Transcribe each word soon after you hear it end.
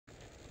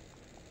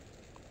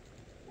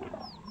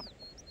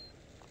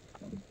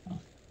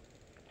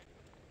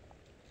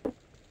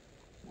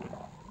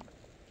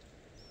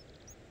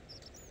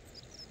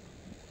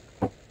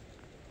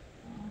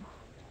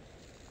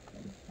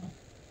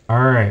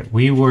Alright,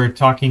 we were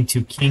talking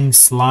to King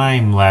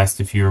Slime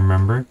last, if you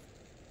remember.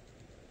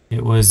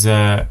 It was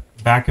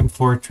back and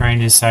forth trying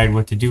to decide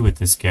what to do with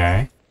this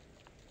guy.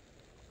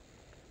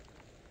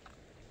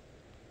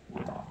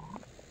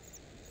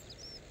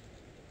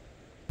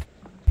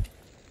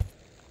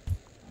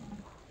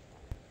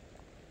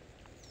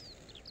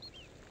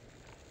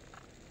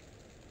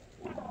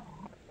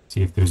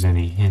 See if there's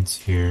any hints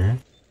here.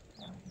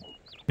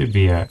 Could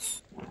be a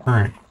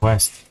current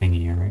quest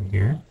thingy right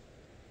here.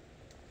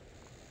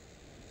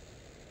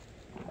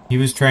 He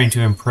was trying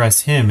to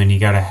impress him and he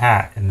got a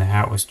hat and the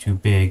hat was too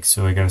big,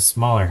 so I got a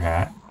smaller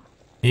hat.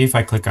 Maybe if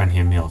I click on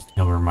him, he'll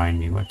remind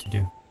me what to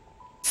do.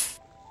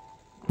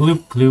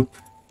 Gloop, gloop.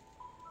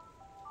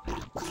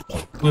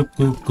 Gloop,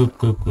 gloop, gloop,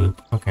 gloop, gloop.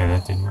 Okay,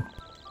 that didn't work.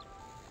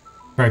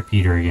 Try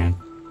Peter again.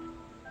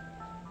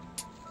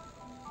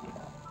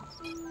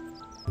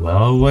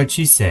 Well, what'd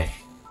she say?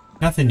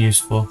 Nothing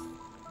useful.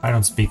 I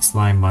don't speak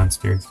slime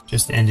monster.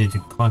 Just ended a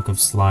clunk of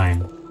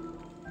slime.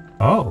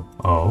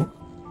 Oh.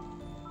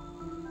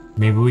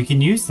 Maybe we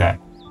can use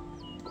that.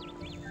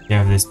 You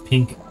have this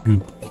pink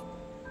goop.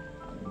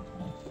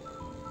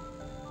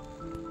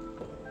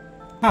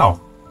 How?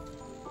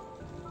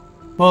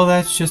 Well,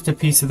 that's just a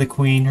piece of the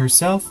queen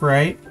herself,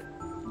 right?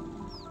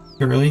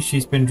 Surely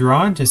she's been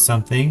drawn to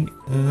something,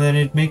 then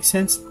it makes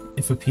sense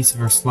if a piece of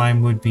her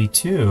slime would be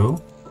too.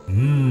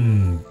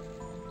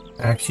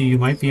 Actually, you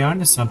might be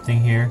onto something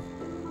here.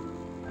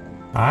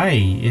 Aye,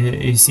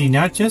 you see,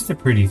 not just a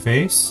pretty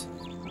face.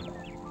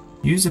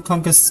 Use a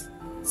clunk of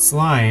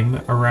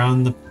slime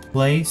around the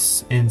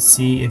place and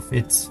see if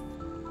it's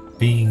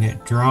being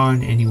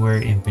drawn anywhere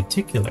in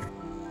particular.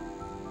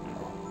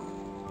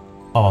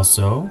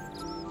 Also,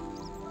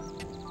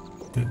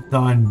 the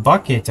Thon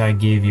bucket I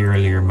gave you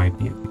earlier might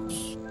be a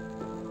fish.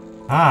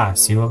 Ah,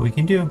 see what we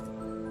can do.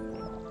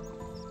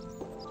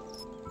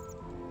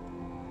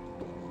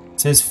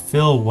 It says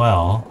fill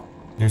well.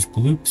 There's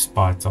gloop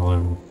spots all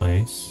over the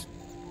place.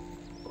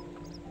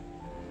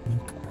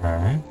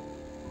 Okay.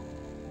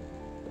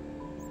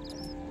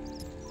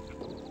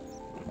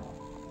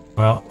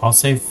 Well, I'll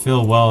say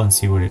fill well and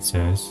see what it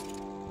says.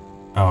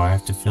 Oh, I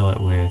have to fill it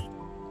with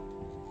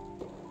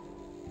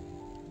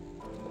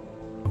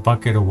a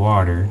bucket of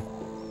water.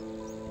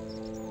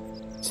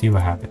 See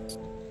what happens.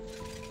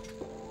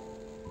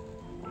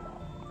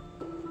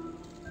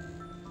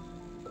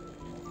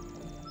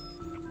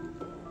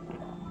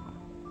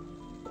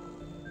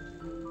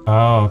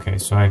 Oh, okay,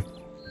 so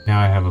now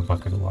I have a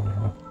bucket of water.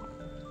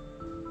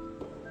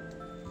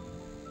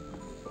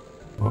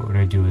 What would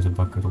I do with a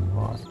bucket of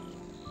water?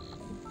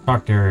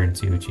 Talk to her and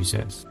see what she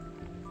says.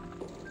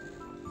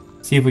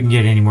 See if we can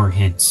get any more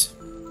hints.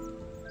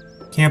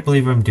 Can't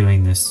believe I'm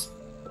doing this.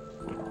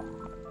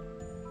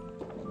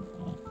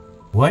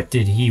 What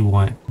did he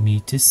want me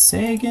to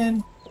say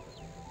again?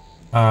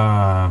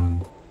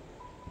 Hello,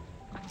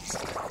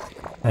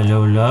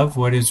 love.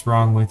 What is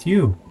wrong with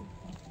you?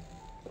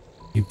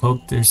 You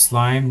poked their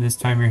slime. This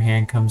time your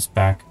hand comes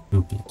back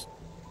goopy.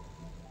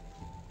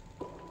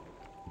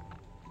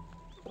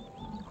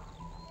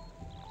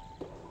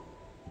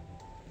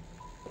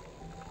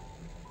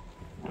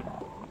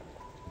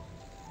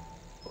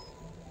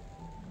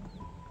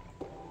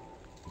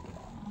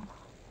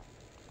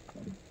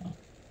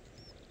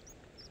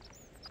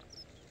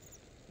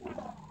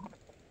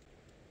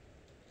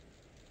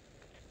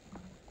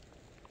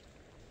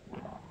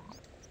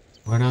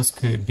 What else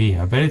could it be?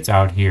 I bet it's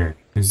out here.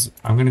 Because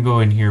I'm going to go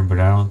in here, but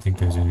I don't think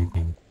there's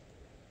anything.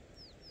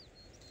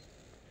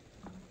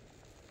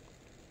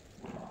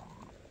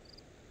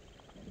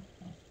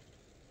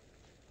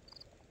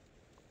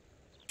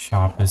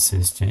 Shop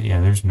assistant.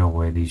 Yeah, there's no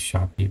way these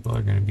shop people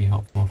are going to be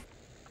helpful.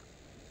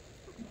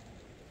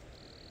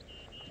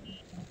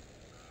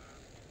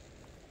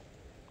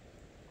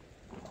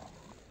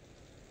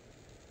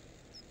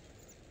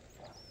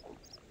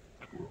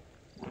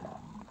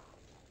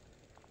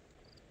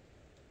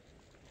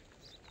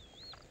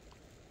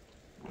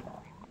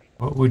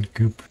 What would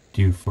goop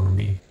do for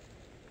me?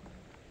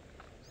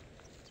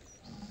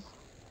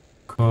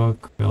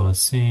 Cook, fill a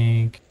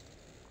sink.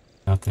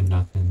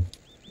 Nothing.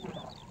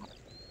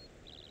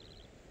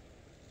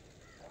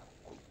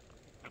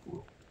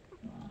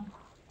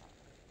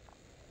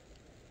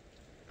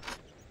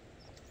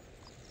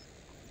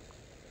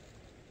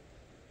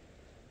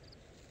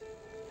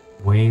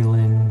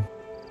 Waylon.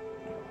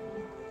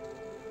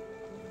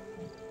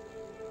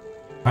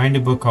 Find a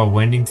book called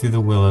Wending Through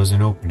the Willows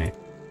and open it.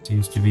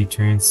 Seems to be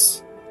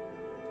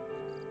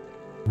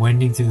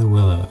wending through the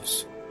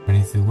willows.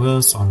 Wending through the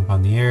willows, song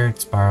upon the air, it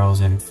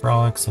spirals and it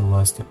frolics, a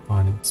lust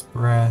upon its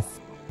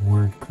breath,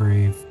 word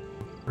crave,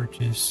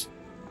 purchase,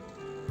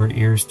 for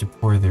ears to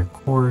pour their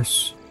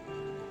course.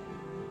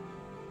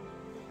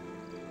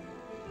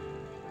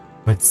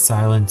 But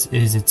silence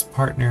is its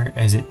partner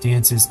as it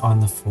dances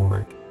on the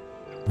ford.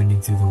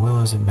 Wending through the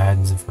willows, it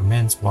maddens and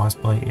ferments,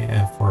 wasp-like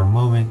for a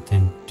moment,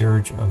 then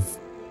dirge of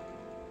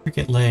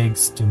cricket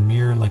legs,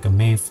 demure like a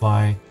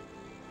mayfly,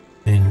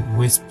 then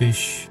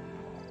wispish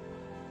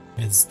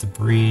as the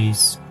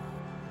breeze.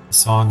 The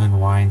song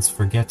unwinds,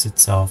 forgets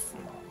itself,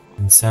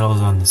 and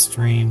settles on the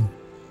stream.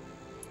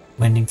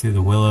 Wending through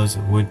the willows, a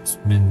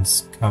woodsman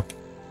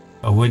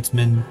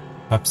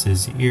cups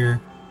his ear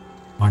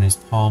on his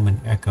palm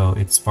and echo,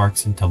 it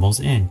sparks and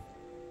tumbles in.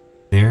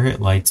 There it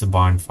lights a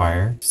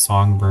bonfire,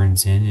 song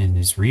burns in and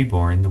is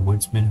reborn, the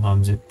woodsman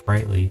hums it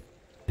brightly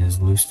and is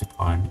loosed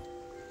upon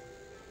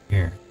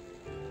air.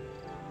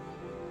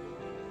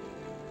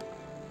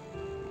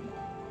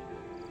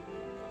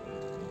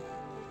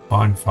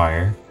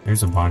 Bonfire.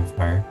 There's a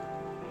bonfire.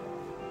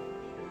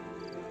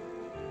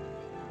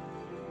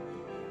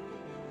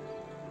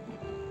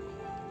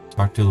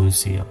 Talk to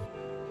Lucille.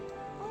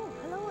 Oh,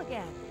 hello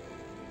again.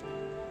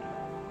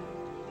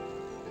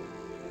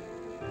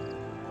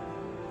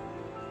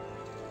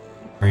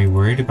 Are you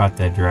worried about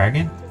that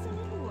dragon? Just a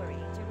little worried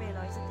to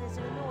realise that there's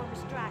an enormous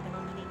dragon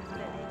underneath the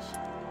village.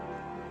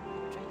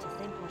 Dread to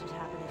think what would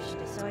happen if she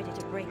decided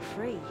to break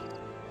free.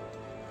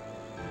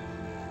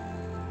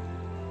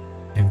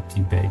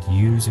 Empty bed.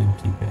 Use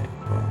empty bed.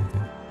 Well,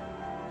 okay.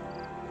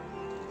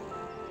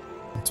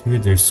 It's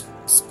weird there's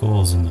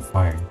skulls in the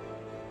fire.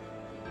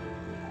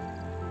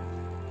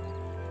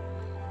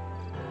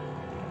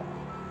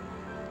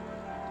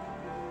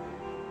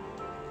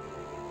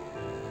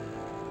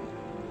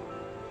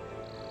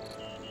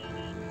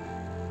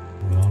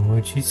 Well,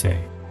 what'd she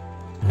say?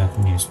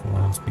 Nothing useful. I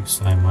don't speak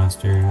slime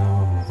monster.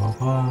 Blah, blah, blah,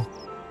 blah.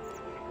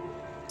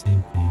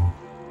 Same thing.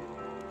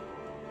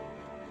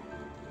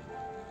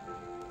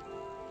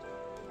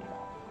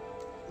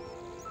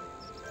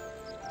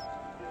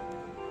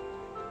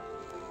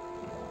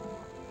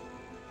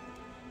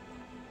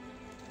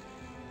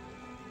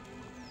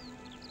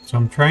 So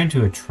I'm trying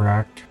to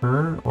attract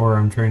her, or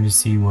I'm trying to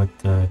see what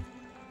the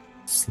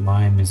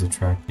slime is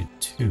attracted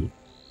to.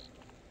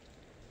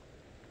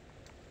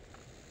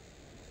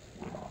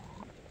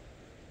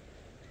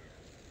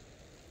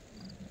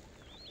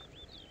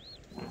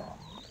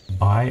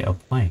 Buy a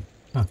plank.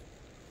 Huh.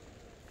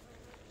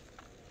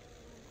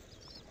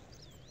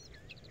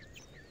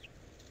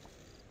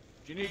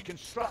 Do you need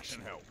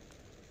construction help?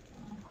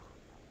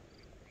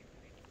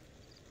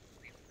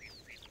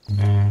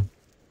 Nah.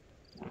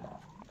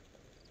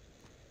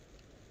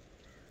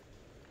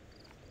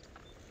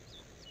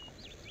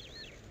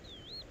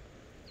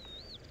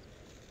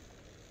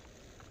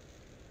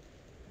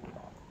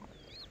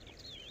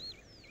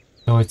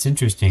 So it's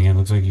interesting. It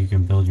looks like you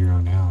can build your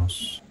own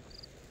house.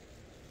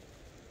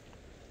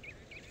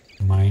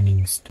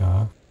 Mining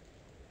stuff.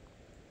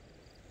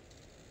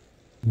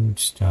 Food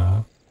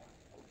stuff.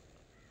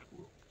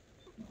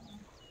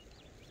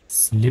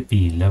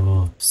 Slippy,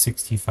 level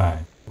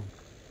 65.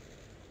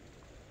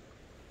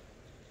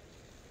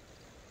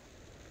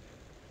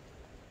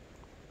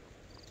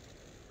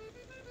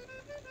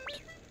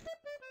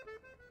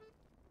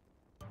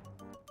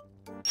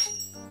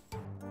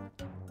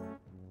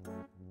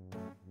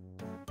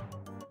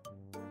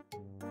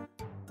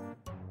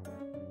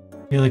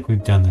 I feel like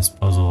we've done this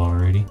puzzle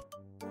already.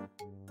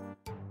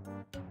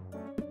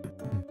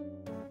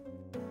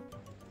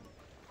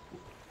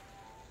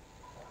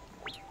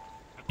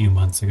 A few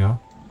months ago.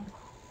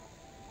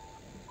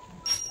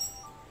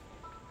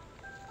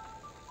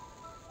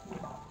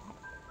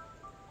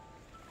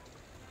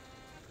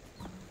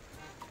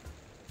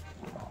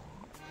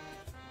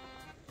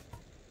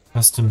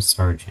 Custom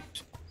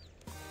Sergeant.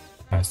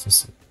 Fast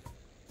asleep.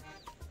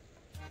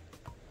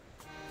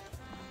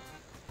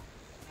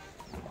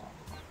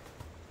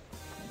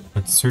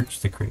 Let's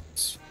search the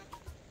crates.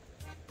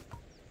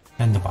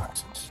 And the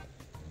boxes.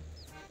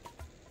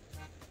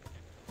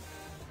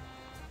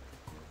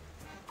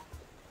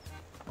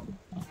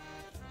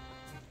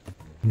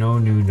 No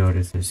new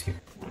notices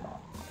here.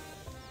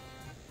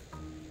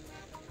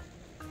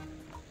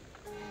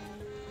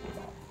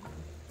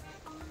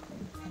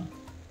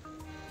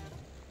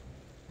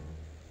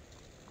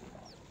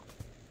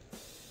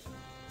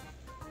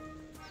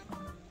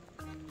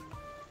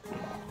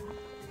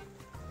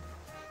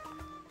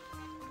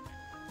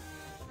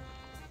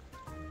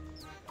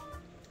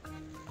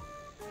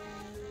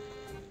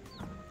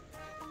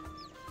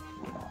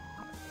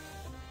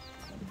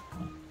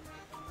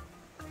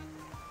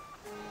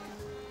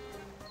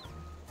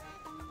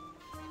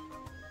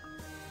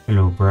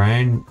 Hello,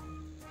 Brian.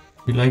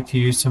 We'd like to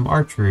use some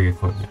archery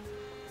equipment.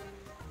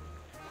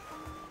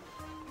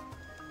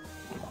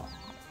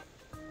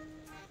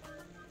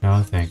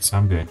 No, thanks.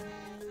 I'm good.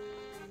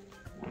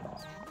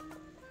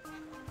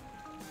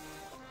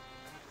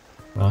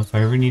 Well, if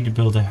I ever need to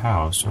build a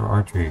house or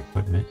archery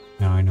equipment,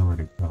 now I know where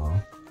to go.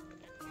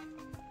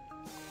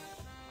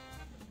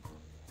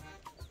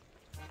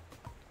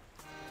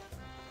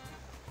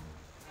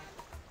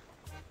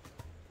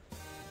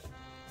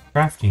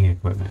 Crafting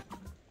equipment.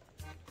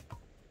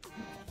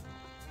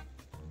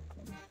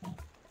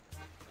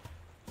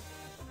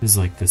 This is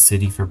like the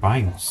city for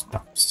buying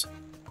stuffs.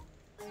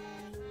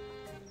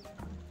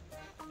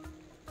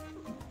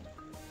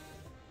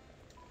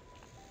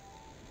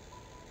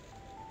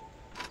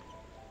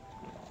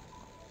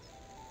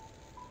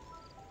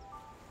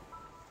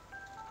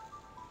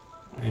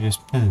 I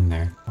just been in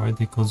there. Why'd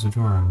they close the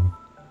door on me?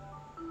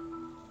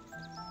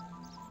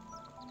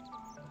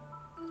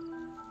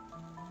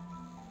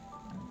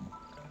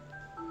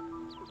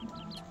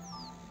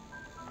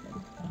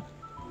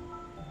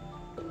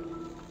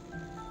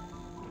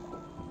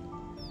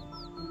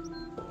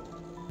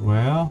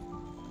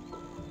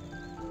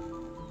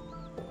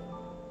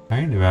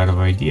 kind of out of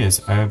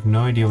ideas. I have no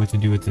idea what to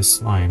do with this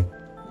slime.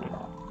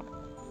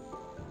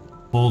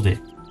 Hold it.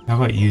 How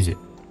about use it?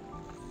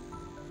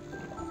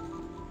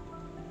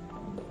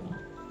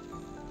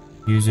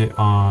 Use it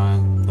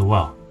on the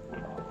well.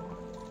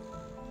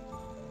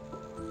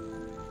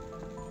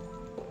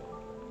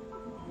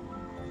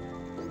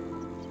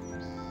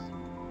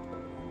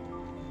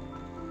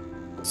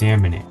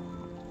 Examine it.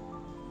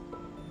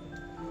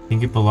 I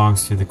think it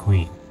belongs to the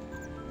queen.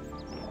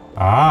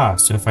 Ah,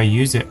 so if I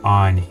use it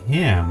on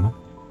him,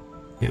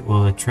 it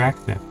will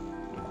attract them.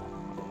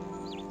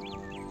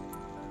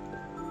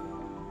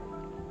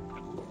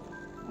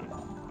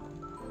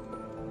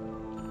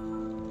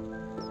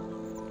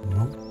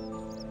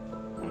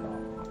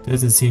 Nope.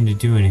 Doesn't seem to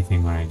do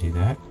anything when I do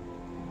that.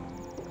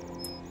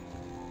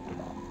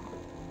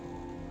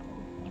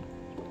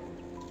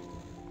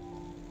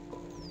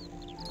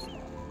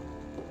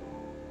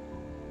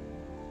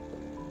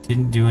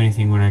 Didn't do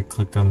anything when I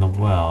clicked on the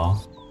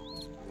well.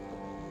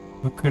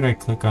 What could I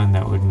click on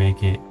that would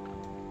make it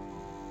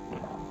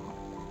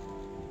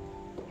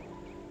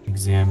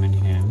examine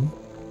him?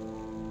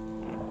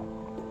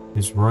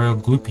 His royal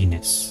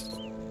gloopiness.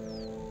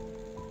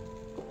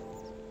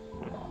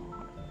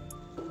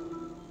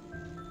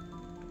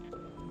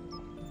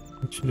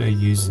 What should I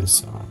use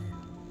this on?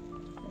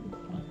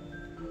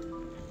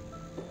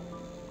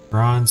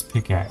 Bronze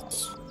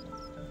pickaxe.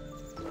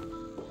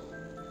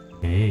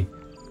 Okay.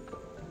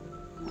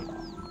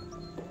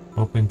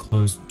 Open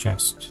closed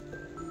chest.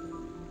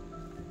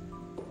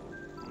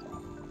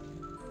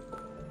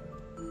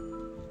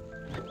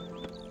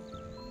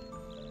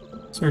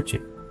 Search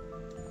it.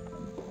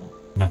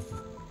 Nothing.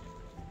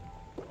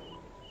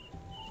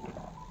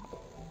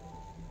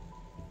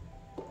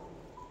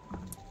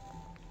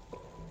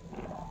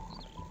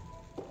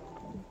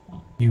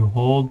 You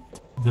hold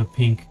the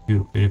pink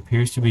goop. It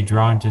appears to be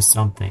drawn to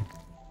something.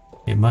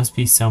 It must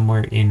be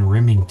somewhere in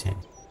Remington.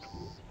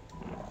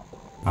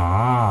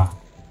 Ah.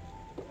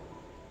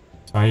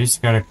 So I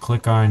just gotta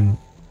click on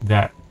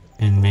that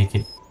and make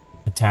it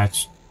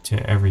attached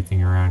to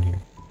everything around here.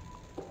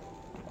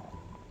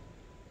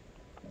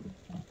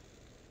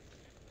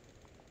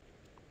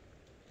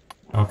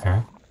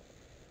 Okay.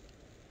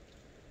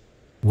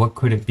 What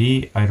could it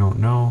be? I don't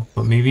know.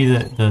 But maybe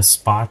the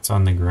spots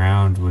on the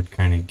ground would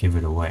kind of give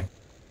it away.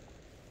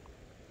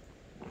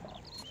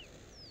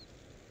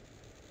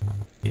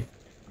 Yeah.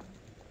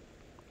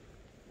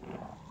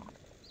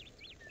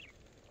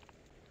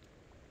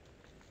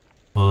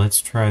 Well,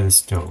 let's try the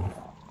stove.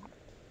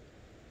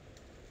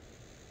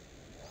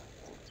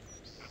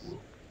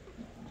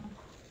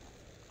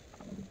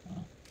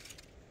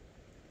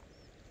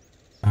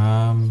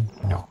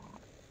 No.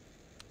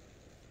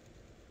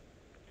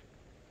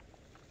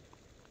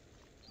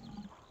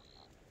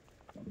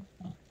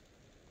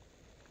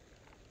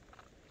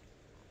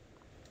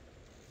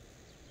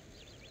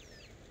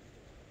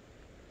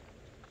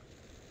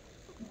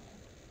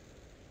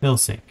 Fill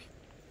sink.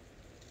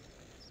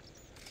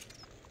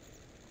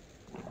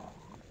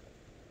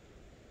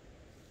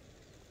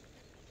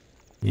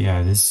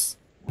 Yeah, this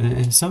it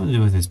has something to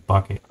do with this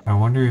bucket. I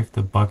wonder if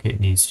the bucket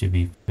needs to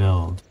be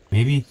filled.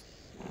 Maybe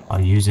I'll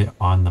use it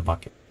on the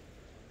bucket.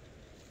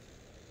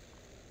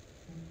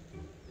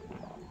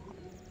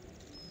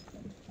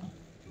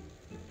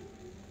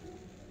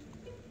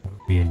 That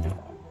would be a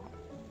no.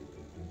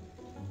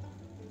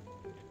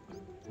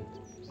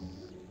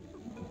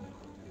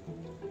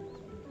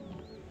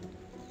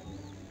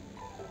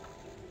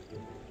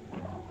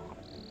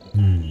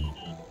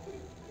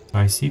 So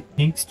I see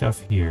pink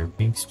stuff here,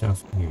 pink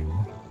stuff here.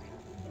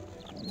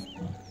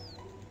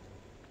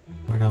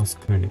 What else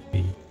could it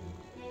be?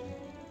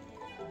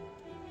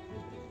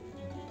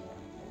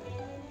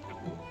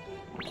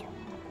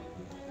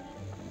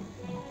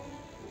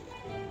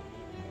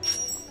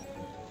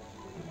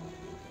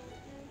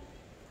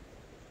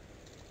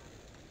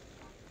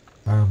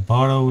 Got a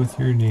bottle with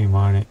your name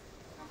on it.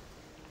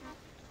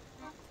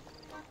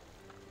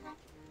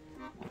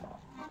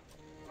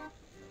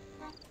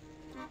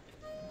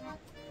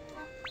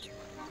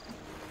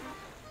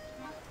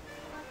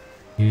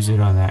 Use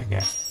it on that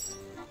guy.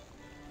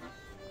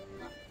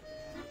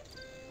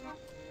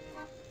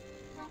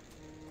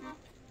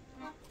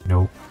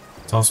 Nope.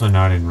 It's also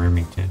not in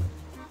Remington.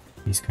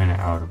 He's kind of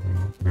out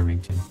of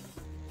Remington.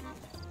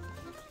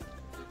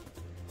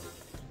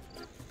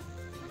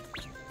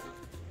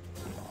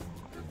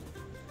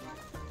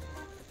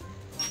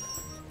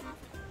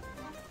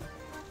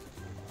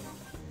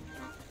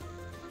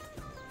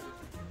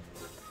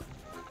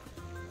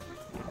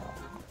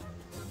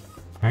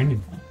 Kind of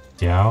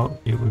doubt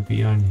it would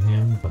be on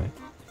him, but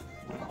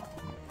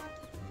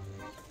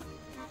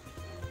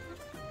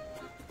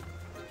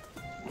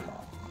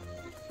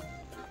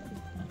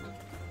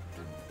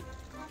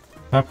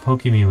stop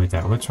poking me with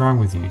that. What's wrong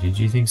with you? Did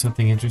you think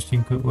something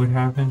interesting would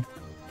happen?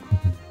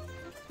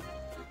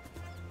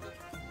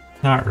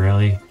 Not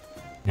really.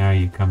 Now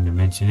you come to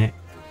mention it.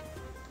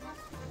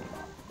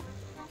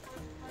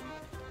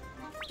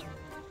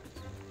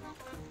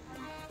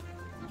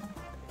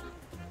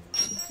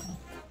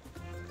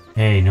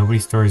 Hey, nobody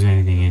stores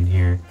anything in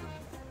here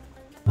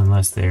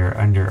unless they are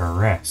under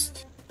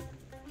arrest.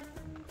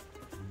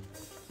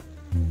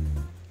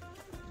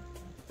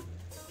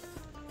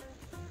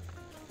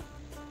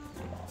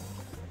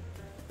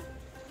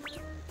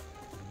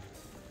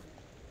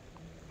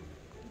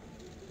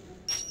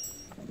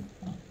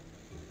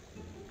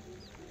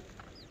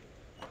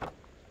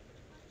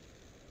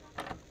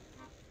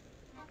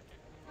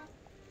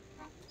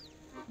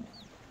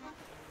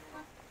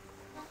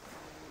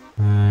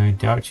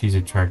 I doubt she's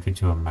attracted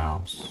to a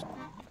mouse.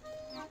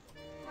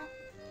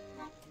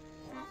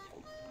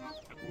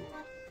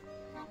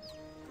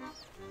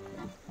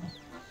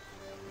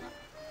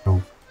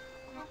 Oh.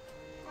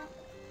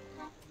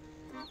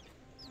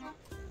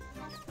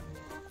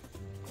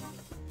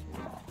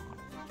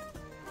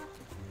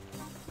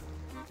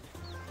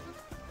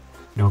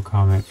 No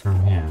comment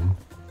from him.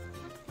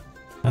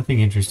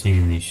 Nothing interesting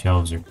in these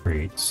shelves or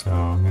crates, so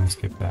I'm gonna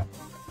skip that.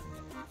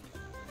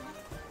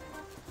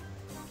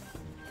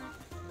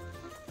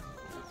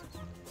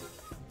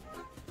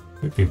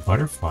 Could be a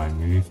butterfly,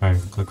 maybe if I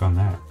click on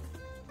that.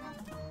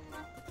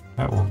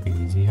 That won't be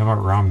easy. How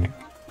about Romnick?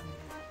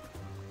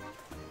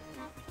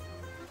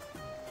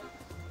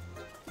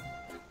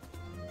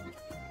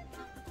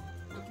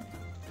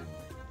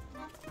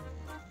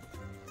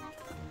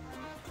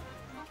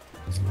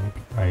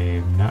 I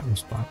am not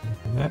responding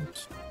to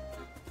that.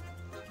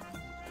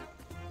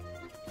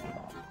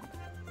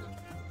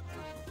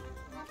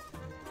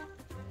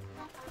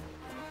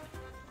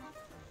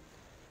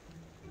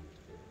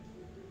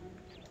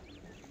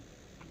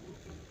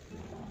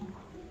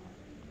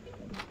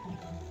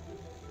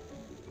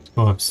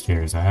 Go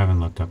upstairs. I haven't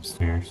looked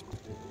upstairs.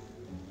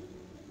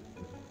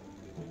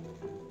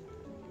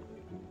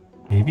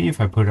 Maybe if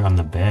I put it on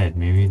the bed,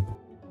 maybe it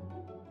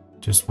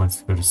just wants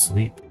to go to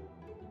sleep.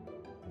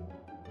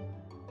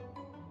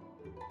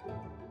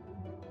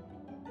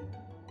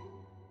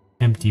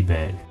 Empty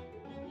bed.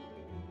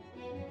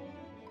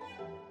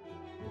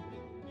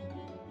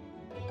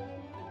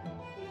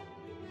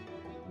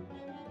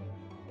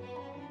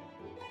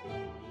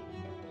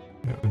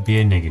 That would be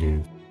a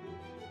negative.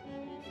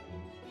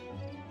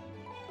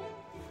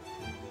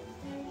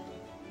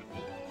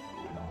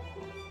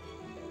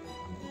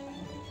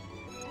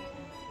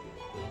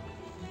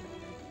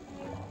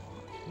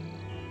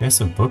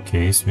 Guess a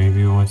bookcase. Maybe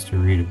he wants to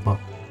read a book.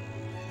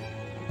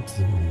 That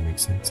doesn't really make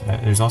sense.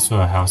 There's also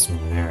a house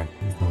over there. I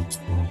think that looks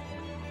cool.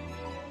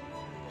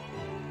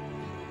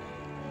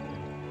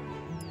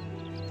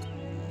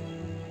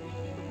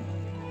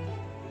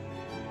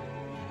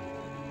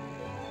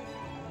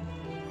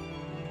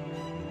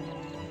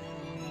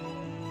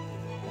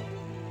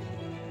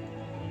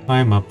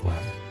 Climb up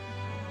ladder.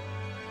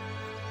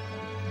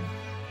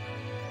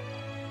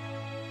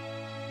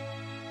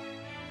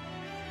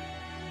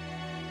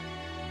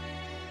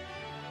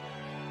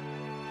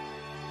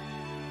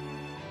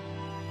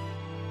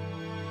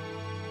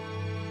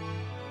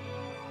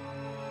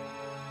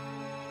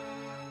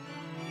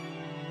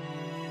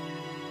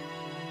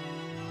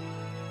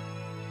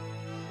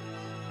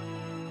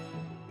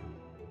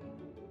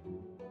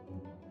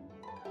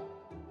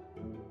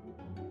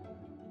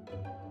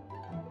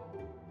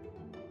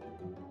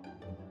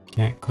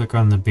 Can't click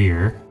on the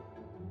beer.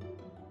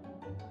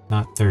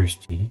 Not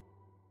thirsty.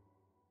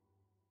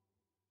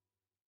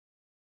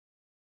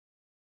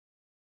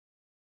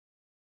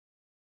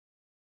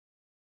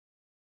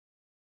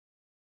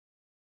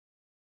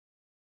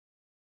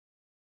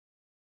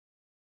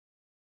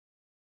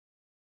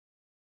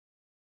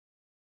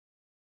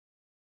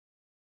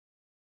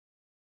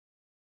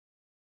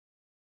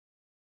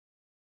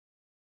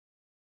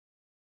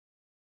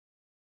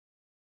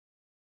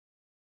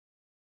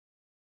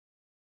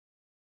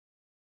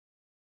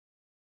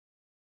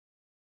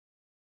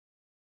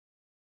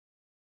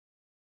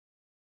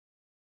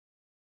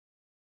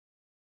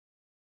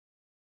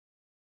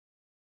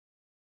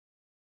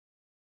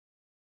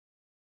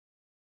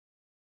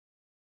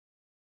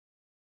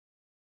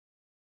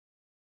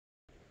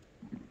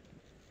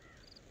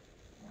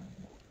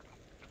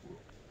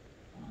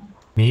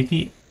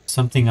 Maybe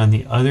something on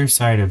the other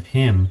side of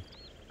him,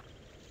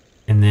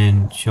 and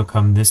then she'll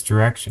come this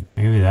direction.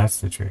 Maybe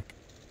that's the trick.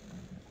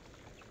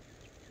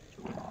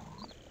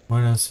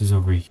 What else is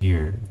over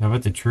here? How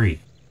about the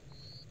tree?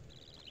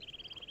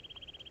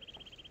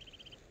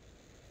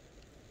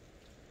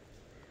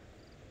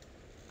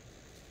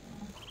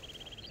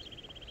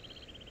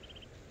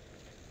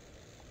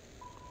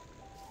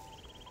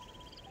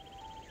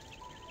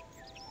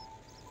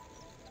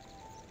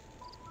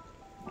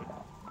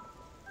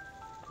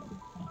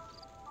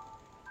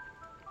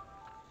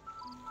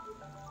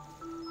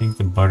 I think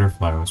the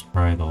butterfly was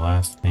probably the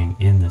last thing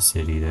in the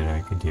city that I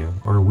could do.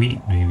 Or wheat,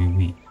 maybe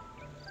wheat.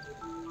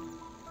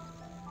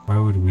 Why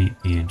would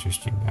wheat be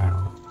interesting? I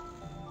don't know.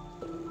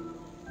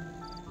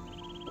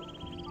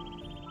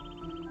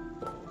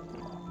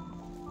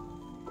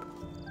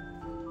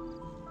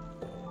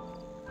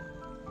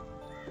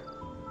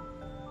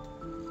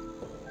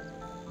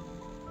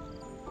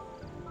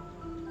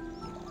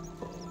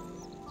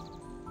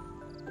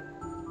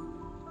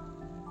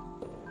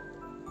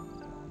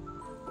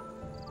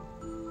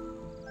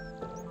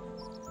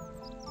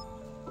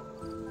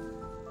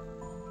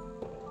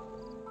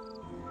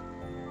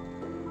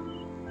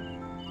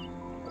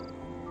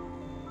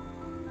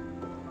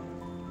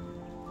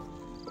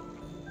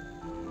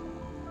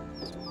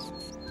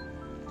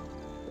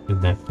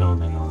 Did that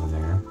building over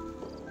there.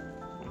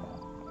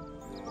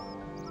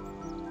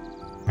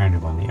 Kind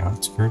of on the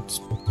outskirts,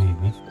 but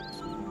maybe.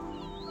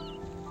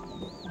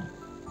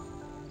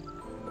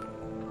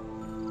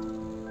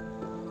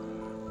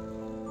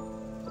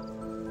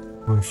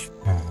 Bush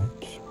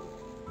patch.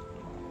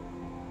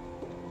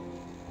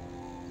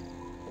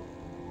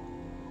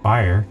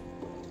 Fire.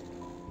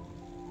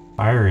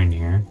 Fire in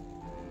here.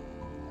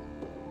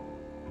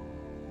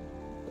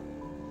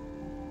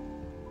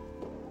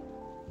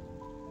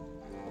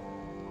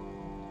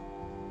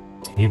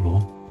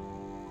 Table.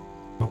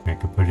 Okay, I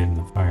could put it in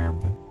the fire,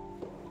 but...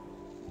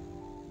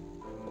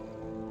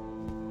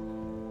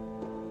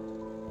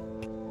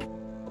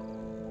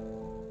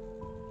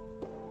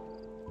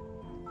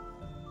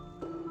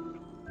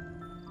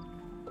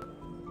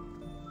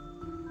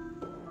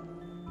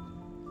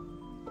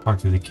 Talk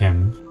to the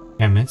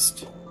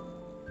chemist.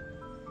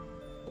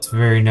 It's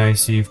very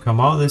nice that you've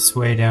come all this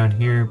way down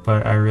here,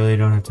 but I really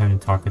don't have time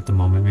to talk at the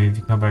moment. Maybe if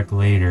you come back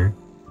later.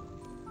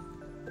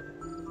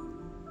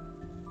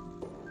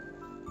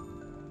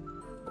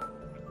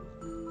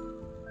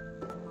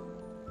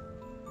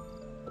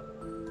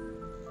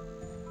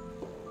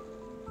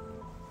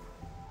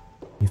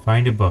 You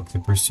find a book, The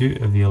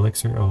Pursuit of the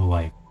Elixir of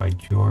Life by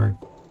George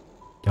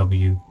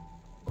W.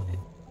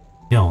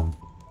 Hiln.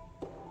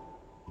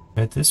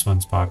 Bet this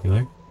one's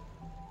popular.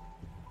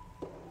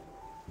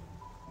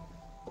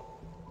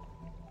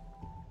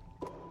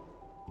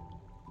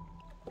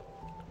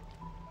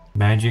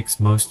 Magic's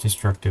Most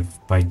Destructive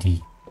by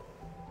D.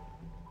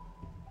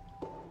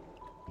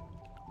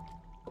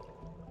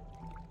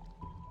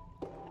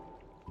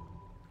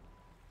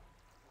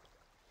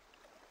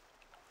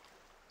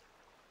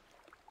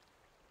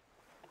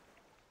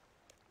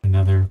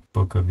 Another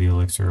book of the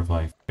Elixir of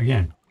Life.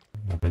 Again,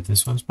 I bet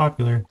this one's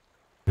popular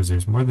because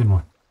there's more than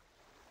one.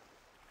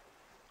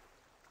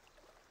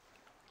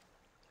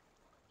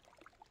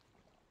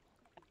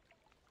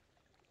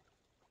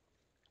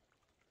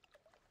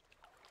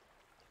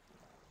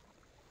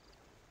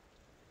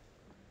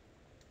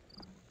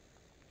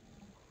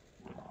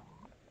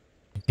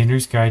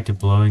 Beginner's Guide to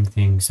Blowing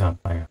Things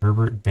Up by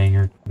Herbert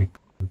Banger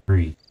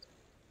McCree.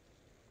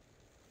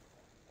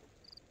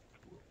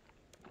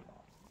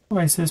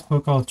 Why is this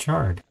book all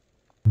charred?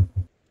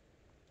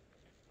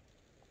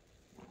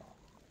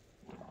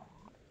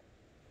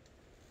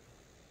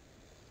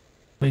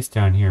 Placed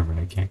down here, but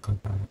I can't click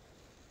on it.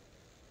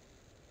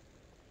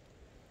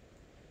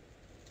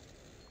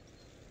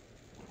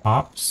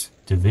 Pops,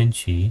 Da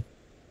Vinci,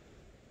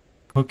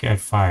 Cook at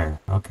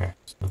Fire. Okay,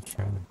 so let's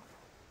try that.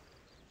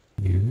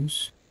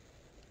 Use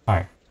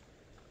fire.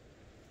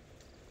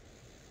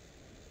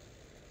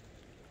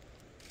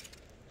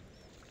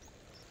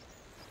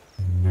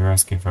 And they're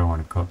asking if I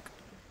want to cook.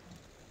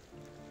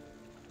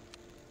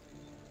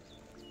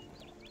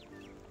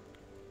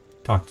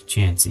 Talk to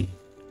Chansey.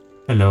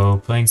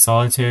 Hello, playing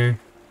solitaire?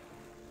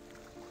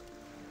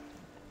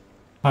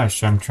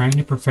 Hush, I'm trying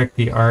to perfect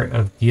the art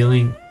of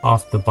dealing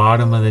off the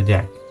bottom of the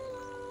deck.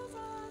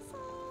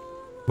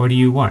 What do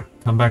you want?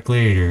 Come back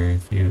later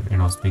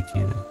and I'll speak to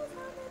you then.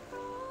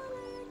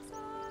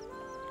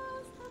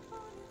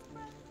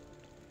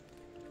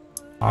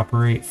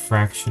 Operate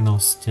fractional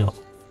still.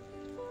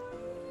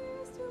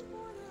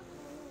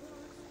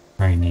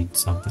 I need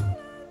something.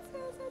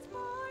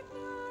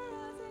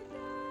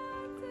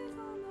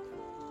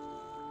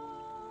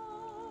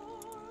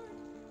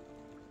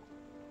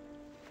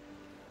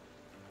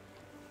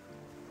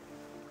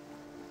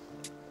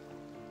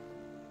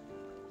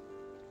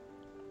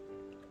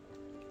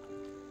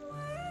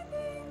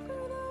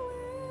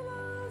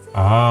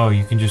 Oh,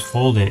 you can just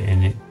hold it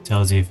and it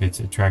tells you if it's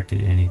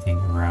attracted anything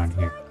around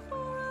here.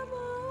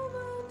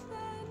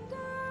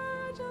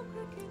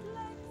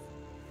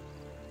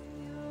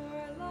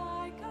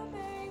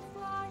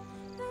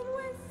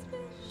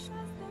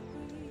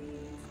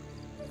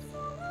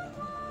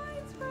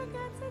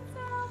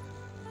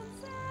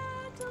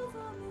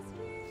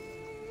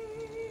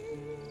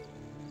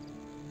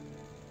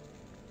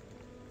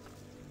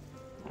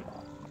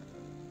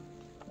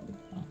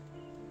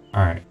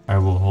 Alright, I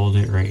will hold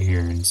it right here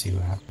and see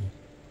what happens.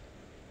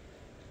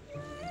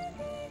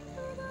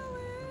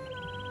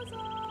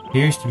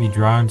 Appears to be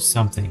drawn to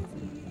something.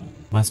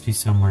 Must be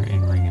somewhere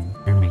in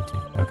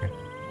Remington. Okay.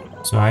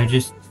 So I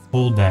just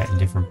hold that in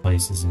different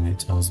places and it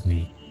tells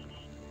me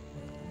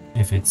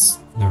if it's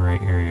the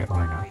right area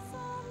or not.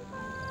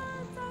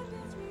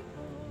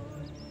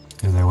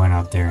 Because I went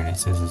out there and it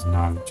says it's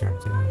not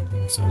attracted to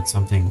anything. So it's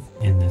something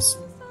in this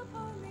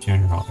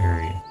general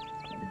area.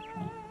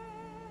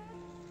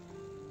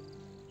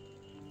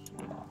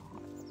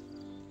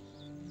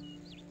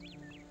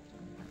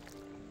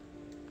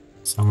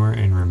 Somewhere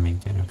in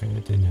Remington. Okay,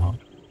 that didn't help.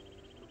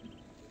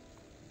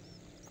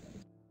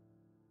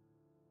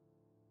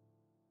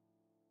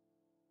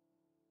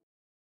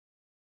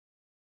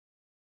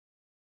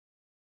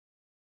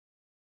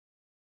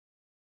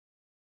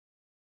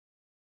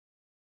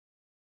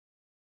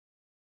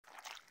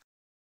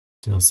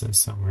 Still says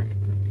somewhere in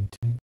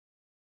Remington.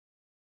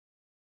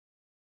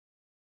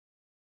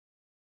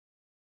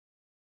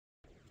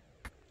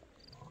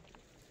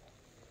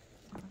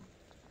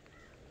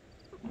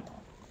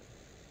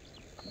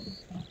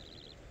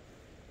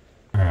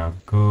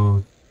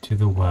 go to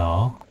the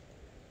well.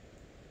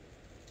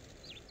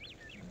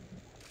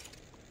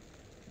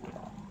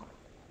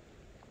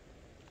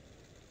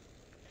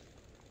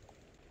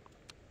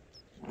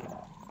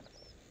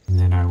 And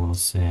then I will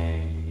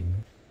say...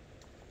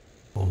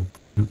 Oh,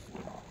 poop.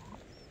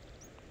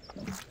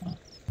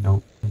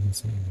 Nope, doesn't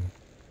say anything.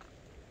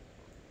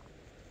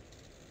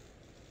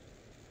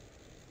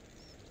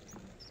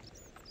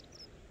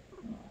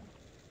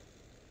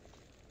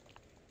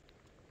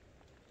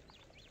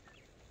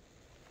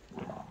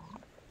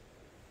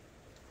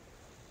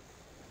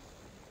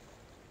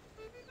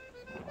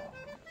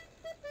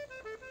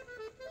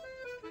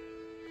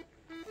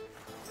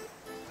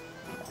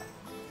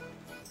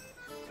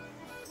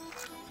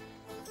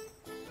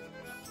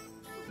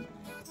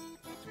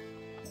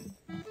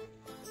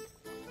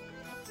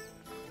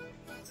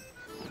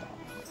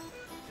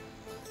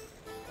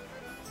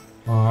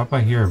 Well, how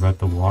about here about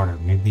the water?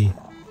 Maybe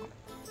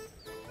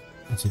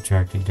it's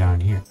attracted down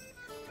here.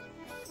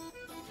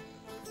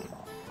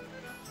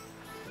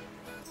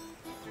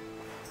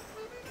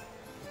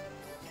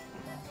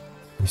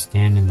 We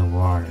stand in the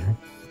water.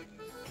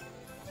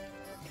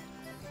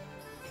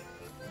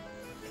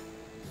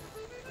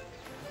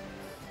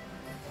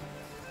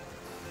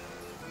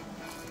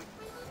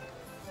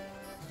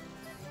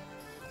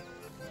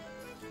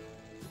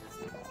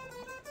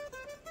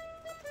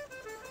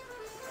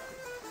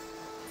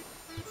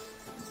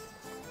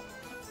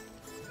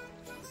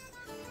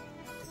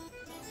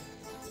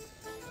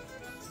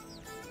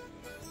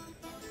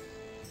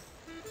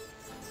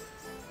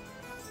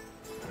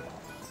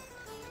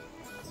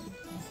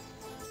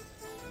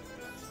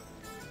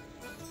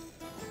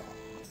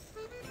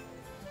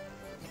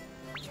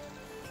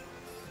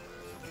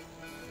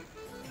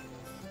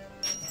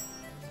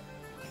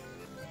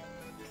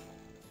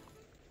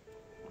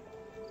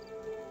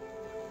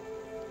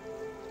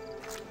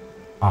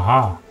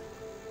 Aha!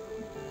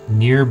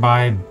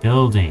 Nearby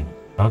building.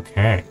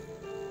 Okay.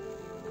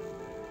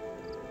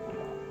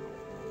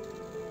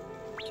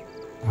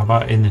 How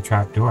about in the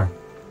trapdoor?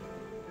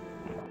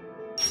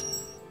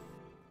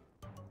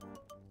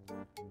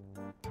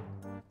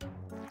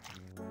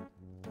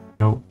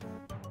 Nope.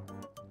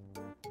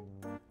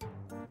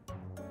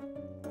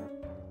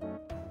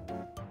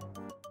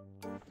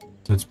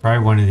 So it's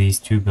probably one of these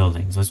two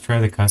buildings. Let's try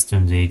the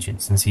customs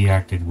agent since he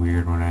acted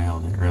weird when I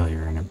held it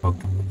earlier and I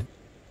poked him with it.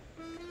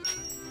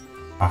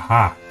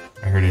 Aha!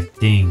 I heard a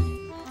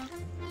ding.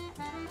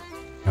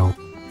 Nope.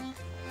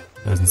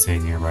 Doesn't say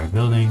nearby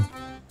building.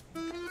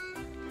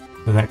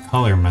 So that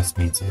color must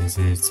mean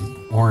it's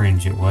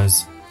orange. It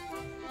was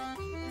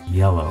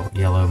yellow.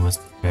 Yellow must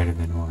be better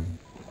than orange.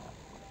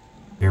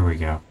 Here we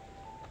go.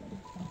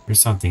 There's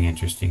something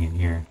interesting in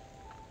here.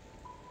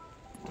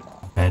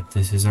 I bet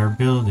this is our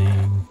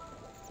building.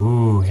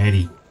 Ooh,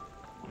 heady.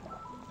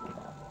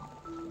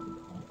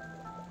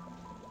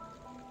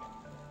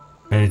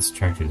 Bet it's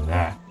attracted to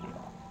that.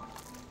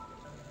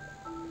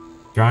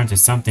 Drawn to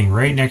something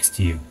right next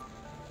to you.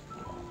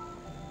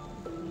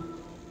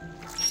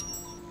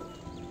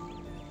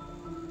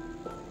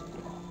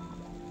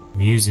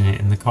 I'm using it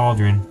in the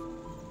cauldron.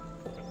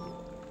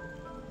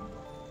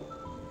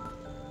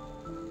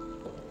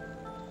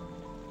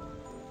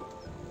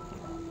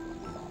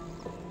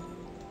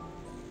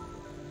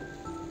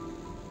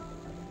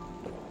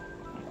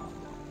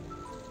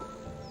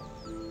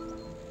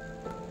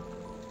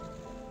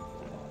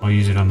 I'll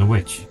use it on the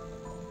witch.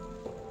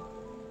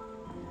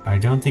 I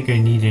don't think I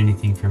need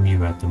anything from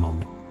you at the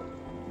moment.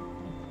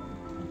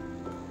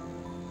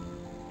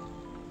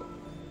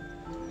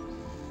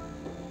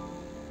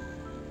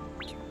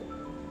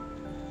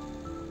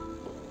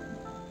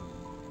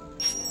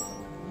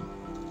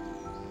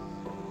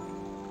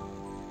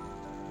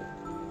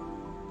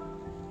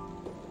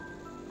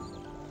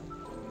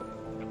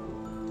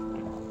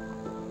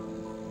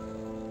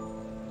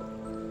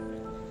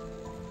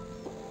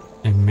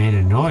 It made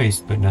a noise,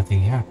 but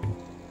nothing happened.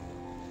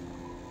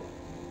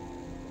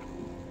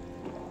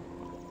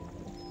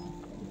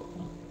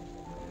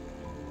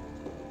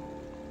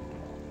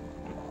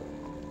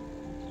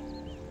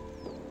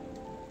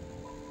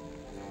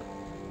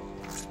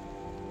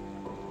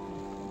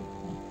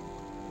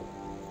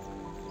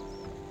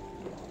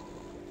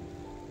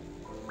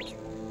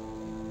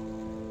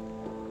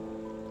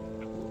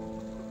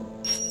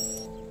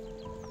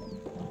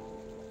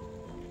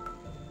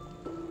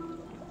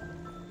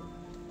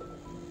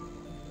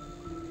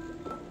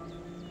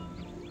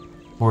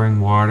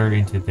 Pouring water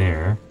into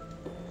there.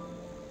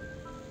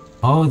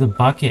 Oh, the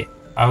bucket.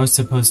 I was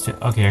supposed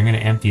to... Okay, I'm going to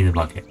empty the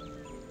bucket.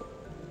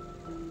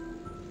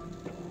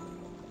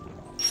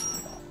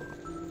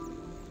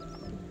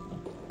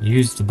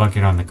 Use the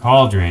bucket on the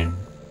cauldron.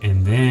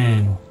 And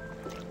then...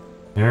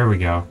 There we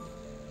go.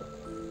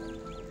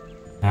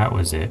 That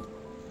was it.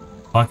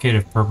 Bucket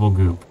of purple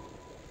goop.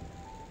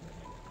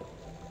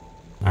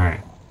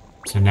 Alright.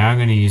 So now I'm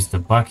going to use the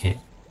bucket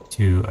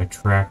to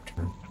attract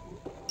her.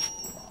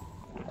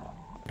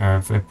 Or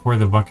if I pour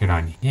the bucket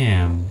on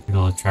him,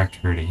 it'll attract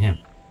her to him.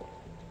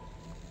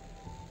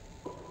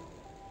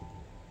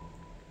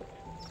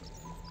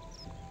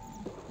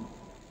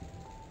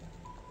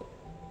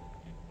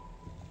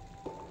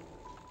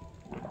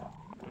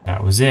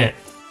 That was it.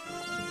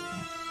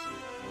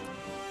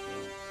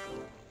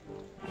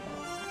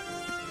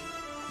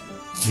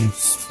 You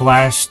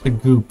splash the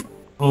goop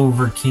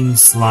over King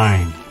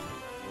Slime.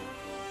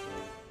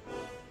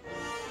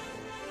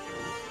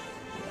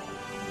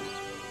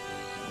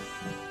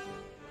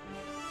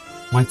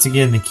 Once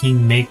again, the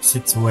king makes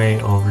its way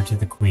over to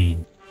the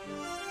queen.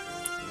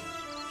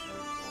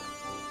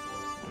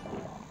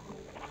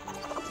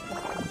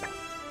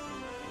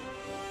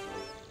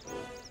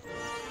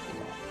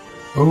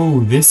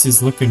 Oh, this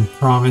is looking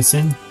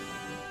promising.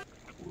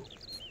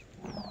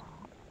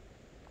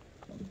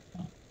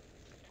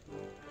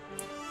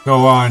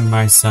 Go on,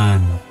 my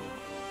son.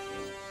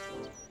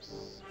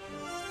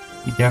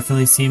 He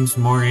definitely seems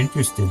more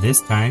interested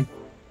this time.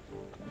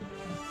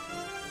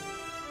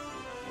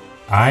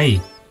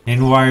 Aye,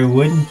 and why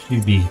wouldn't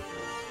you be?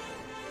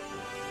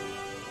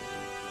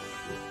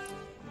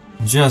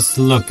 Just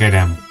look at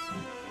him.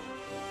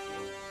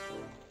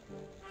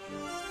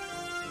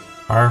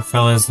 Our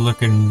fella's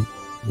looking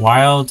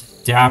wild,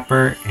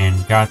 dapper,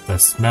 and got the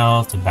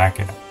smell to back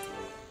it up.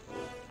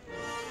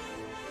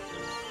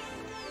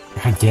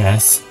 I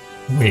guess.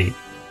 Wait.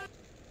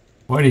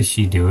 What is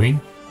she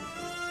doing?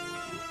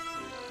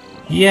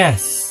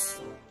 Yes.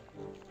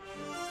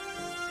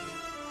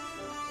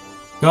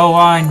 Go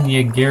on,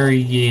 you Gary,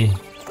 yeah.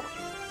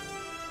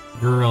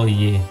 Girl,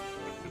 yeah.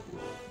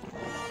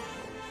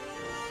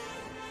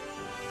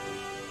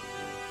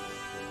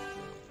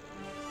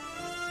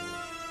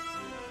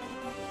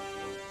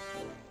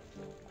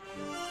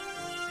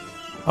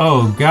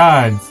 Oh,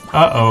 God.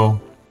 Uh-oh.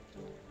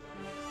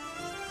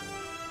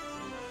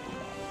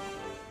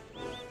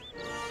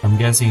 I'm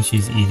guessing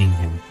she's eating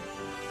him.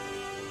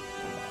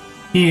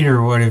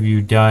 Peter, what have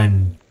you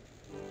done?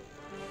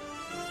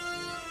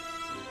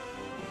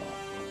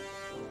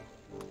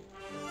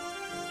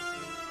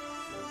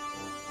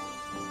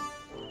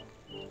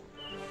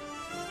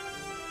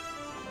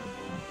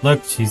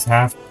 Look, she's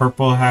half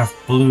purple, half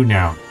blue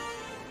now.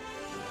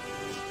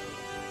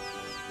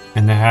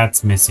 And the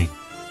hat's missing.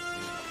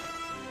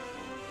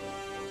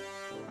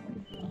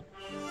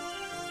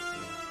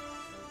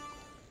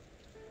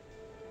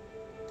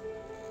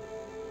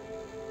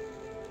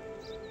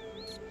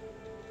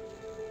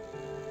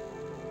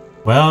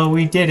 Well,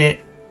 we did it.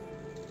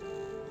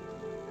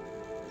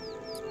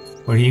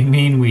 What do you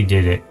mean we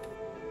did it?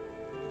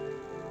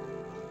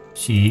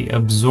 She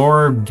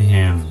absorbed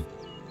him.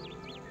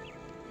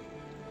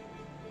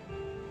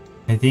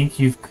 I think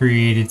you've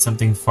created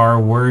something far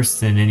worse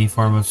than any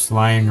form of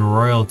slime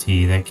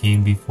royalty that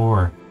came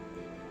before.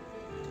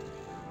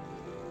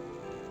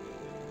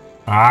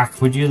 Ah,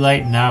 would you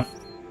lighten up?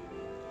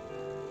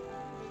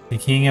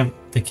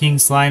 The King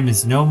Slime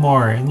is no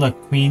more, and look,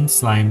 Queen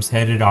Slime's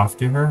headed off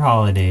to her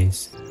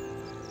holidays.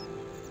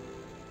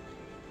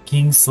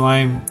 King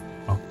Slime...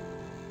 Oh.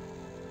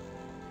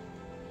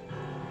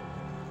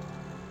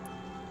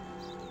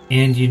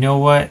 And you know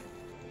what?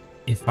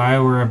 If I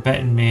were a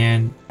betting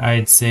man,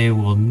 I'd say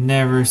we'll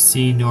never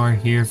see nor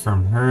hear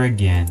from her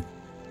again.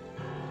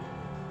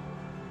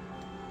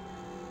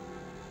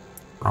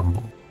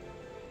 Rumble.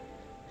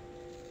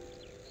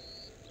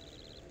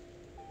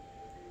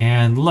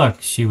 And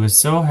look, she was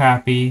so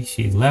happy,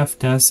 she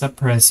left us a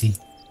pressy.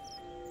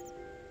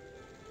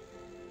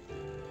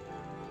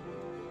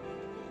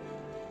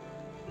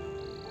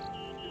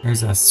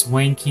 There's a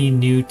swanky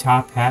new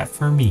top hat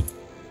for me.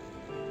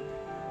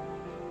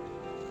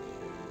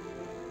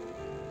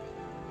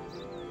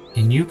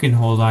 And you can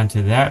hold on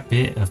to that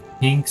bit of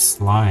pink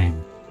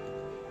slime.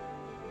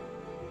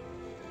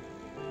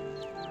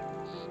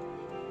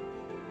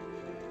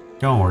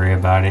 Don't worry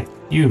about it,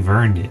 you've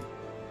earned it.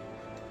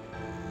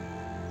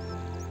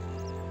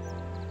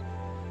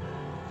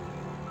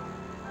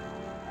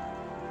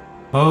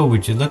 Oh,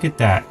 would you look at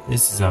that?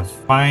 This is a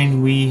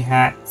fine wee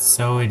hat,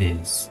 so it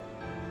is.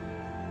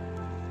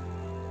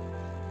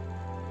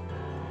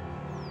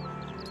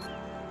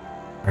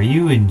 Are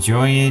you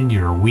enjoying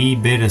your wee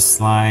bit of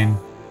slime?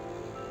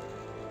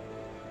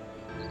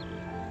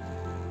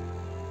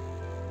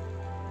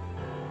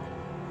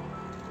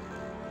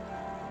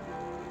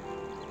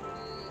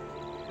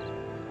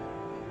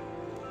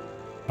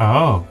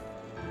 Oh.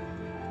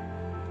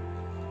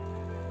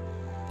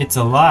 It's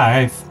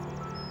alive.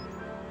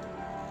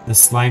 The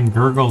slime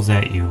gurgles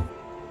at you.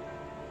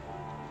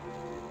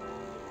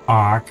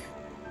 Auk.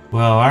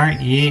 Well, aren't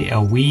ye a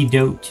wee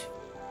dote?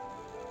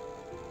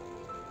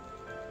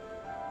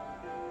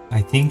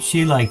 I think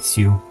she likes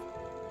you.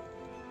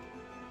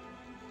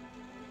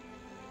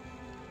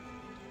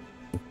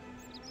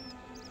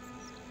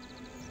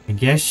 I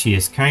guess she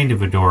is kind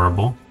of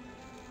adorable.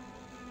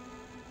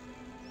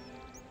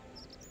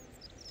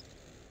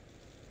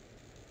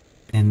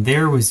 And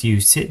there was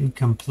you sitting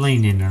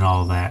complaining and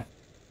all that.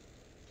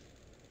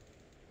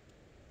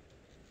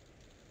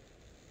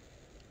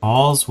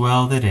 All's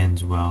well that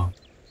ends well.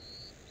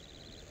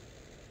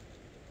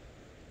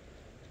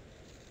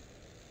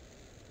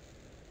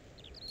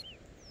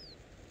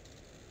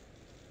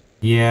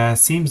 Yeah,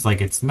 seems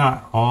like it's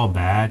not all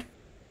bad.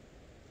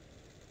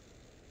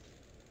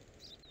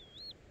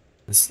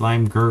 The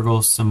slime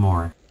gurgles some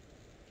more.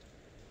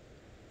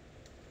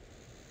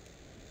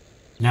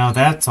 Now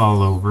that's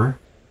all over.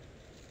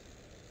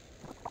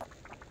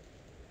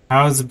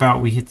 How's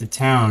about we hit the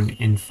town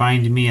and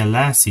find me a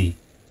lassie?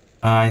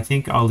 I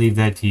think I'll leave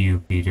that to you,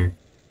 Peter.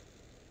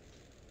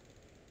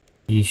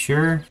 You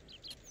sure?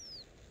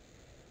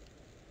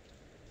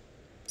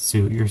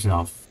 Suit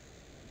yourself.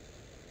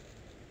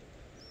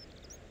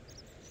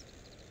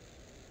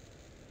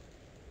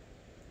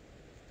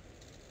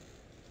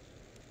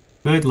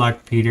 Good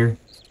luck, Peter.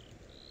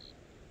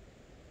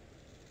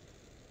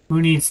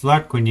 Who needs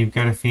luck when you've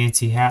got a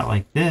fancy hat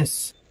like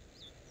this?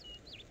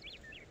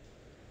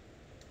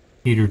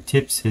 Peter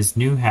tips his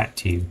new hat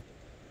to you.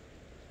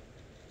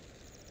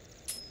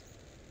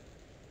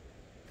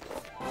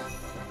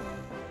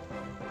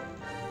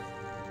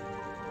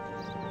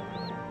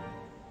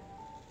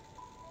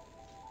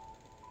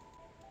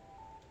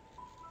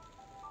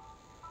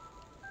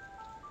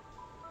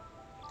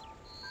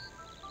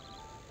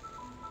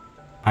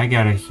 I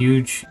got a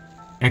huge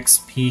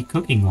XP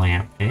cooking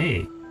lamp.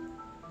 Hey.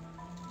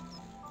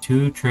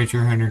 2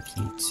 treasure hunter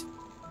keys.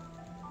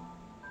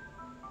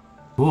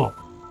 Cool.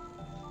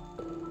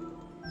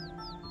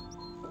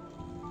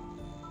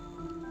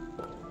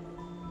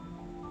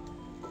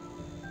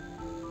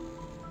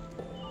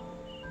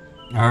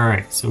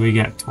 Alright, so we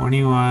got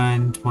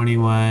 21,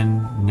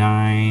 21,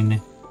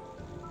 9.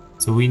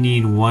 So we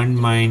need 1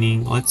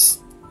 mining. Let's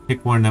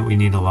pick one that we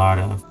need a lot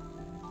of.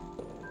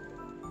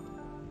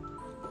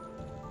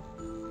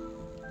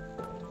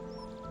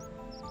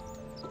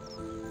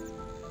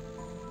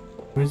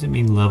 What does it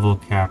mean, level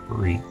cap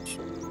reach?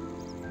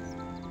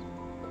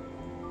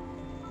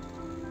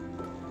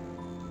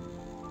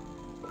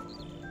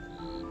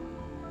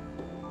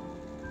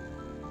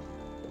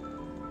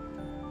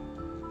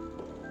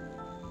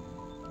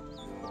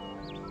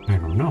 I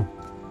don't know.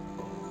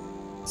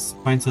 Let's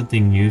find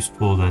something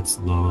useful that's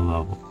low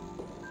level.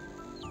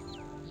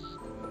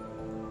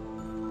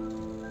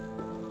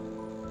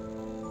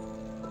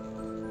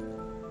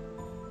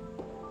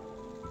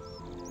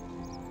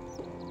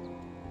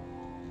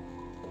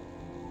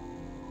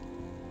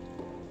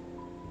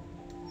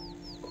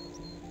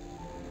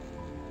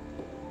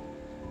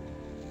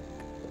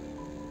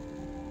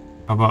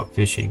 How about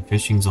fishing?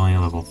 Fishing's only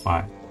level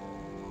 5.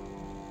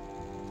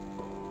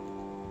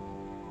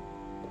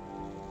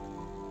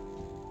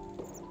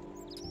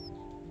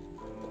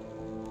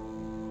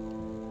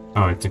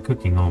 Oh, it's a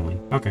cooking only.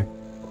 Okay.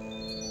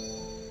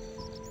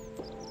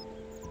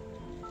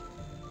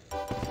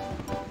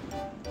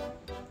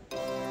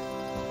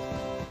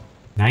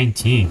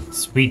 $19.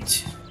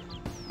 Sweet.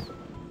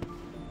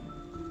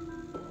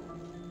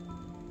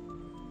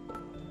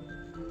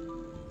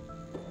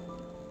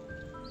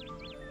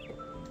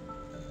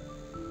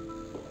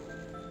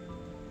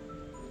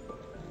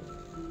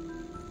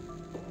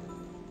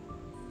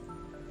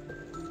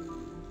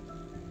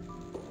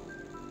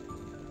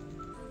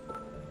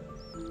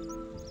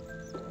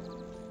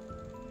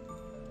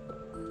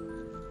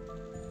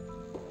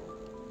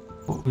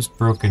 What was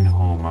Broken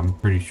Home? I'm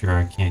pretty sure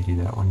I can't do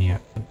that one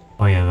yet.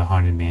 Oh yeah, the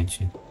Haunted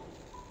Mansion.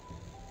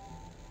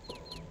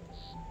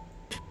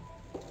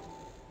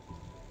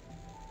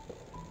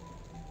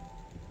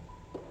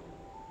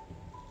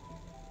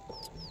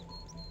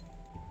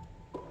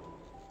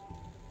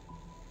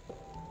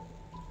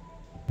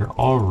 They're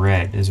all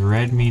red. Does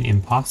red mean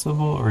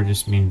impossible or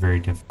just mean very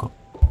difficult?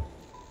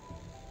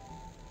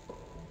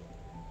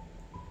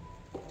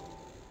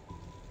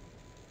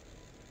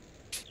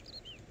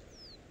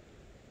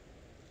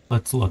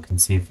 Let's look and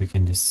see if we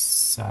can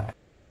decide.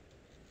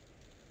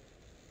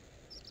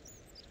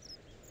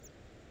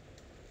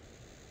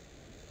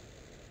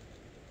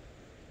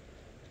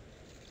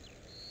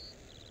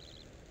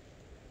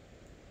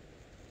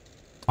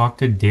 Talk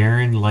to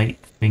Darren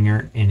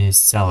Lightfinger in his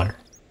cellar,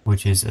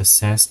 which is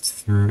accessed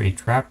through a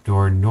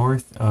trapdoor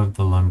north of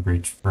the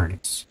Lumbridge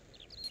Furnace.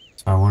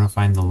 So I want to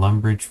find the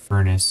Lumbridge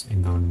Furnace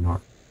and go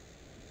north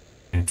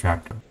in a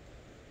trapdoor.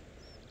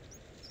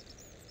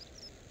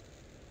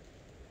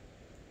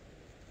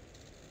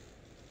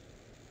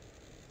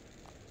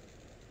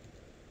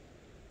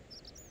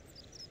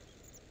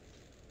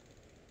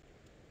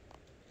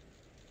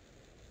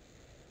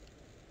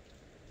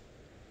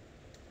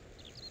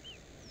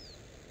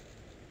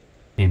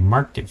 They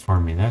marked it for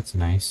me, that's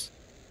nice.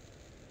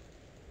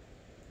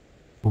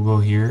 We'll go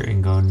here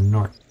and go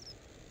north.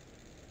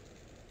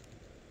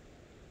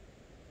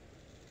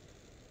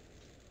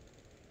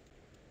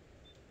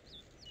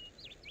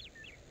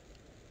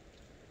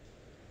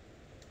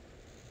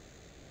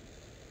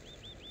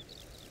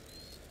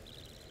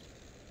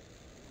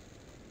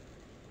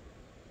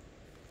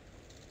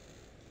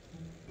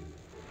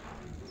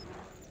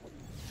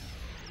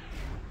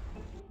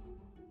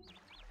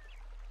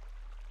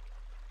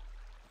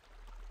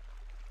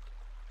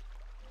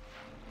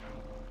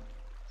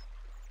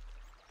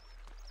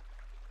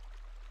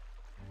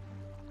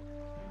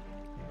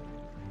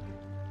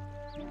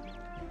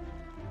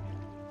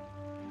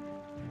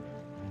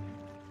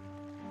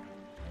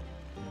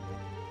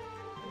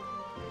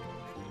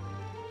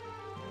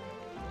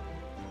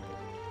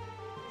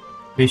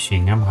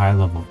 Fishing. I'm high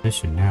level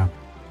fishing now.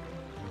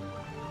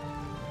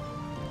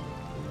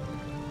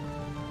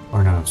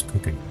 Or no, it's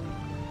cooking.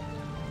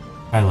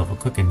 High level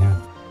cooking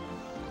now.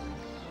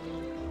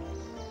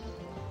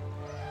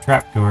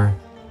 Trapdoor.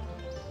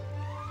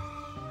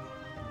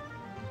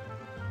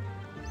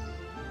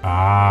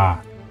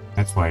 Ah,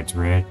 that's why it's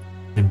red.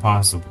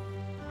 Impossible.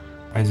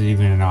 Why is it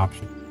even an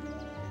option?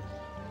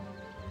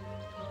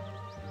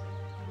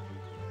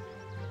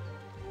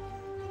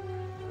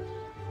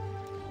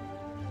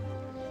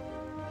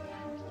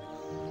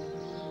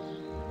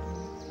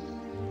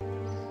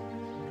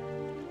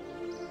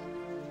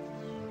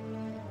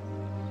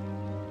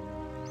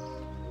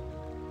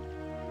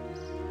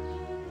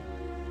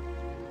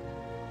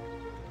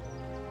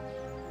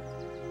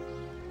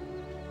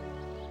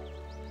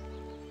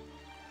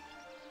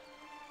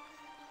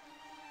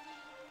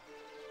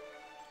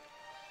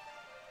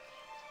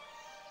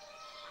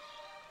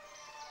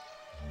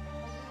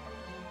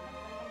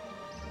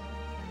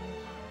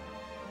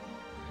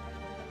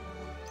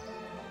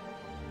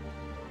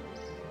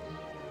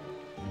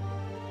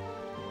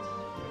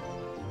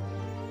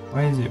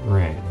 Why is it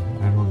red?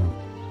 I don't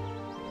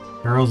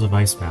know. Barrels of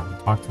Ice Mountain.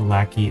 Talk to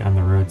Lackey on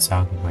the road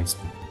south of Ice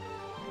Mountain.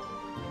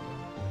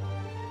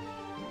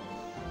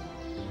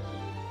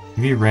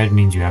 Maybe red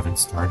means you haven't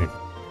started.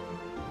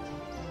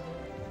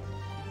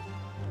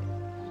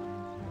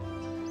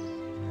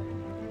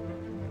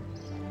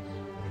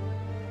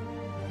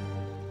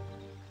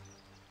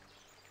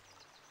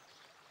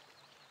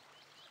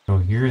 Go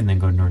here and then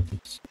go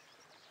northeast.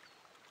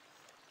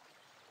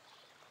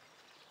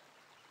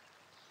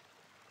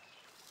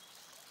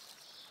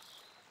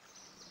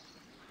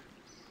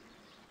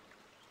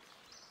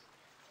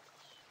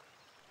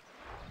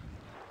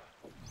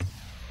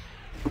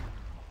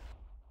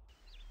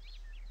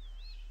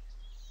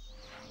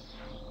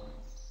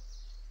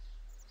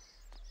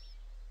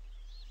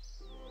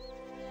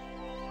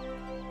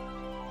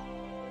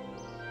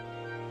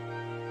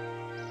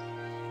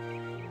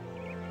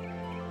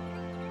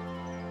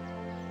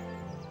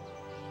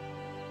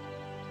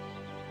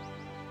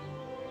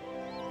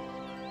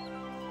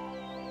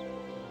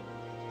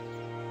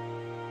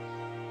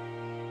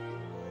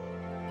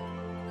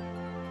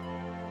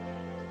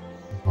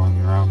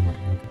 Going the wrong way.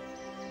 Okay.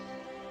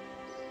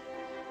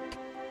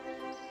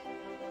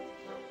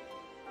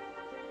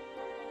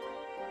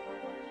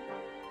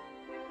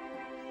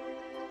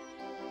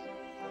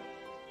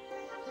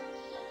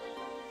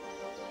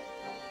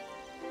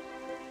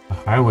 A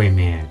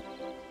highwayman.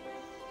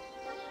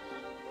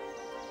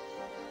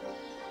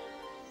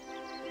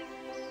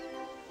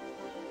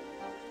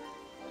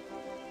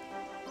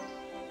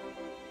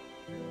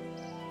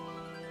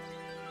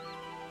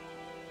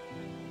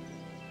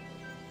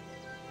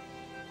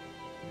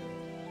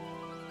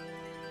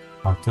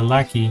 Talk to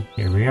Lackey.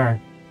 Here we are.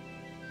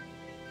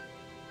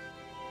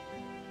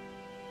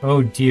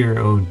 Oh dear,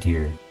 oh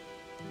dear.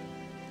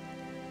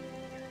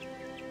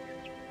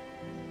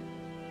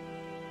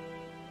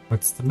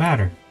 What's the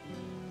matter?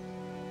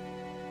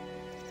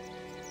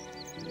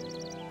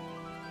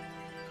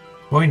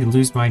 Going to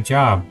lose my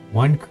job.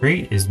 One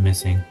crate is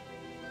missing.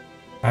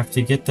 I have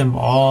to get them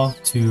all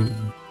to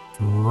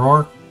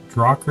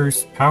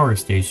Drocker's power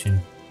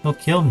station. He'll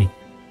kill me.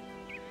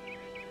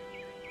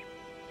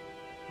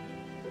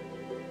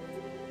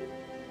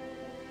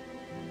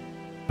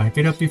 I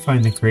could help you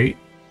find the crate.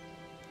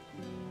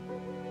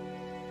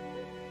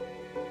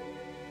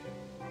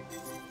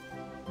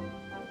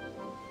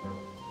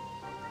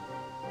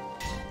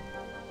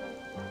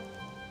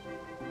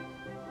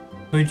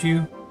 Could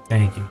you?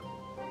 Thank you.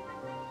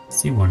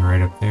 See one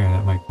right up there,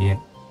 that might be it.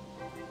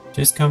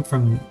 Just come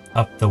from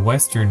up the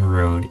western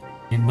road.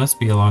 It must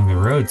be along the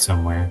road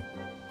somewhere.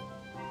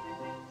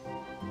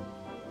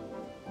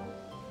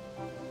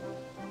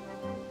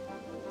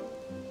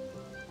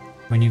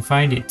 When you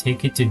find it,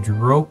 take it to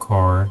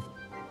Drorkor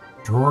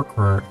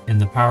in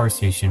the power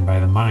station by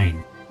the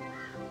mine.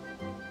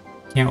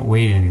 Can't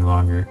wait any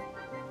longer.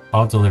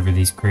 I'll deliver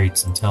these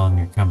crates and tell him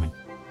you're coming.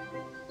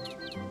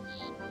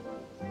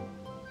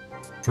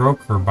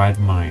 Drorkor by the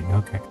mine,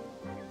 okay.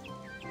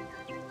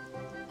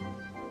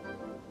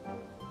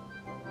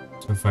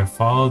 So if I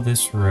follow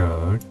this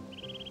road...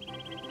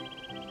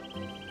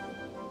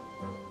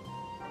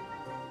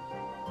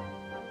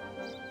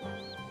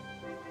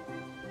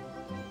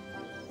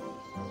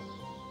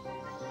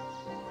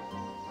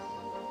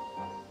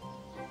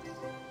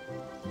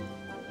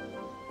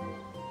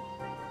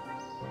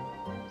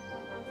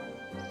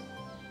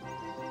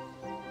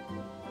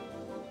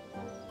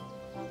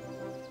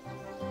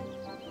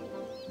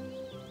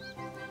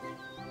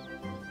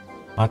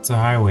 Lots of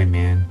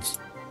highwayman.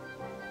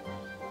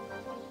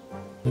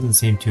 Doesn't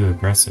seem too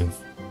aggressive.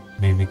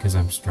 Maybe because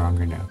I'm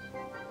stronger now.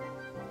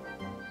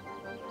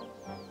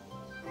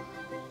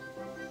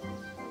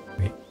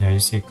 Wait, did I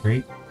just say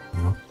crate?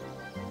 No.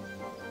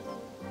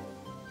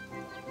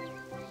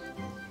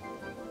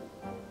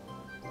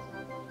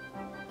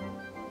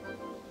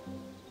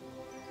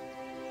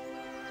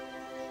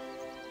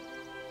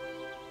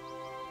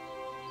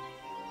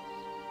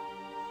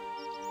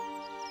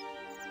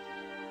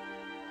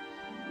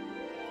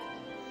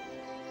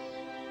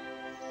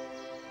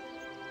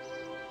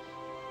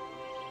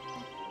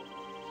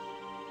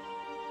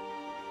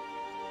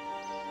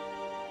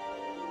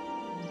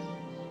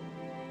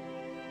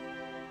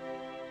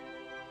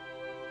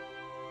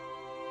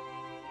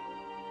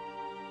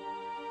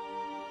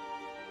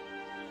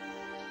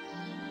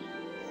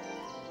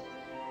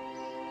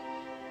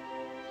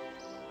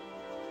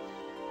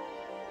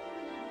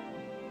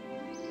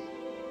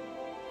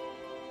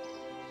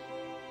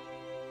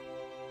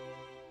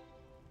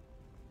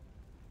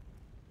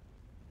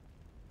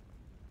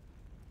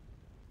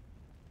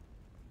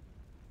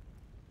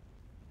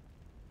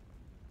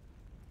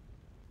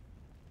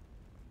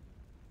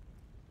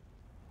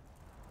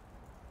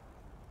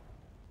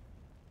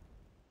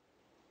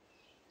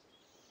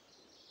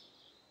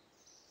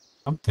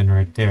 Something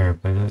right there,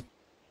 but it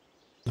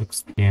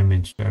looks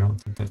damaged. I don't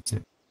think that's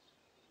it.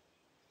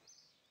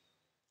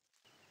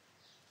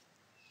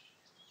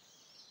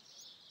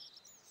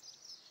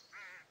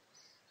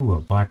 Ooh, a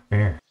black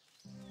bear.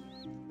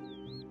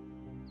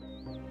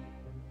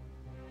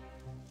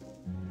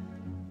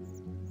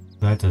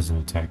 That doesn't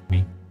attack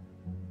me.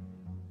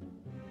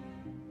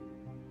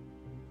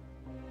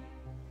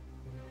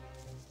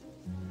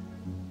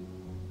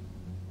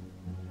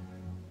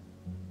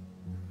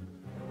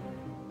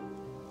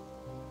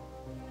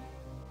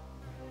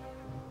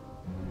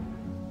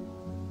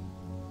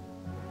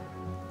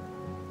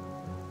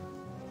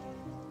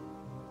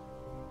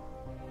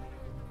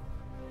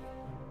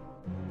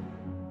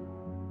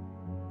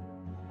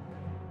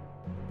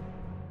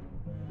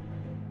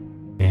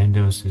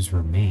 Bandos'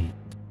 remain.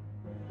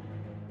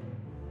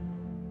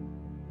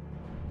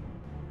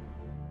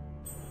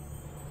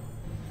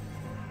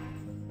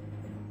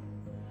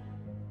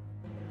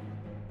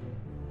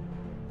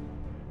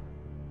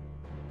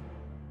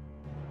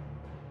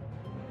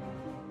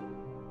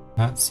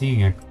 Not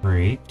seeing a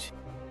crate.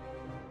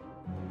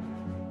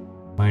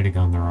 Might have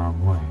gone the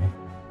wrong way.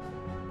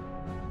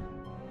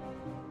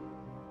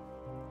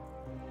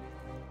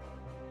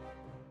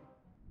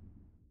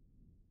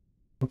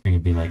 Hoping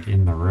it'd be like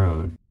in the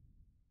road.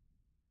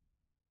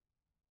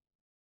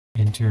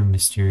 Enter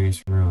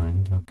mysterious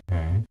ruin.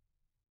 Okay.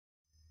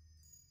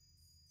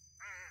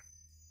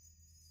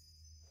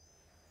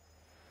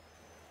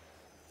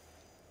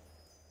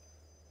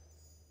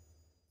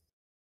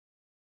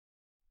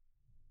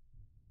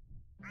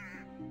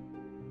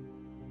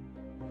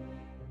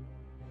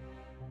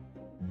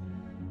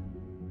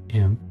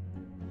 Imp.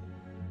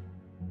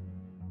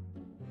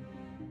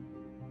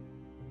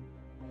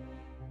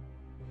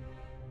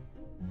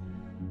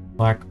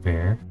 Black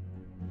bear.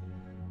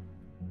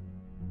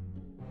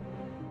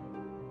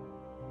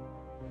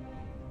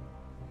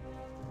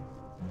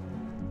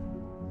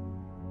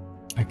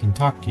 I can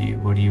talk to you.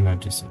 What do you have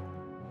to say?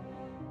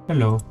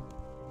 Hello.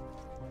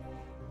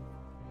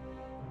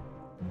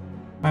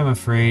 I'm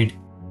afraid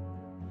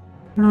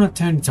I don't have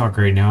time to talk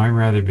right now. I'm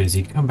rather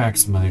busy. Come back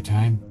some other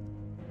time.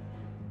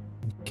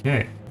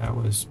 Okay, that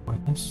was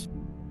pointless.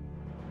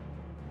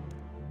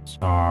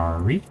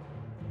 Sorry.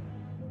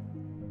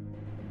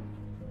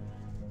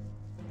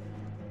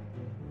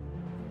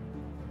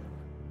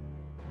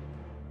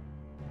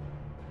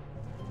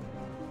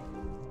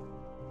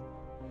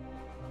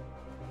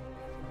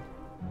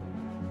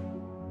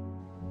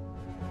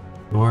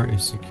 Door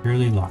is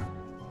securely locked.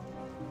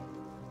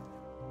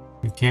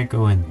 You can't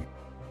go in there.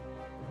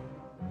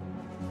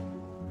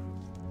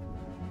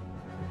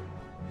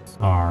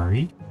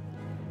 Sorry.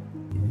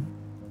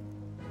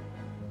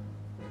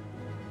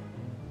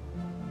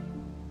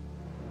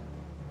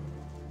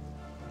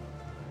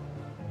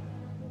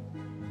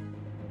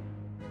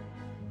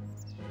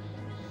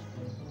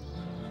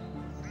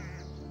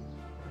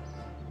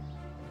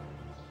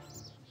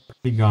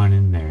 Already gone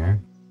in there.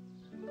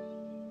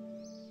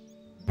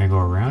 Can I go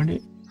around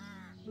it?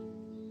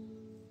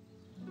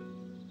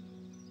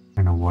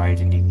 Kind of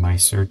widening my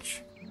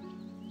search.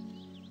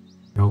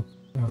 Nope.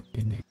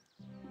 Okay, Nick.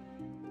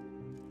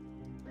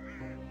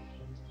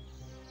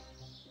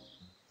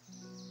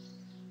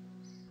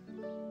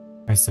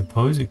 I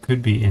suppose it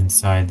could be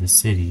inside the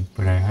city,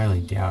 but I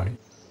highly doubt it.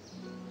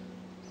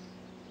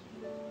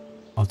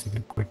 I'll take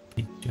a quick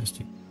peek just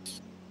in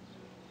case.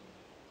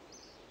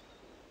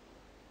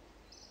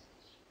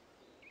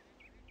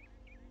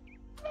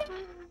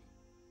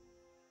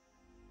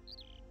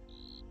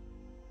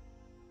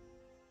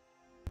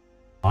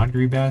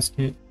 Laundry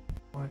basket?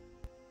 What?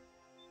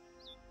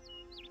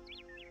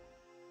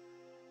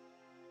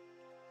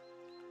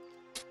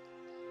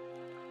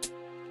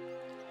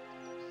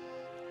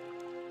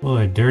 Full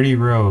of dirty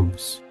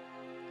robes.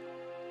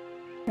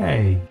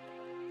 Hey,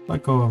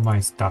 let go of my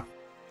stuff.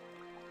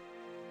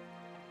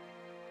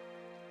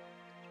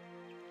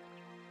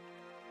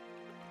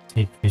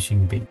 Take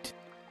fishing bait.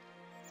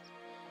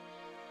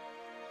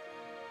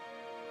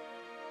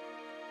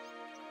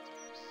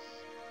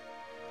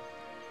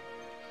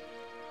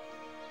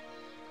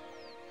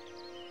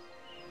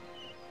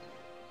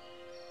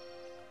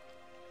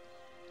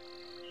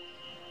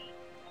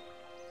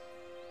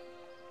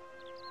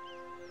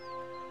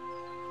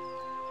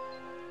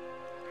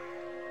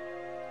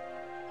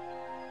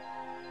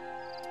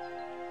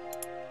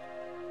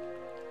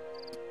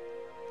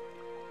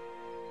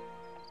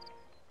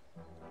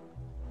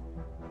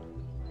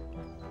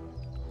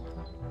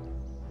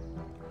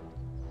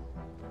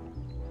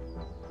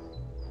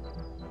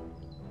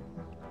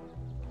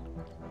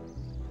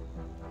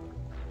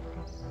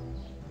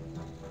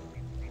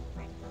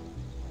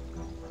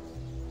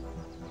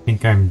 I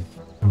think I'm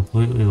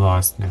completely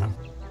lost now.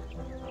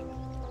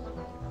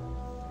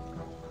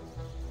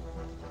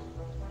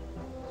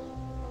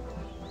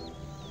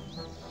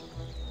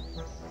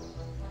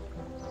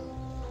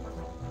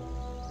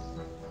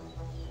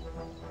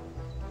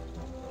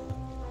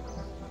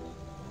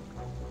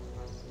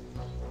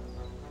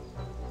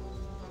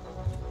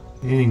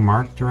 Anything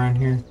marked around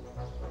here?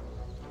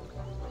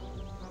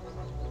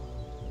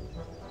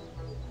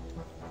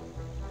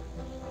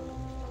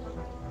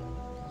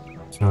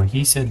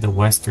 he said the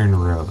Western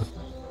Road.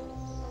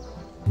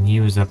 And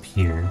he was up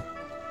here.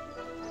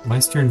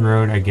 Western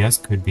Road, I guess,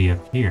 could be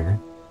up here.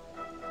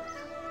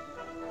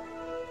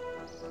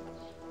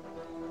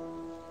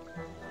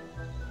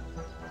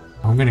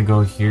 I'm gonna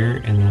go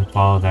here and then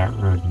follow that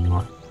road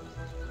north.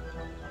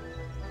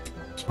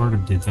 Sort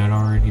of did that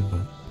already,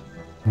 but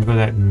I'm gonna go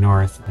that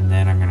north and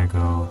then I'm gonna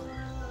go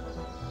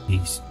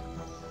east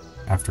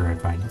after I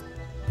find it.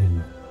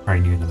 And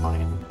right near the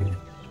mine up here.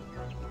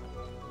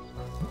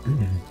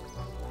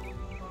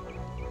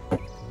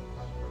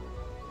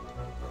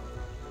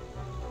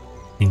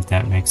 I think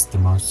that makes the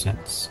most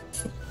sense.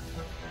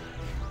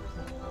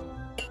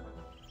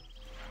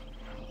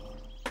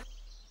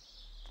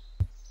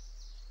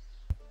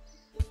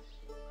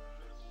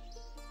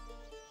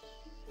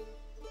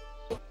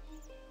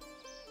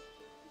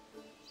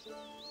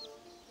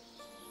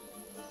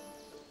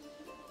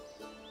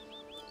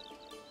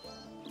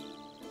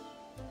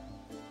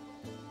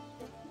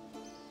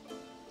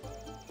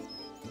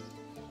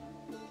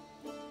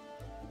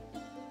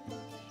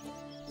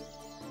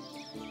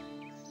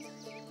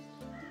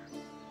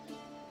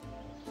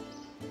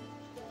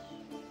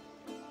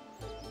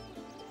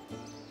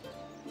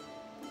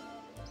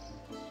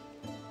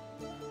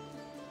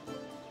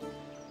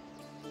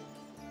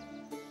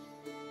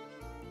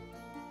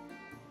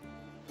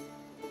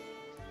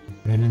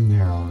 Been in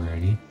there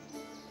already.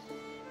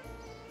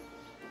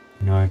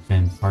 I know I've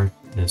been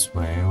parked this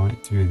way. I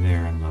went through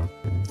there and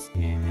looked, didn't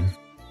see anything.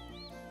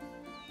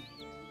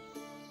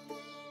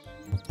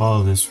 I'll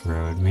follow this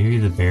road. Maybe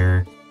the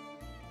bear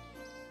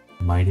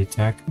might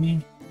attack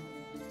me.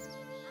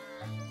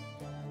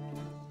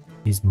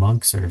 These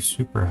monks are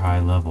super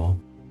high level.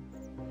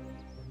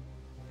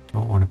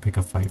 Don't want to pick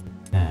a fight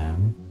with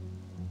them.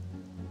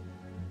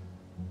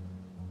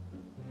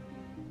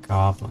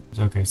 Goblins.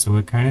 Okay, so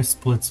it kind of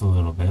splits a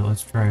little bit.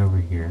 Let's try over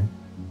here.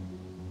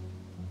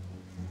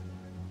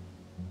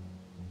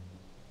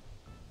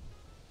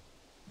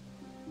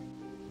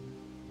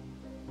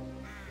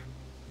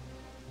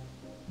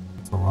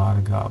 That's a lot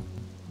of goblins.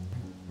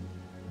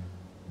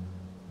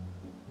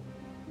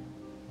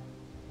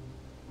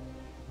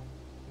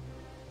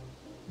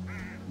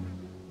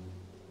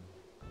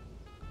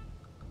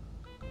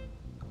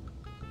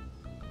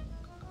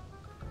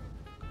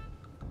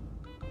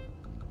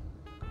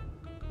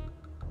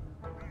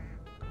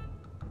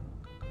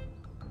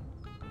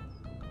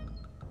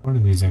 One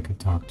of these I could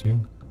talk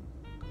to.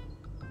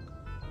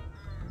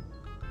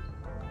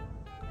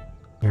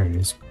 There it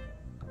is.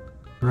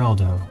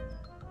 Reldo.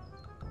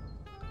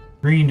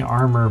 Green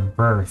armor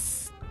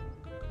birth.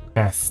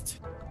 Best.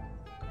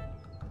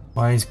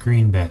 Why is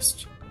green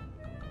best?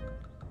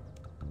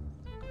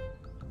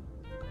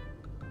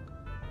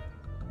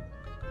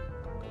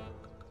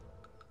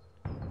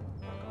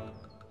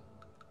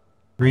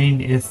 Green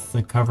is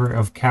the cover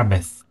of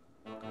Cabeth.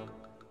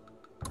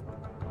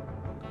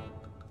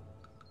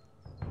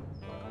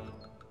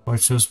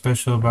 What's so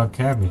special about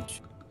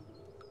cabbage?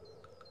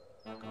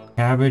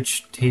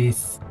 Cabbage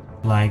tastes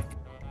like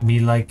me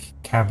like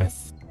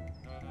Cabeth.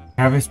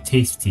 Cabeth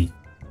tasty.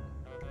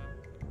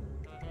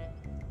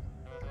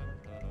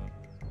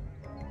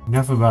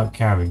 Enough about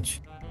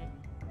cabbage.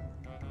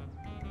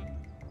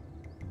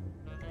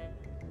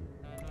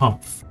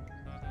 Humph.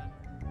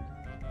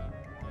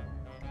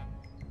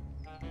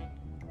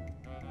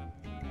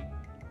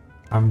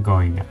 I'm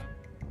going now.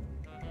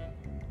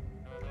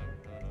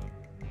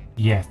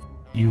 Yes.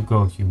 You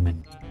go,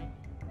 human.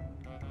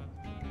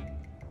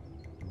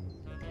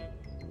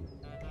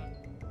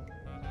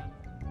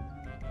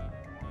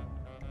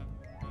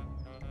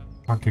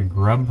 Talk to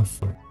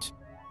Grubfoot.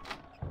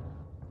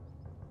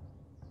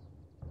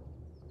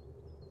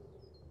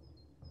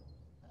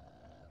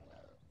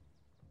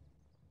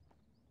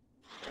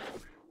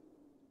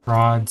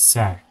 Broad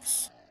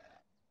sacks.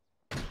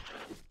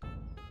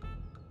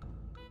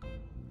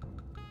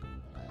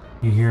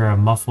 You hear a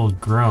muffled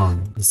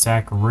groan. The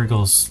sack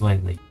wriggles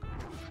slightly.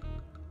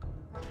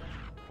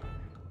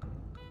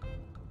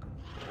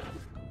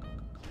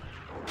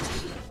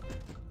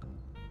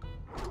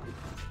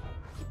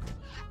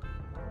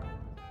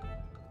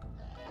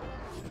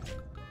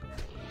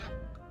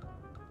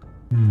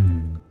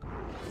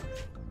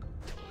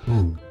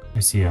 Ooh, I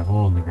see a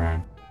hole in the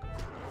ground.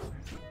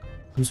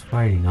 Who's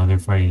fighting? Oh, they're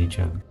fighting each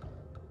other.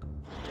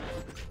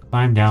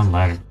 Climb down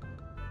ladder.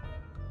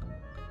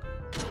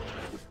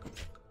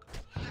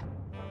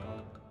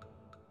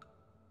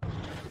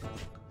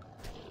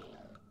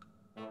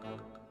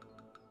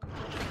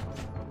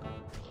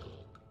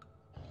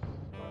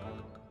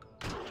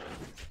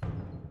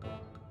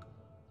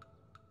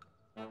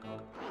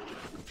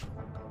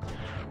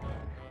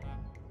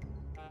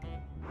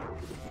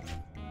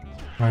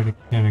 Why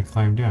can't I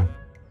climb down?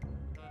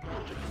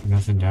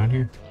 Nothing down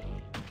here?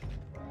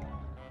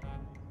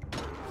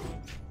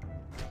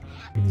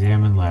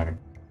 Examine ladder.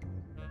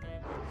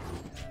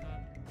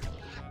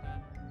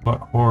 What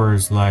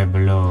horrors lie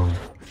below?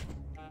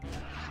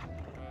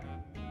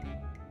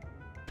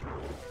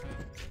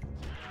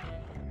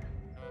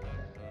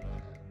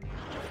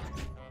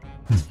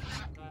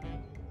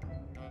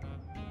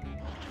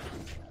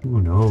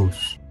 Who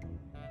knows?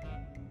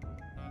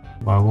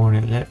 Why won't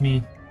it let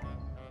me?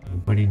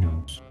 Nobody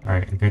knows.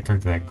 Alright, I gotta talk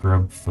to that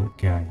Grubfoot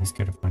guy. He's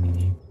got a funny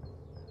name.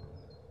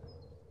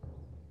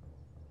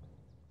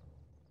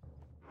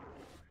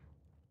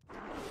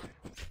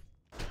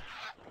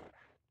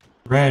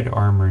 Red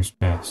armor's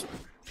best.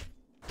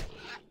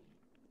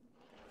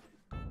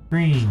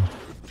 Green.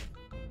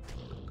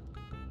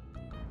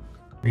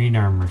 Green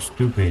armor,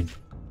 stupid.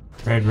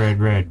 Red, red,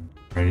 red.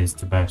 Red is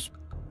the best.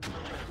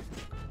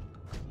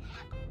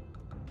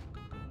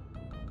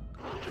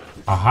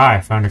 Aha,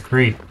 I found a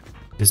crate.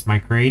 Is this my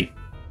crate?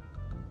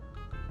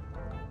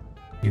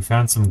 You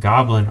found some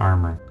goblin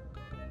armor.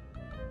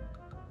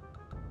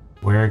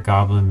 Wear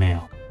goblin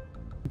mail.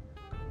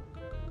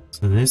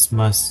 So this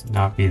must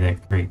not be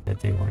that crate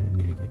that they wanted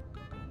me to get.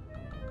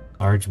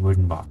 Large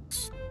wooden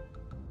box.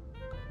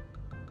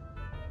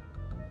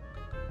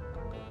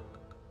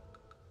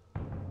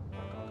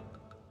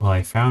 Well,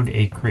 I found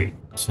a crate,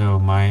 so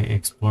my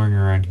exploring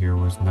around here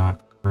was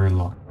not for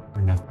long,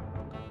 for nothing.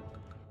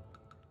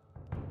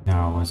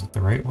 Now, was it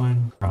the right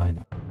one? Probably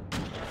not.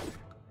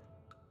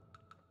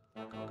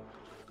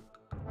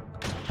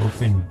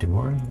 Open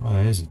door? Oh,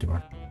 that is a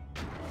door.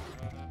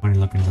 Funny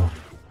looking door.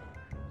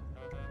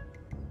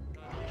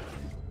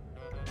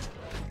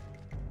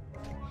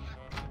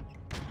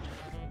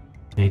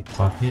 Take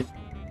bucket.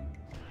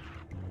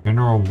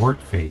 General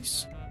wart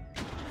face.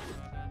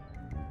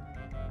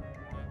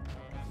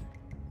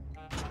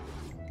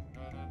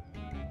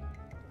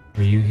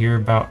 Are you here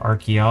about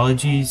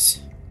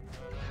archaeologies?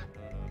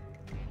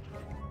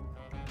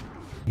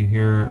 You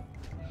hear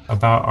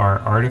about our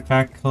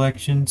artifact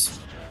collections?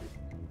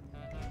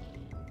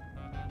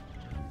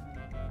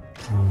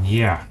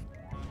 Yeah.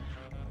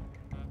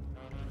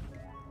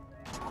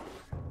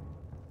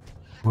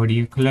 What are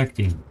you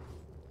collecting?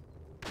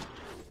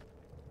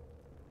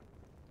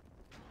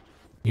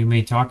 You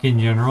may talk in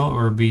general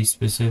or be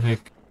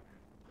specific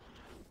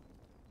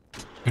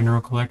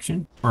general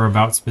collection or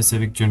about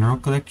specific general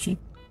collection.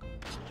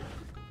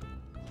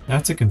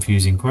 That's a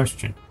confusing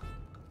question.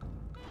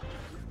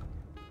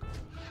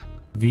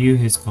 View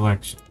his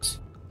collections.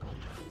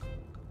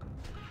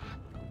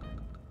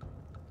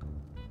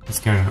 He's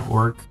got an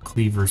orc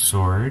cleaver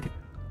sword,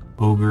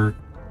 ogre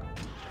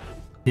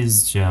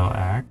Hizgel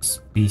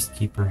axe,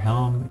 beastkeeper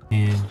helm,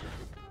 and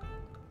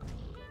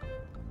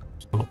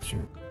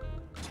sculpture.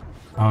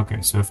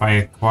 Okay, so if I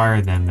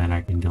acquire them, then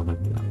I can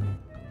deliver them.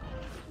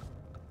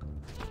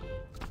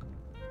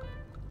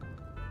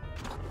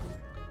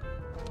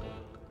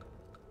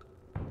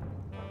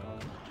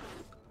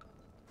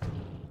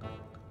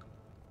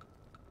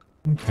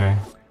 Okay.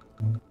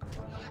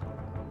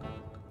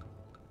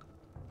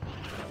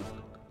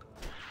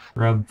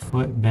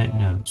 Grubfoot, bent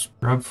nose.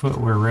 Grubfoot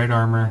wear red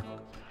armor.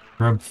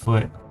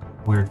 Grubfoot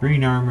wear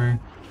green armor.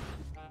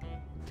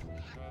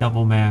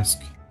 Double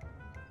mask.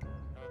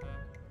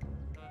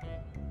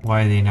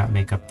 Why they not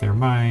make up their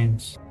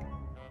minds?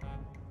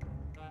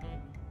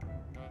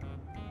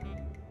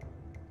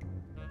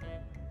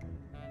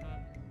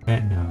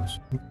 Bent nose.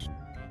 Oops.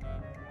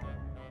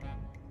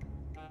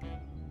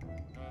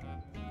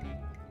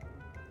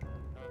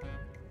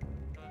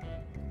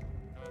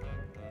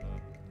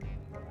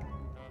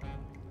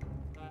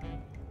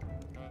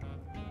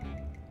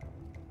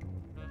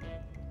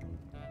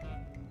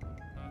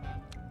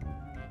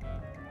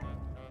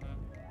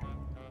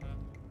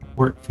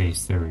 Work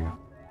face, there we go.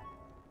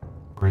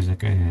 Or is it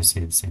going to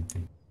say the same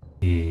thing?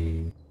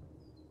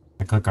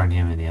 I click on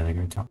him and the other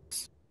guy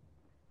talks.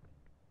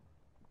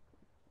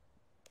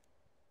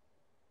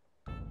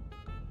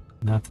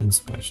 Nothing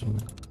special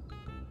then.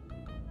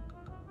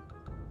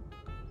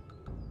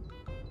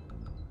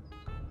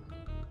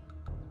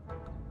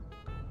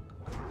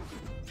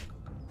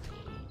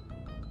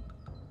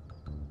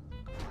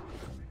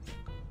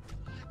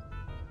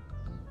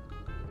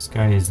 This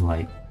guy is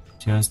like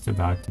just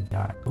about to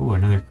die. Oh,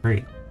 another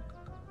crate.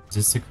 Is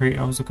this the crate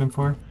I was looking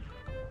for?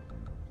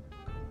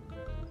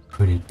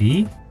 Could it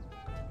be?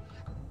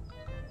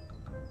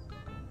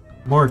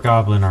 More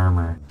goblin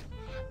armor.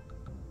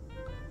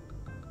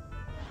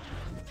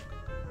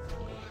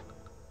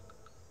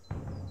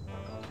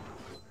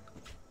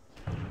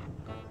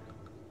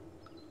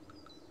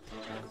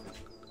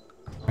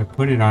 If I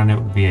put it on, it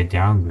would be a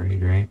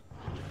downgrade, right?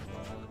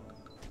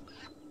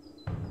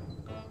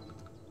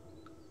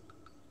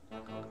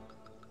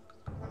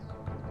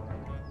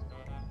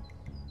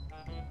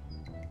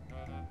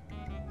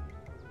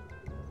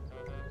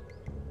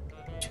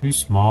 Too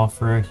small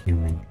for a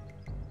human.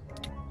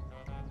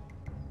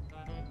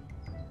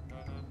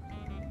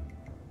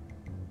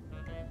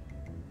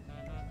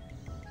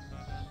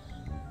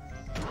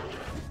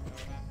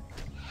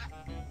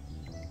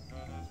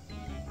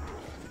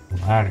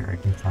 Ladder I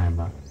can climb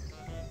up.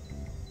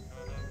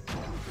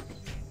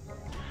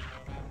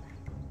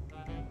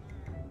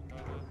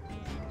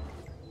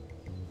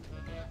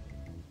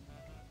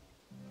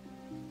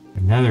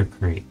 Another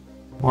crate.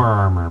 More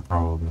armor,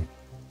 probably.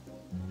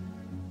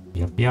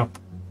 Yep, yep.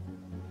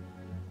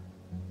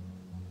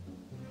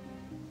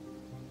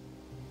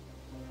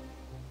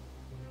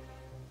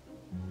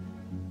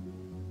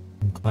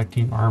 I'm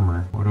collecting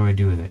armor. What do I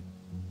do with it?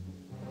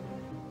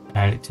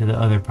 Add it to the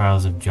other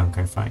piles of junk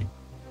I find.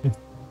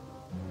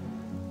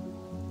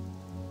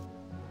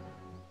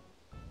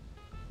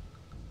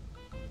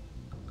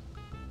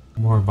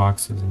 More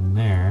boxes in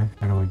there.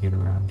 How do I get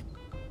around?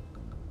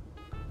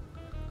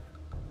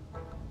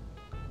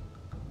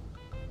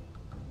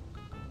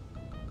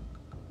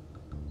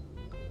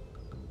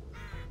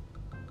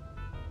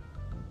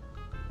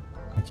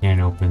 I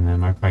can't open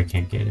them. I probably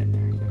can't get in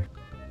there either.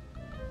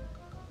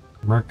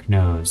 Merc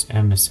Nose,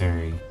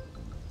 Emissary.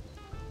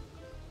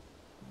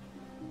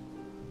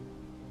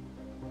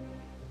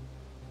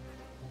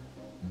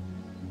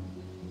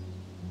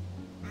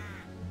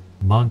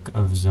 Monk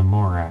of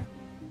Zamora.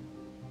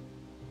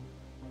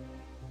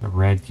 The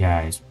red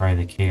guys,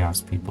 probably the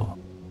Chaos people.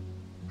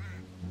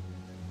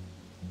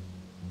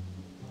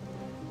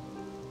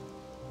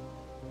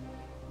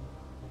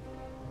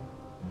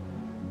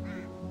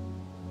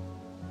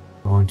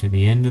 Going to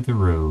the end of the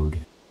road.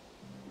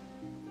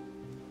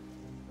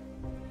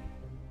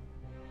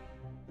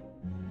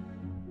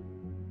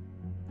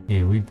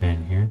 Yeah, we've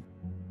been here.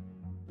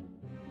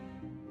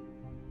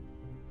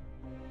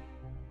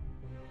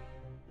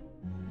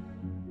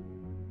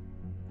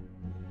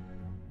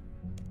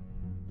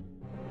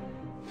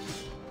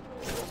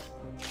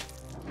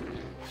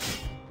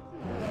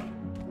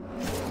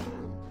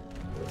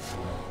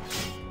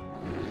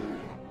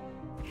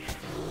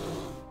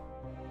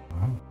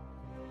 Wow.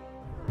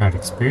 Got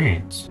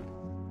experience.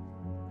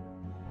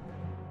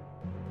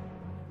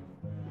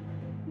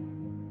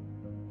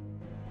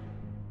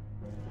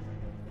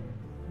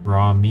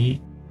 Raw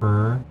meat,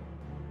 fur.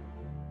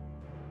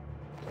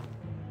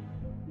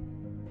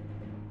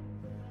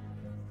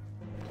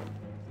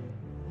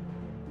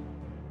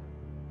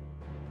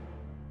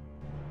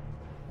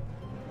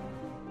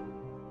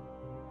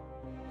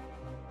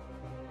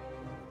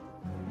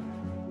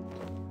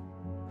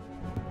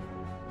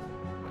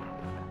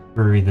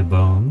 Bury the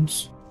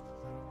bones.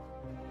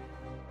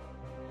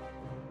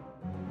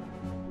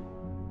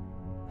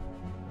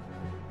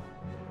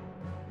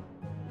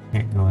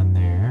 Can't go in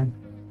there.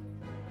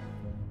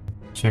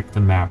 Check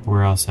the map.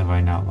 Where else have I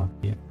not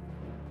looked yet?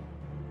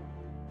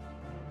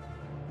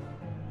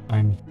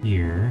 I'm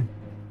here.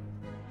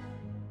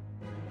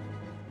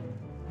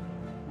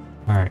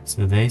 Alright,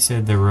 so they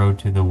said the road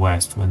to the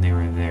west when they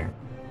were there.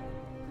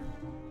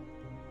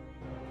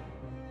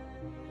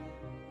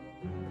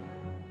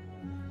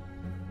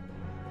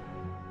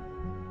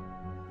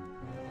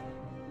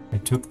 I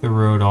took the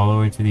road all the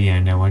way to the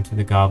end. I went to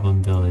the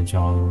Goblin Village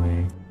all the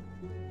way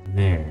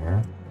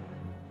there.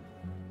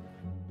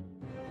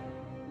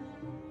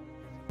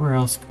 Where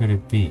else could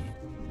it be?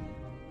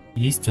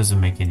 East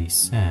doesn't make any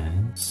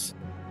sense.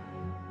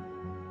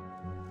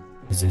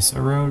 Is this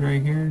a road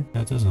right here?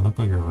 That doesn't look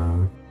like a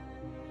road.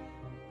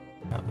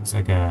 That looks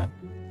like a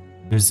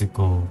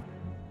physical...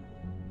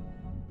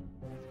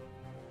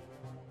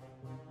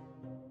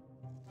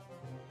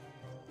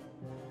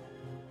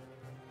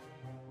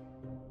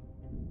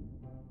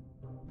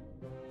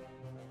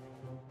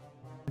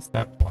 What's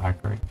that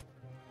black right?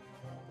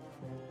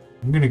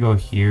 I'm gonna go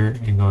here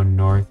and go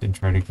north and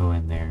try to go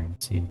in there and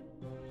see.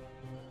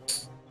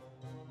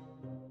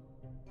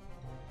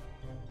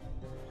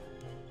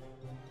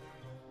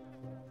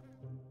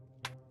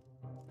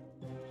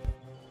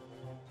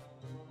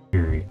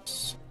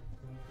 Curious.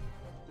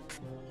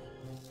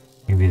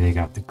 Maybe they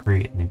got the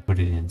crate and they put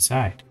it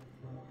inside.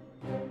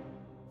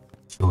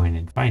 Let's go in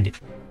and find it.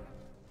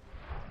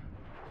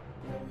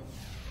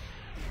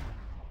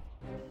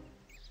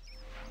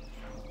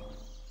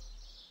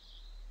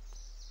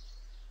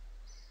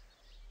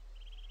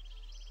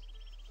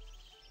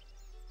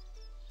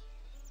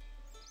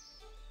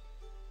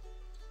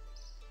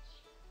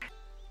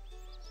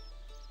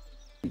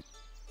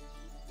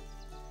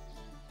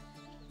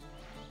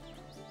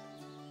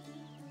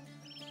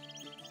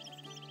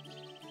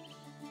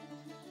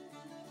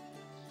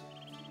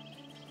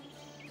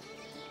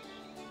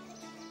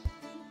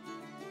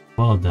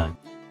 Well done.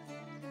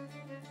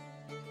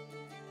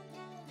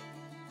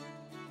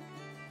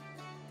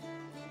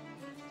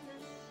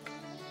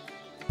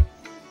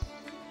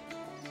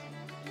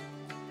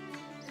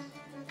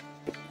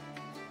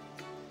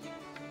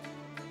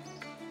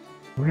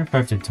 I wonder if I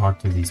have to talk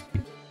to these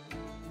people.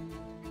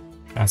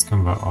 Ask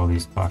them about all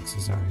these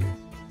boxes out here.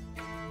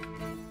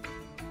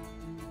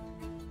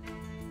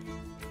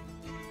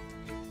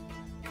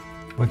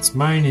 What's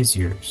mine is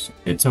yours.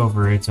 It's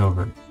over, it's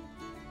over.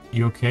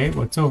 You okay?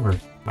 What's over?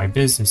 My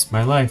business,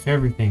 my life,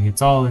 everything.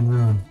 It's all in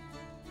ruin.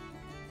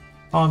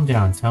 Calm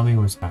down. Tell me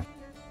what's happening.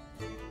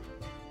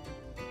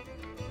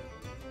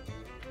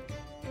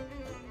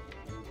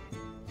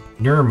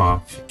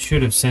 Nermov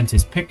should have sent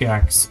his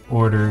pickaxe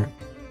order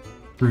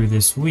through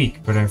this week,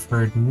 but I've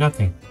heard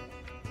nothing.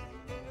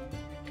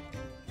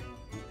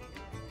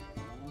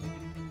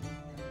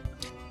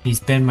 He's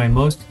been my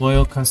most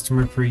loyal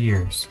customer for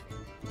years.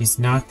 He's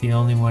not the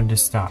only one to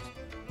stop.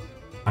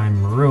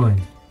 I'm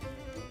ruined.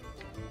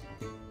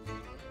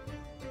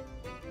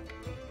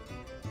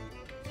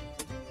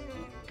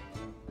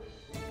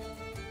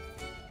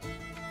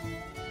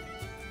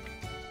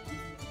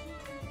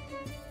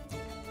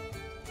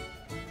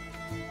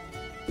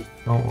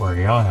 Don't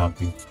worry, I'll help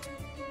you.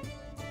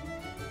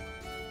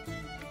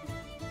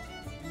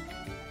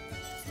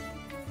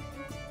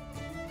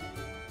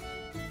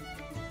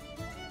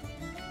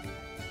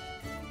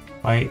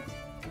 Fight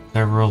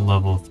several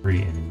level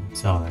 3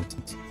 enemies. Oh, that's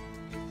it.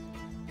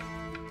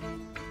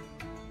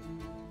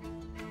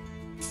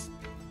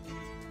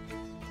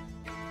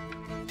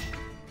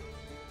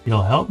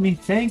 You'll help me?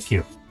 Thank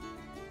you.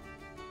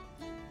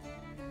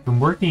 Been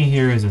working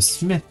here as a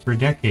smith for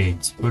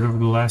decades, but over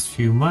the last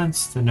few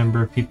months, the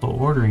number of people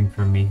ordering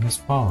from me has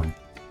fallen.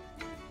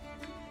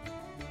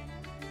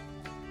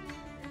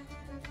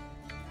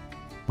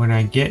 When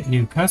I get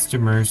new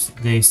customers,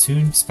 they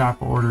soon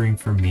stop ordering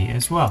from me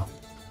as well.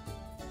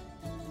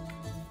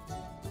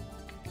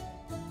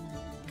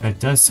 That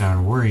does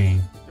sound worrying.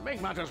 To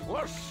make matters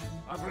worse,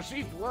 I've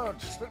received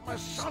words that my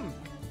son,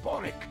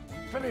 Boric,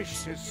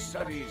 finished his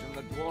studies in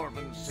the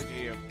dwarven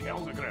city of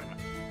Keldegrim,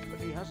 but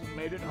he hasn't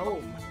made it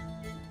home.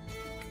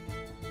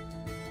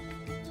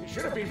 He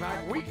should have been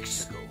back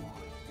weeks ago.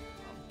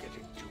 I'm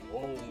getting too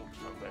old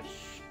for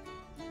this.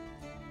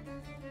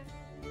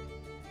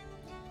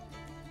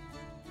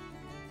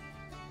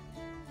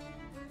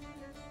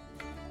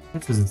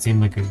 That doesn't seem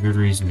like a good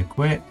reason to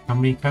quit. How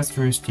many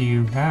customers do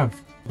you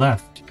have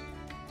left?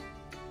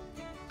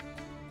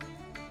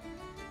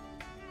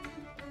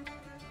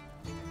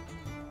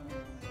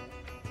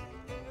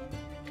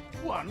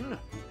 One,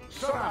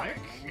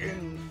 Ceramic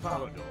in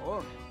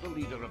Falador, the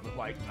leader of the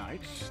White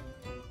Knights.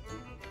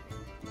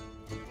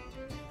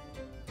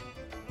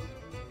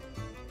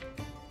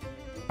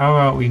 How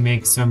about we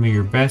make some of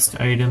your best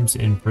items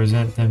and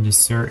present them to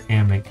Sir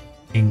Amic,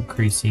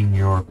 increasing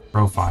your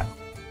profile?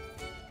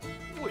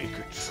 We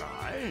could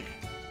try.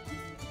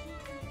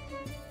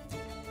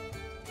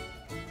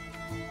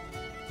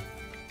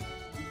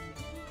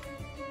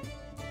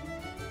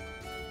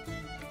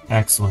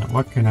 Excellent.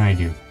 What can I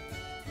do?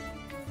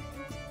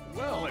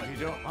 Well, if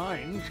you don't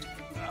mind,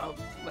 I've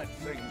let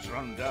things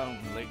run down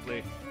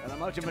lately, and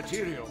I'm out of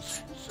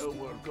materials, so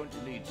we're going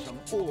to need some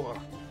ore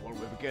before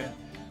we begin.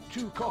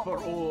 2 copper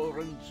ore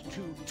and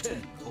 2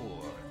 tin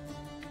ore.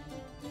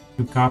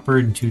 2 copper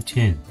and 2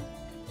 tin.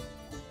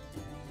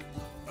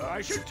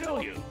 I should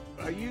tell you,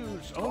 I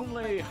use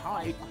only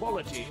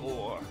high-quality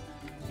ore.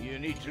 You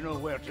need to know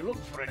where to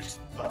look for it,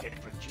 but it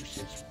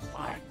produces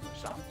fine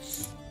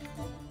results.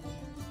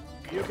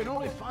 You can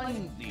only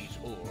find these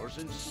ores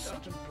in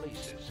certain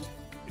places.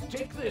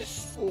 Take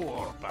this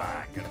ore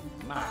bag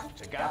and map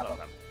to gather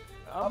them.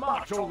 I'll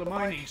mark all the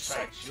mining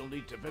sites you'll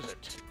need to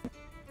visit.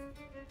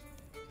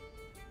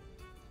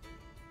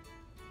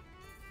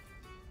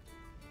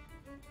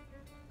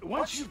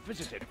 Once you've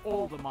visited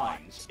all the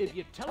mines, if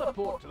you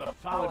teleport to the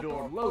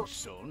Falador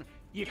lodestone,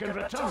 you can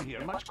return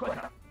here much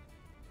quicker.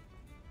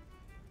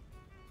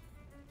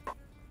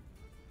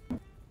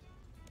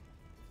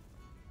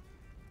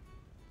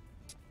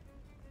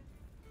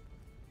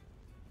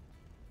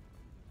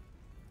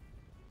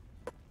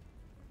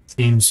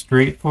 Seems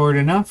straightforward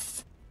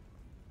enough.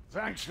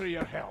 Thanks for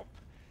your help.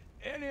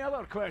 Any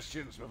other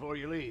questions before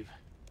you leave?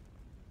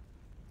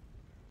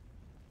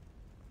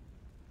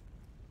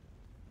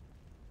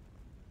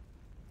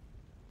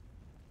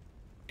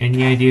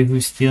 Any idea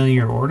who's stealing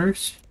your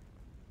orders?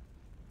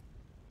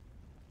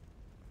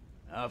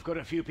 I've got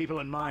a few people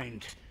in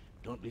mind.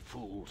 Don't be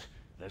fooled.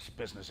 This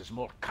business is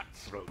more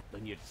cutthroat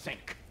than you'd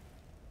think.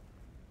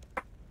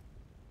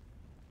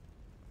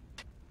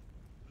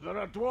 There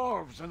are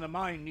dwarves in the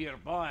mine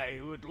nearby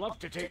who would love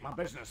to take my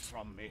business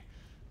from me.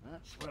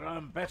 That's where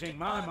I'm betting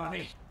my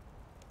money.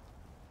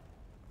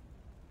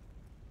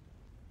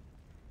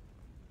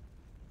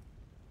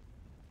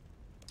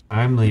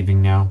 I'm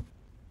leaving now.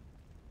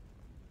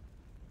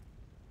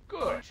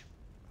 Good.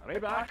 Hurry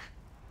back.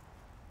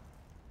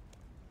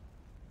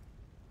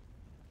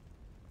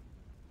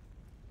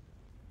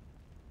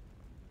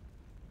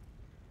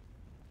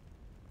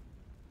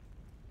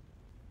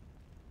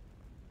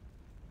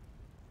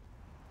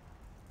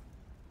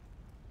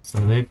 So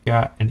they've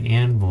got an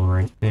anvil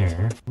right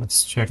there.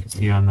 Let's check and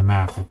see on the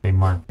map if they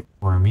mark it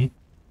for me.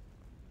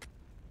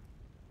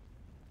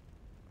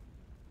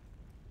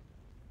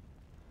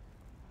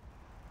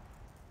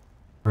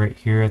 Right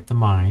here at the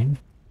mine.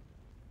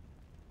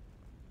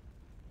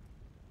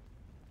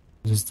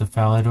 Is this the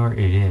Falador?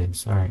 It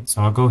is. Alright,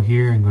 so I'll go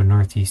here and go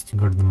northeast and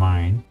go to the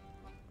mine.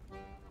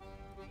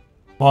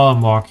 While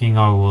I'm walking,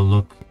 I will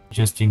look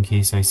just in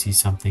case I see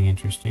something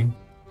interesting.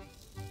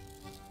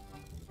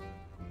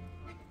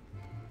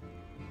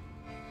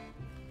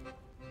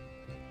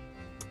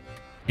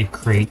 A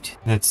crate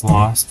that's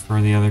lost for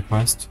the other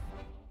quest,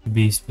 to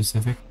be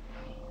specific.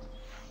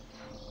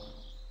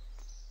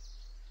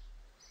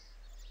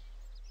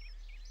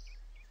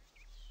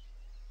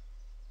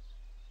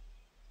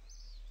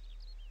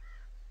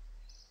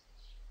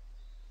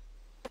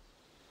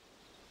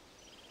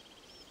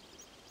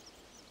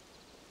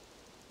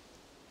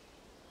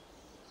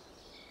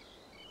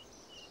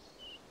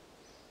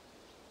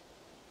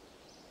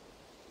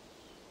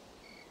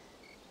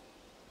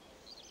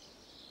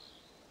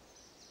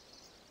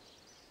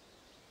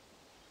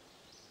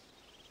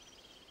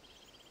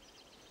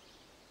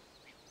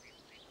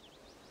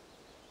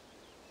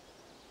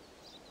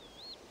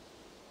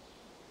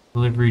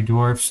 Delivery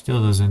dwarf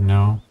still doesn't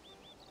know.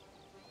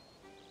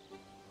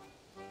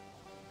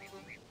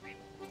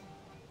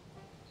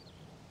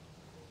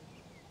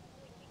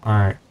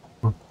 Alright,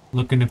 we're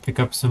looking to pick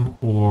up some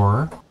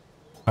ore.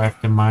 If I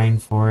have to mine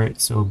for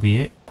it, so be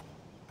it.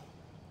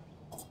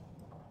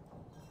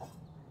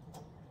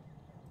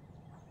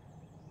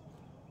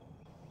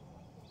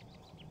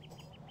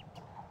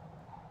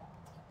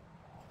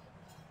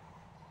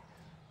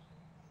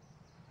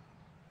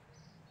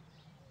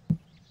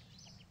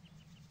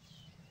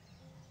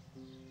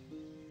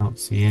 I don't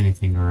see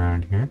anything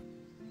around here.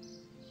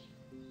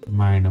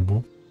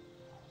 Mineable.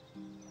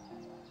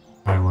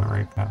 I went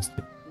right past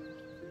it.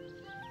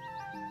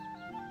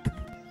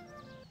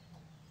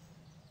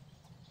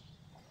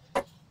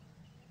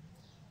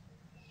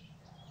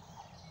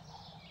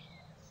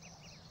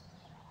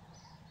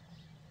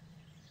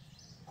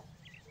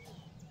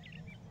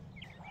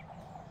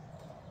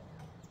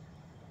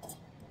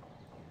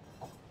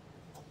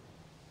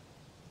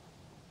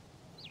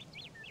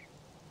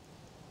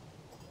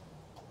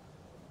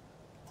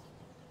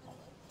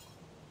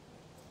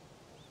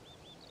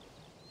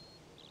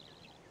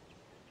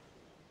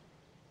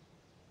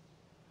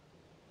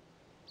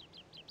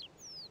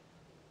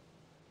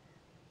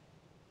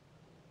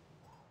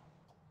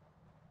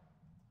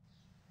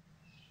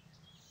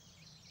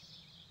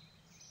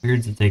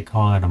 Weird that they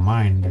call it a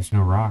mine. There's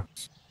no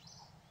rocks.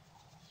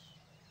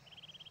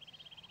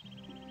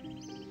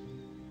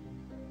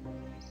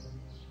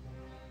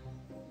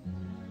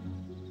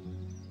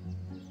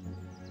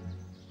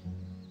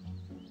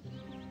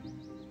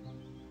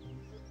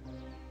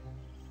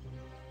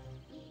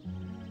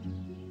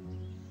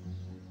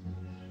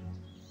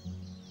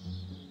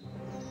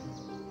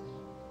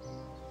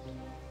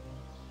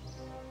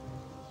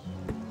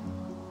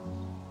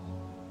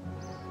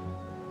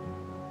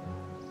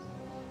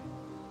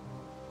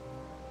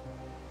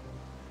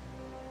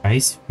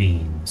 Ice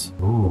beans.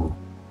 Ooh.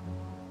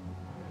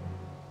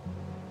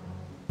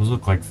 Those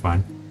look like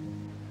fun.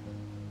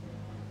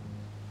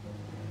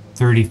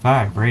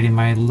 35, right in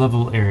my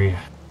level area.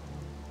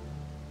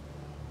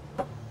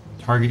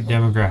 Target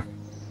demographic.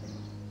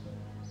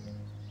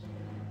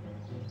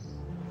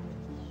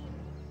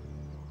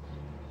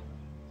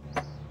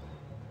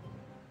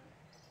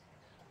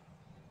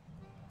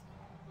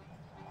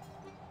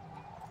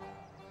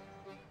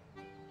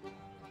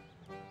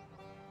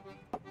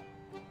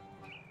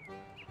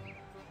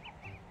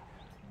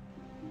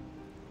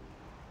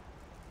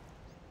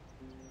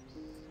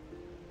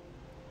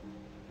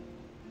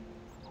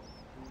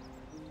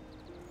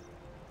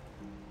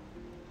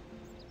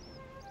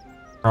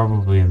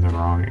 Probably in the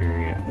wrong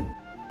area.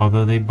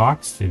 Although they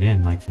boxed it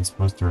in like it's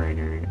supposed to right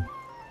area.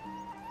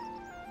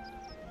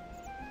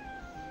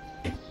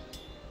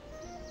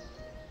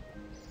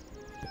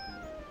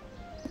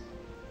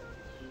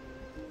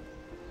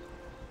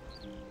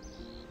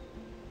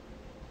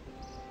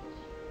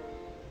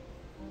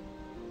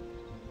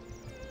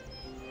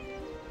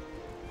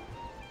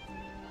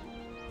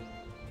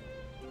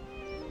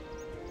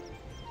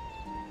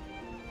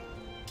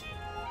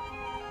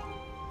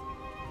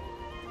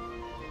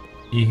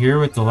 You hear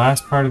with the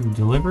last part of the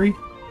delivery?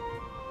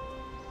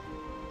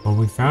 Well,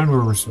 we found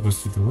where we're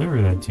supposed to deliver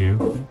that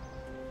to.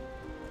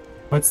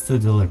 What's the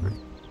delivery?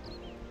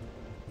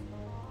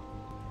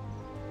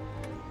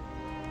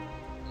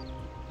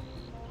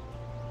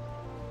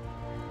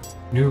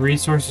 New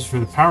resources for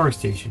the power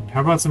station.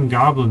 How about some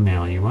goblin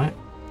mail, you want?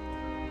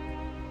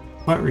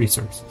 What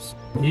resources?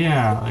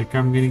 Yeah, like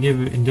I'm gonna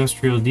give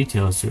industrial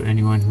details to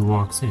anyone who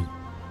walks in.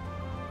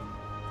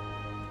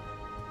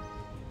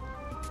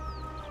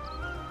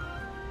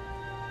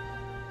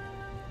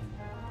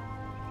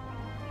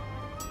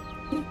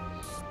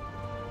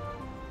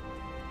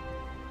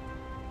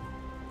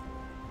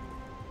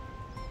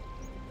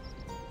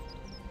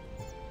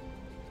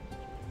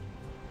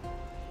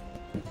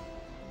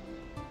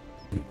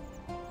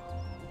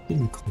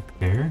 Didn't click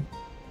there.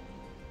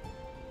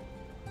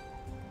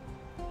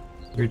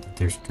 Weird that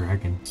there's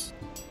dragons.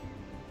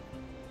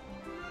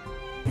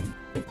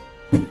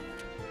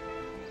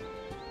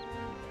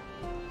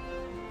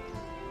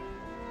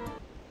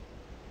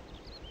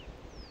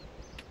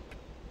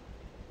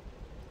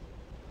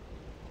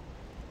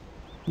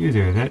 You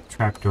there, that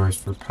trapdoor is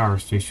for power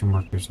station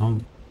workers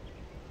only.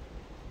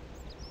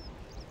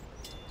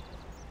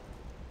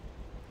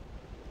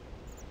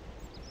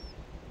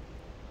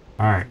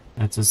 Alright,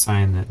 that's a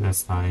sign that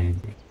that's not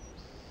anything.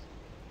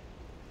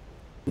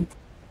 So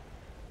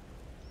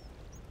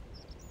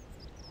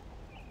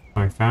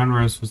I found where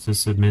I was supposed to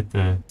submit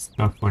the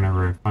stuff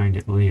whenever I find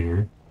it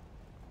later.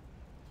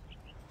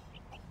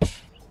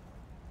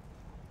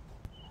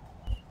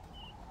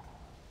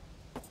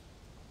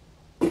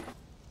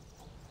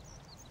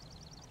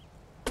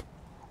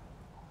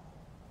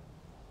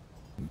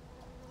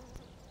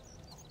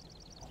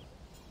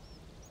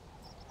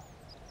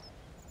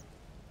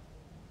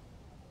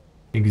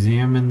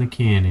 Examine the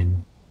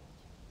cannon.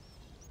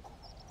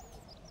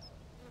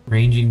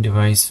 Ranging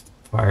device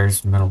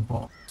fires metal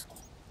balls.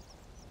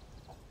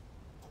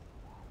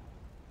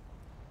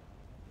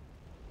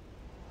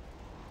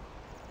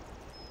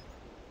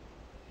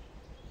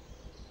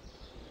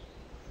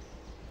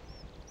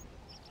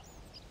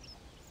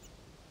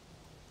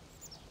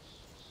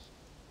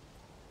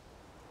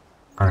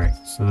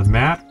 Alright, so the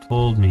map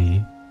told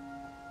me...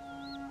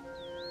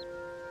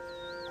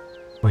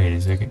 Wait a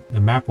second. The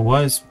map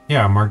was...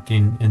 Yeah, marked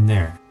in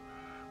there.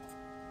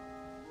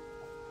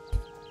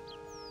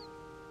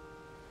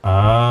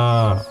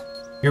 Oh.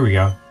 Here we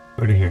go.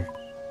 Go to here.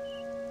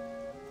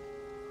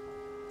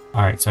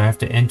 Alright, so I have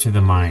to enter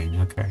the mine.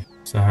 Okay.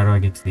 So how do I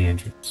get to the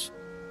entrance?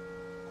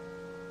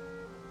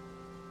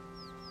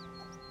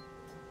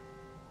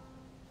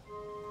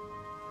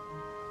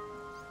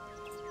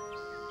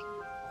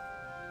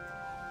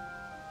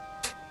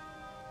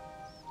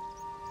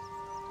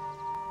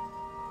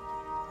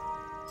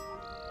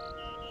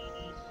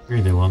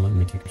 Here they won't let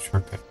me take a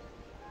shortcut.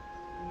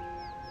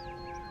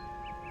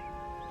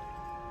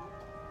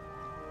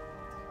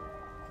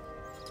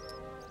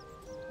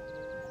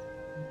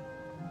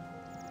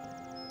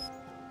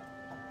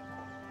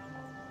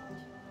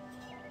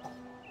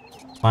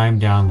 Climb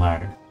down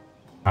ladder.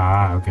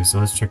 Ah, okay, so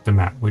let's check the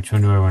map. Which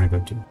one do I want to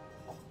go to?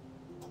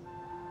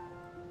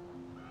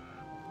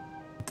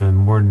 The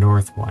more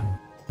north one.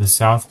 The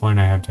south one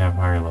I have to have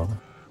higher level.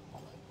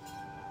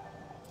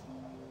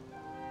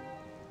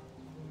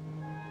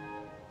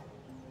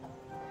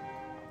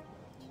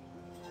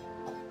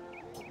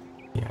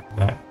 Yeah,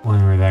 that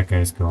one where that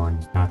guy's going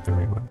is not the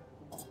right one.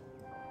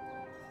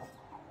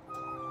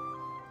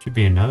 Should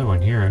be another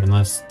one here,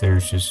 unless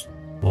there's just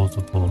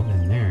multiple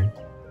in there.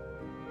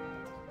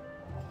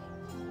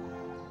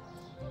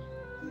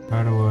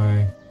 How do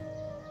I...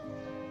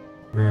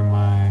 Where am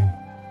I?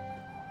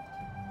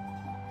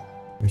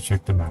 Let's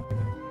check the map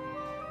again.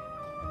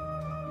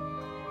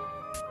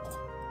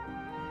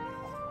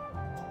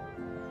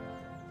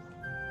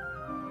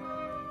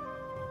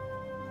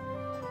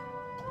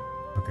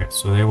 Okay,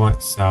 so they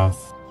want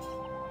south.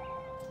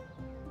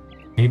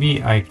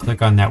 Maybe I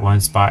click on that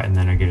one spot and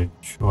then I get a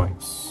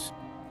choice.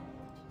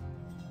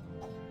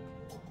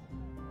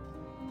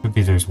 Could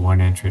be there's one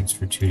entrance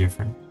for two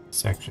different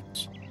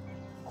sections.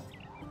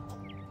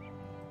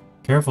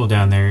 Careful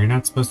down there, you're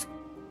not supposed to...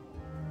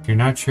 If you're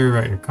not sure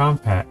about your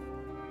combat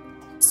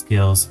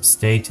skills,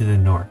 stay to the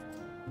north.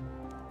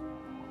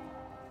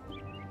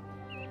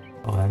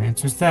 Well, that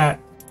answers that.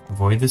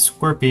 Avoid the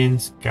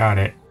scorpions. Got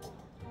it.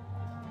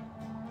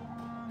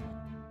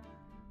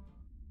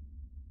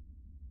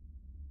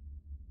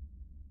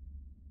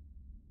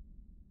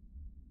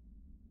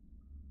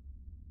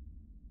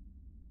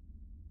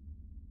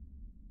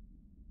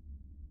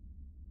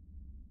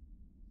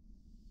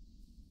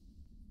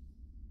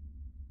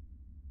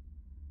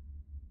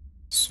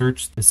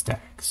 Search the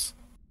stacks.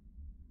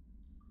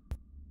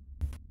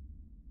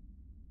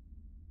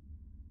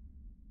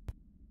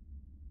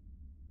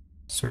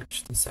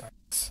 Search the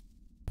stacks.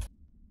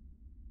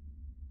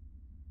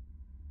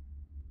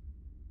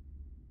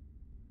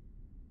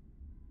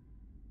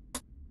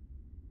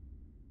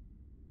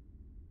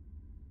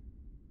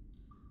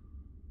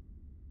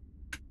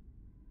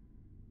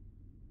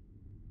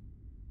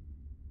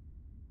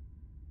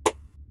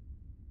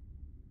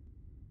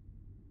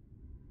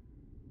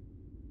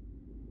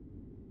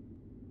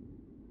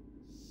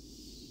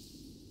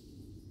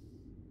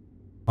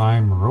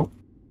 Climb rope.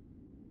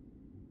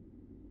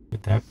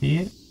 Would that be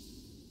it?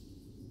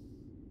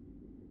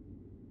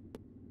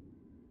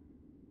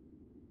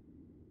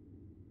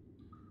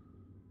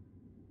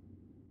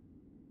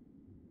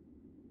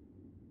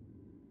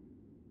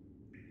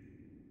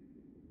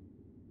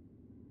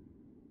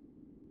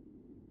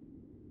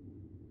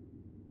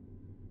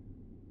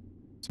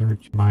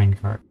 Search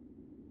minecart.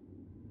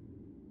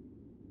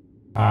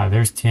 Ah,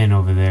 there's tin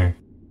over there.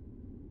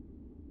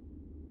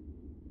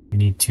 We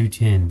need 2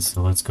 tins,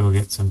 so let's go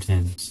get some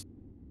tins.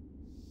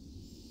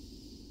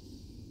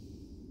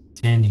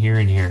 Tin here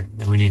and here.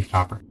 Then we need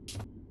copper.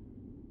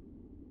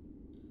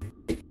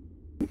 Is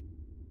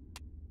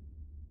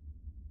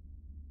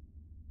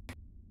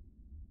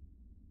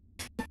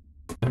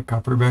that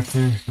copper back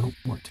there? Nope.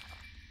 What?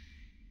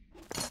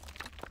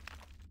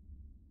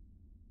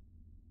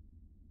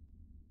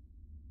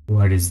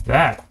 What is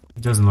that?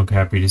 It doesn't look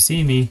happy to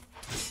see me.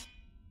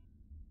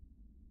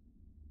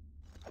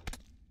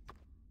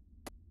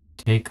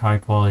 Take high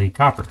quality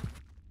copper.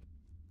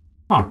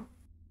 Huh.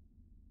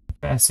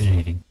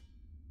 Fascinating.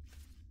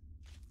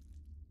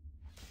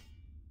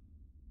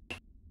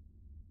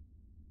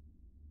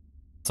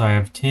 So I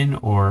have tin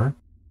ore.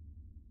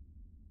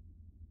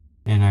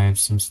 And I have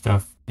some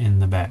stuff in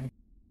the bag.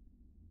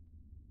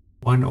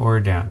 1 ore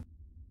down.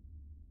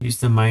 Use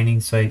the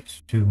mining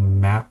site to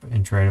map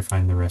and try to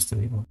find the rest of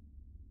the ore.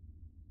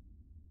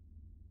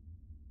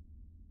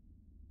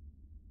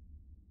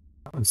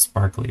 That one's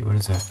sparkly. What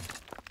is that?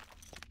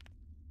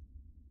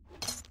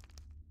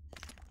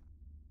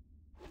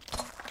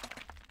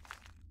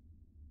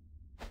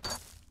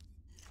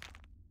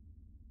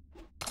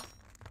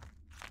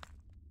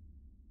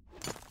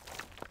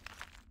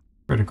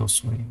 Critical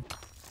swing.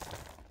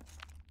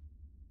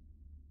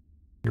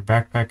 Your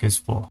backpack is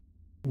full.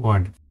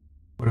 Wonderful.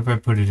 What if I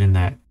put it in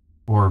that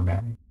ore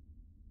bag?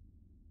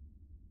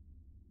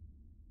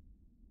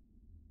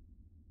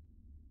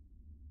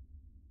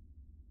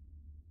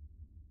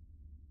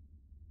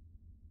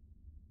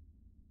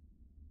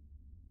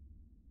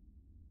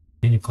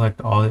 You need to collect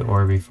all the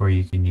ore before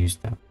you can use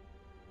them.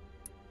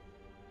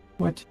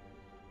 What?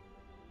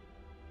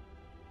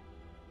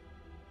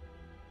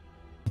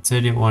 It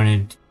said it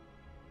wanted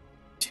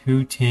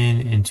 2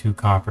 tin and 2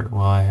 copper.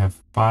 Well, I have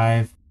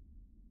 5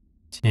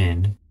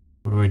 tin.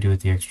 What do I do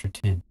with the extra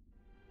tin?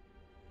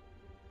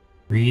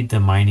 Read the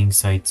mining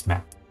site's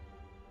map.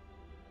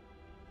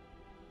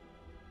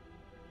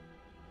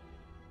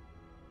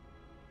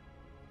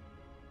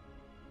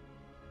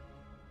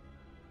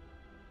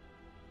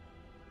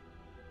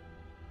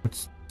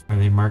 Are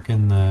they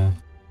marking the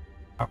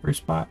copper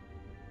spot?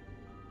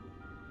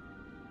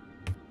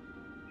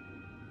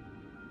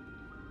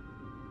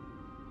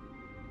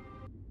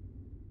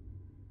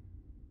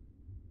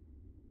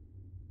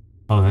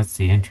 Oh, that's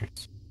the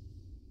entrance.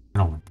 I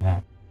don't want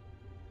that.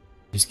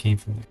 Just came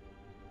from there.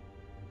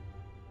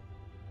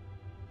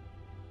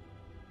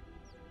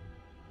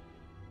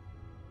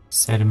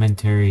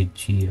 Sedimentary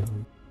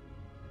geode.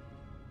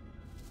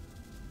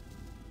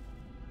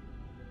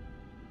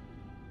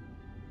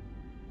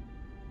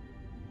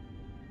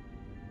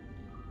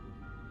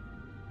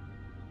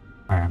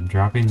 Alright, I'm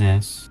dropping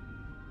this.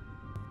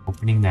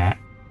 Opening that.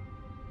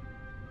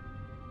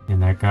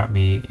 And that got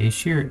me a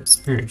spirit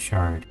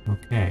shard.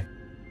 Okay.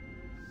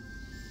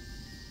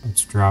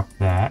 Let's drop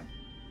that.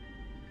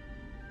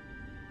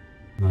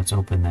 Let's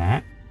open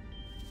that.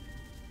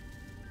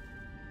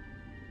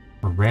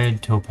 A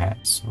red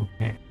topaz.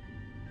 Okay.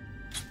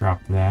 Let's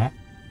drop that.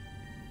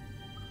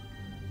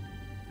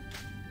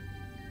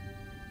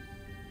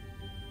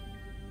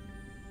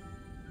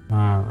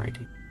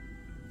 Alrighty.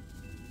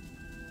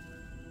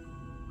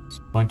 There's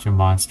a bunch of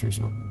monsters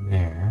over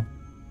there.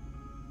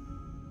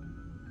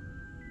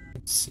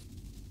 Let's see.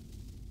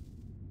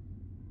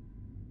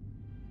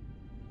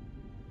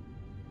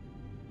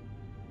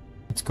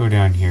 Let's go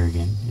down here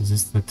again. Is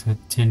this the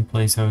tin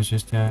place I was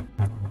just at?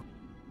 I don't know.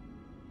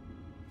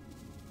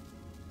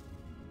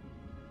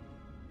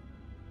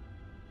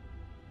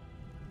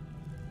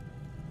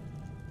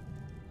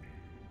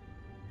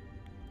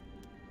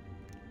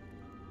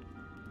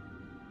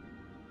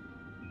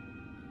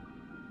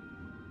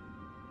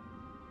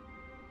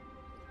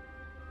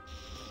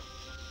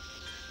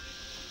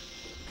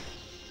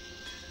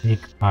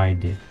 Make pie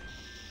dip.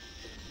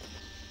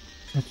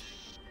 What?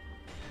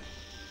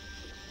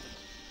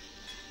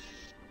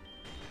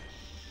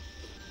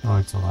 Oh,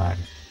 it's a ladder.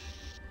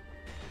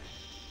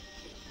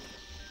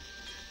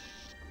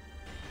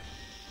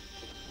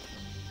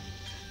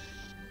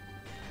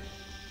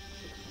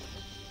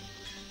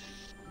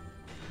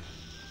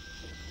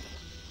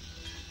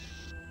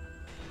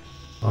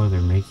 Oh,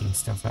 they're making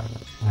stuff out of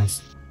it.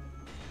 Nice.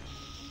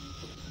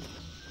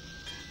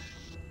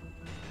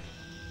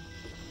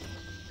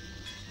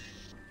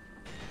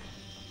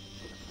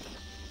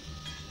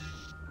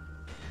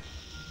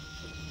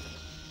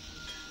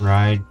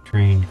 Ride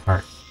train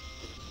cart.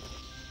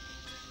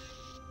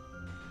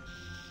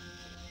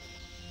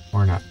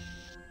 Or not.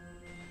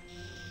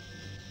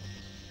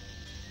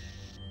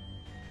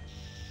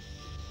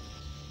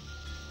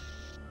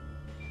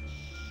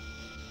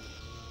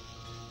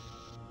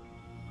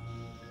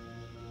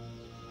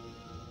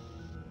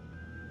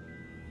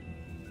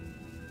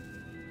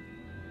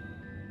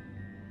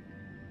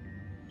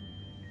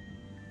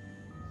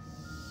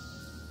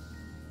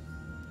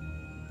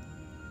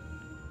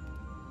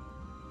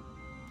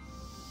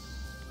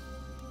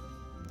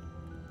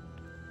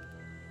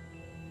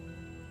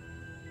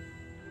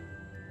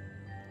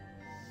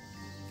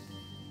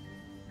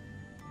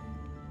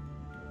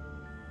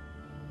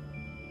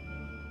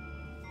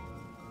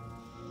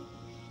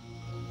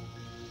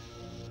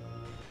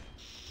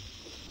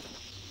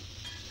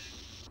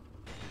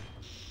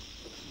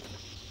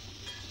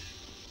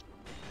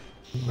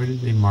 Where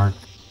did they mark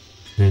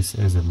this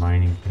as a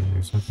mining thing?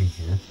 There's nothing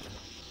here.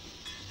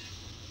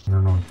 I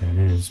don't know what that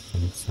is,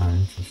 but it's not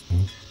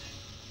interesting.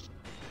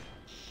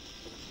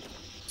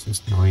 It's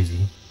just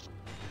noisy.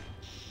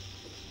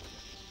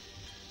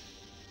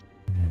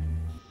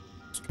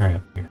 Let's try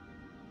up here.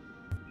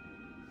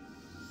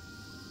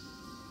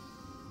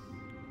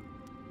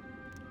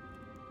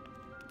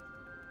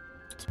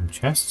 Some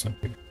chests up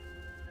here.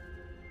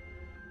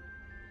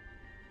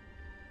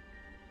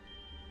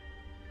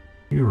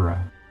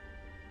 Hura.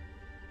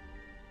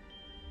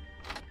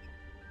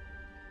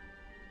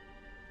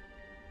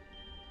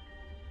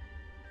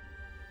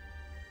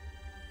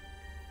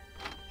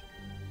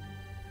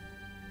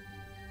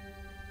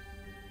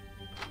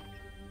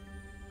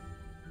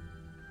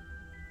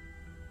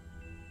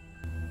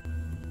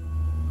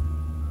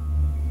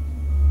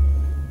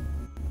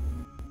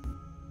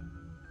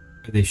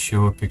 They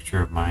show a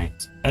picture of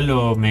mines.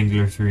 Hello,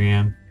 Mangler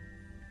 3M.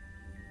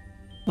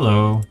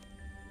 Hello.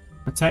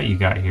 What's that you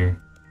got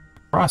here?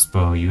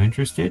 Crossbow, you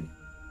interested?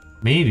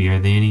 Maybe,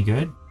 are they any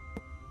good?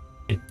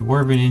 At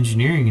Dwarven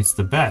Engineering, it's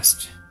the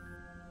best.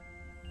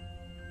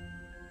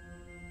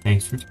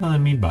 Thanks for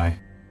telling me, bye.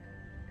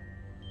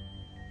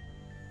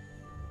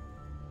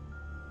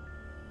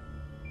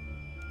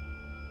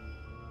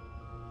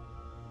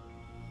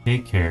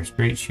 Take care,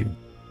 straight shoot.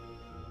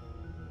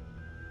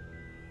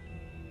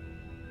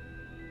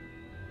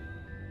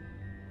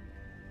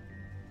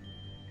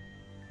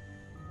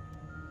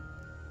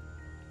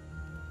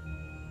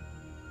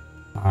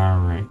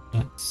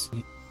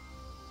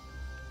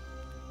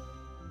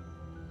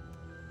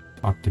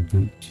 Talk to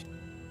Boot.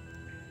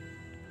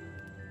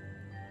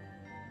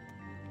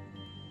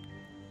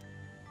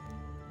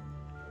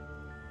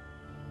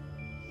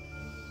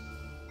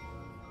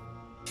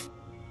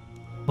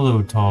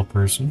 Hello, tall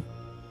person.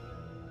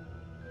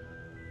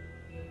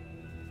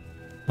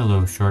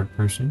 Hello, short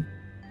person.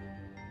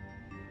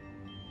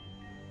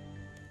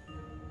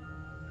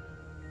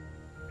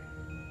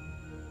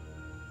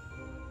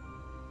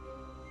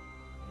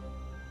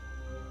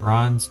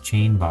 Bronze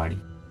chain body.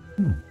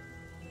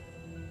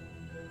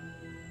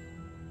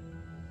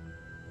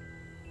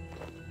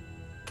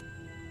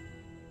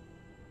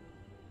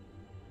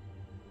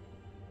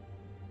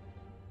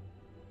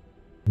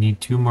 Need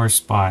 2 more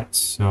spots,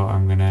 so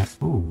I'm gonna...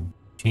 Ooh.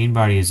 Chain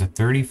body is a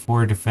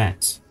 34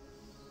 defense.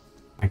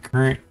 My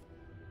current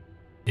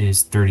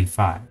is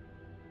 35.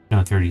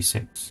 No,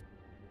 36.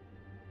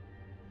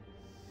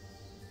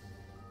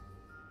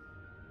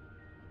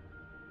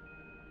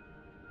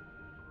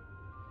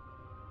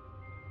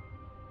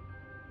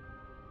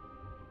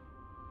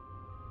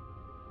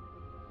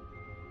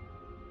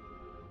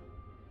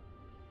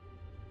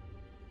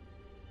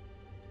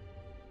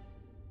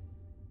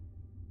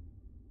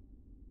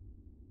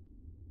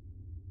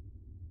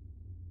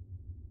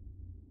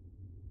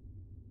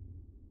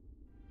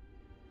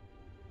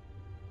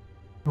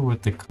 I wonder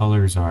what the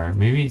colors are.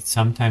 Maybe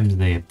sometimes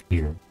they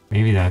appear.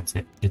 Maybe that's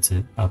it. It's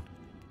a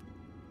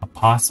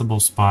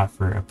possible spot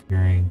for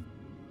appearing.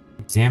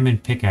 Examine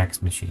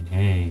pickaxe machine.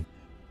 Hey.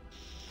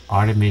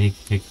 Automated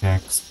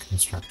pickaxe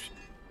construction.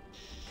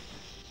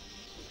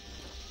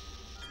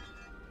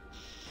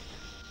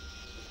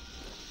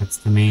 That's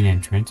the main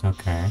entrance.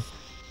 Okay.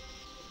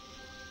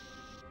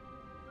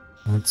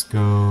 Let's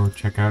go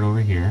check out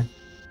over here.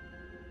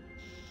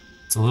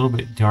 It's a little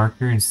bit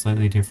darker and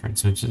slightly different.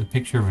 So it's just a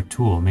picture of a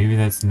tool. Maybe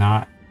that's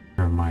not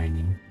for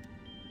mining.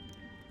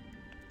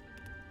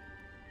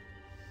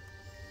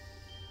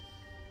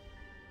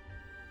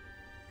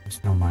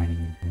 There's no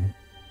mining in here.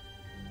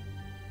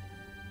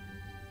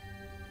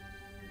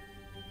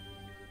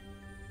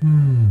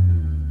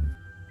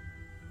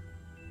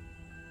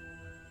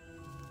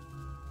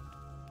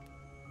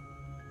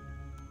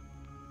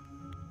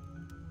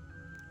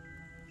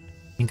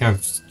 I think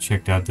I've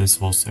checked out this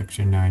whole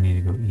section. Now I need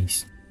to go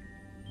east.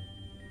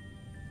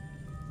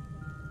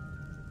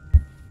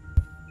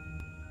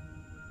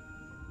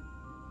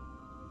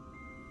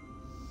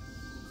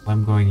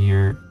 I'm going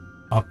here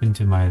up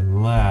into my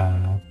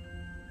left.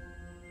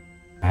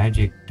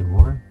 Magic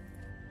door?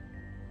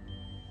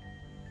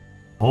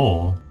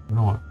 Coal? I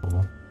don't want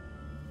coal.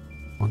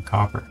 I want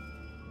copper.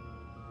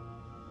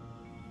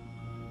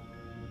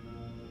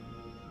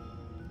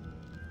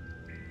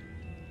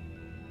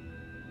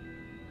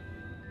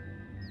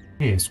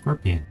 Hey, a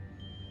scorpion.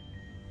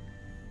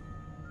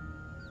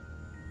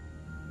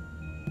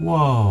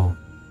 Whoa!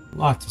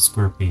 Lots of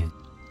scorpions.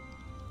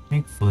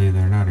 Thankfully,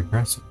 they're not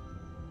aggressive.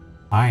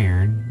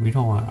 Iron? We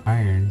don't want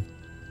iron.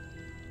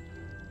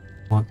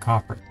 We want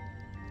copper.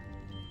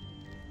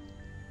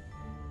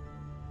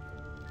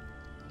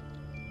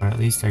 But at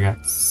least I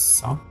got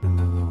something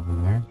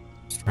over there.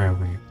 Let's try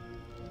over here.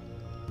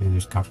 Maybe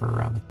there's copper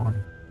around the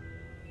corner.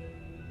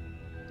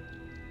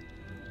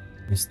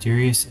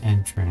 Mysterious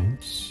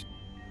entrance.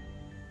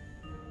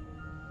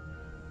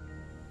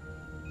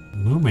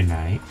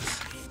 Luminite.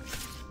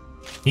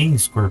 King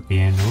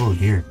Scorpion. Oh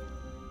dear.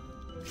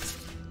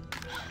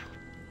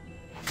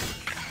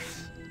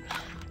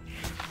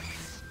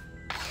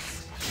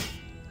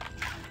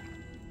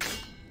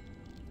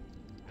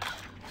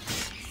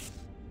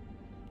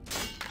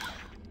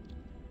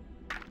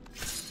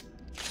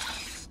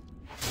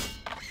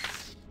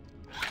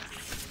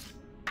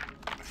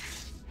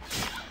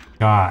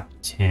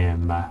 Got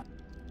him.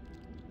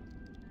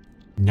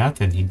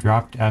 Nothing. He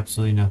dropped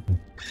absolutely nothing.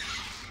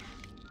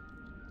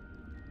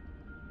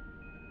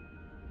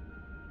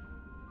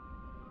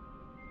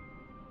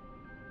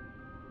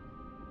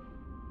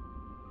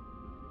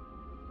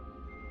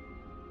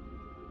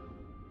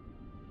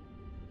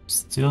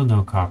 Still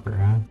no copper,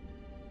 huh?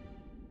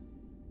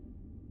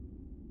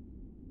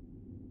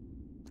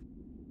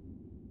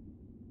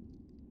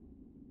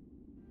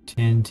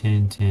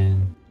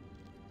 Tin.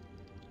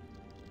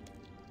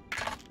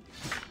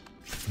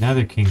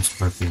 Another King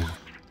Scorpion.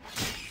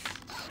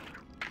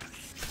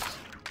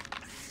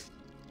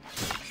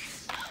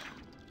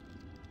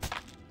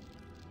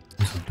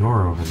 There's a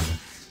door over there.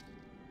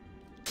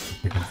 I'll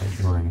pick up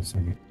that door in a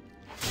second.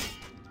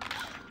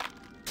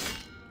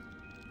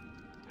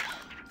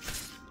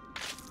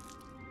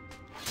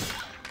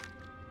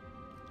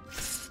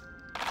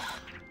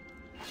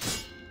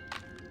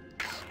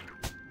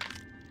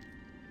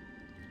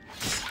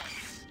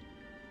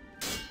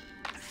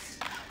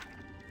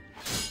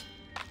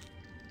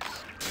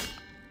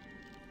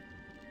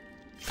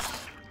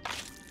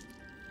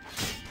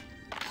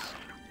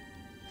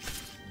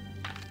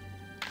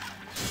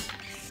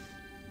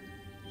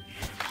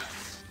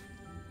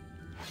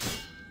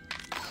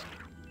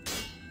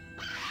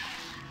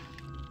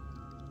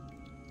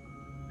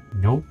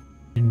 Nope,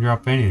 didn't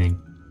drop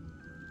anything.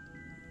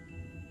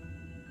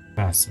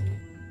 Fascinating.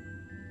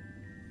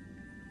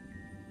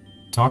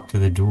 talk to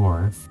the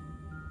dwarf.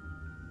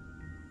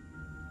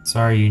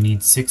 Sorry, you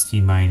need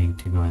 60 mining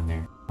to go in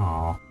there.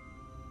 Aw.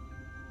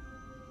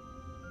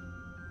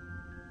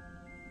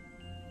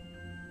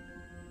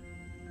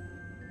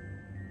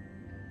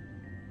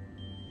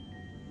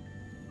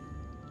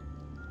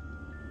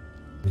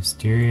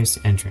 Mysterious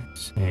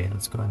entrance. Hey,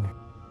 let's go in there.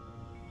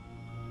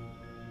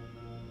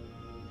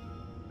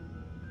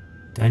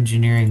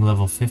 Dungeoneering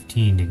level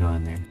 15 to go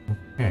in there.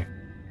 Okay.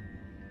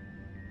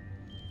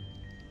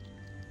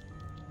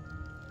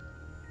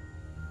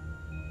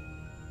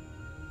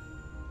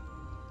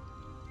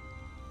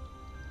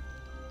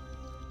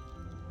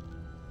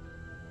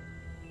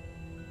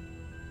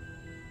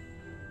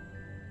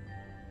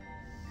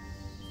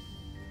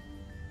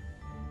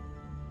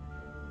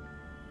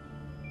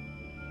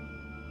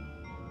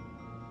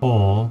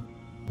 Hole.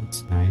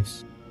 That's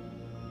nice.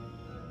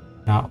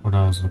 Not what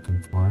I was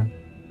looking for.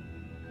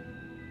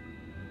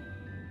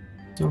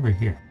 It's over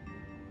here.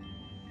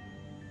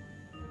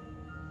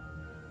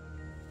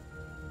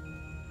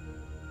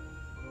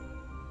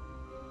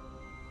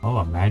 Oh,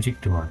 a magic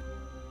door.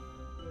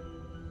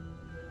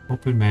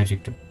 Open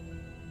magic door.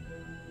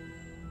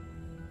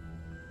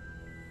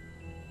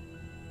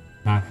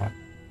 Not happy.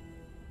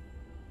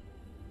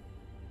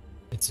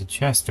 It's a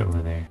chest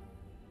over there.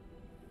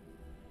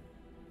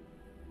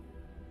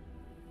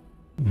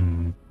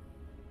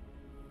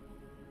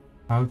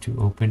 How to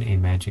open a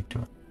magic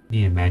door.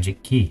 Need a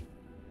magic key.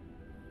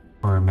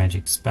 Or a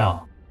magic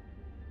spell.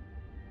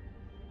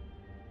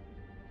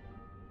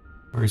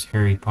 Where's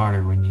Harry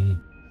Potter when you need?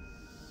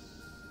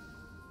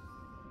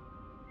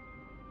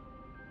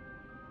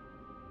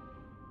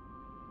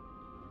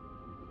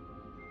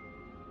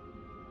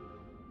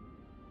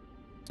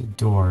 It's a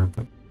door,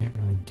 but can't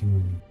really do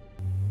anything.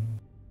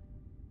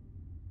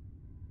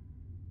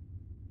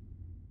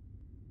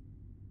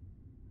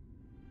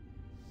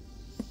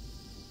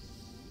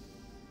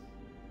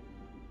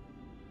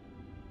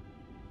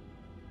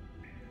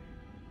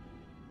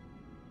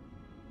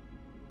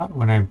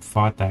 When I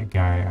fought that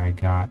guy, I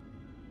got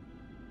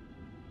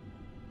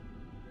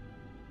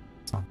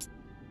something.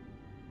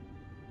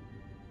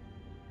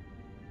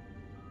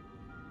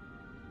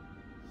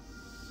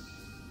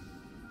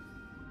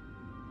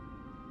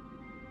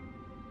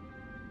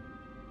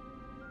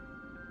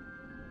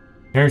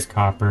 There's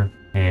copper.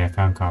 Hey, I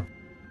found copper.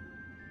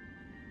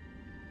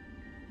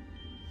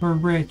 We're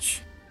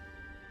rich.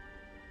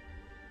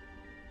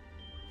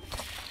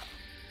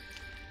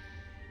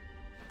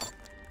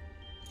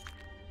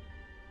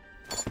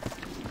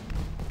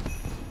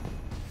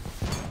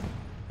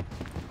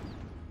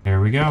 There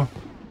we go.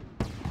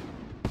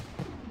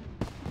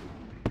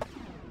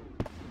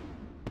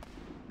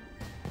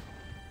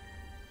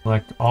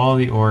 Collect all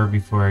the ore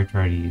before I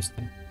try to use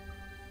them.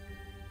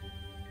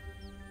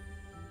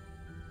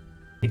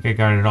 I think I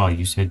got it all.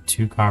 You said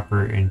 2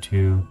 copper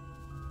into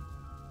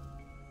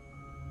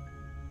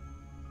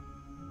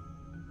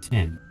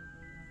tin.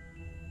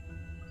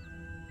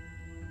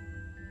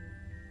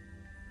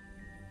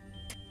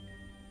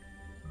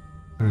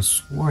 I could have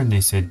sworn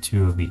they said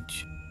 2 of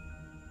each.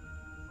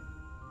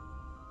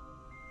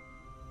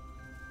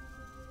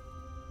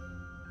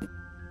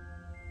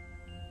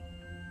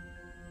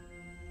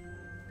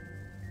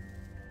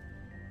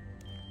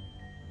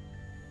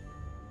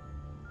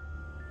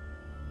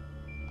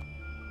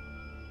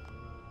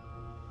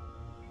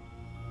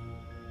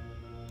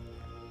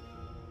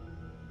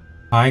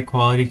 High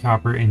quality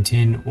copper and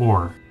tin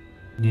ore.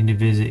 I need to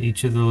visit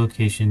each of the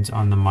locations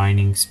on the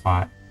mining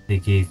spot they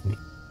gave me.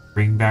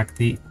 Bring back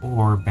the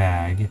ore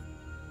bag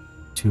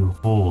to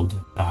hold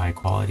the high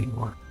quality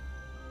ore.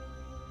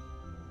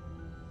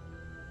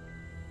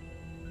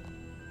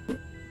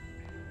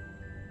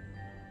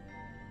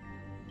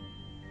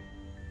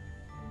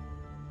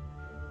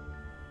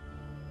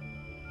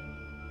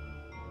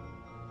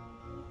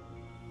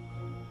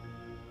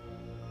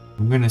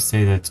 I'm gonna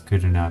say that's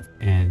good enough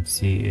and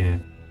see if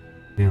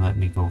they let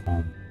me go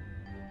home.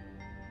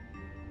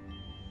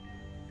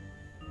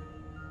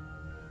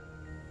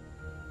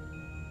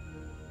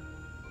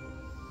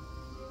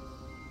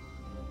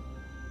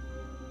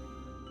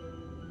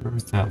 Where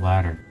was that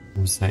ladder? It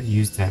was that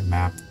used that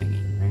map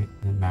thingy, right?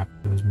 The map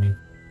shows me.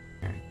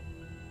 Okay.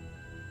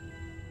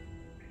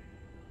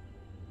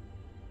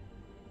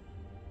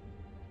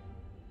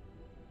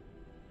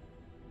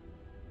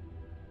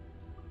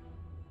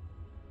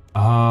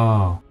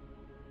 Oh.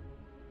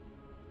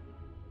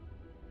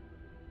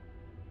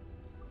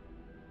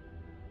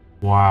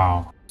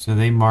 Wow. So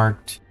they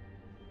marked...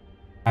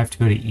 I have to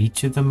go to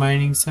each of the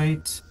mining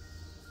sites?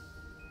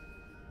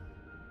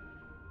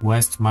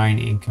 West mine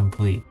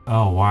incomplete.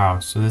 Oh, wow.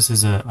 So this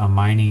is a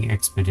mining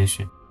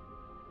expedition.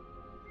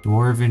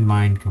 Dwarven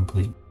mine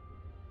complete.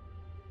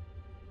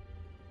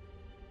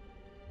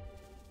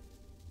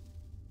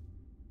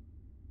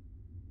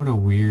 What a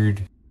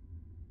weird,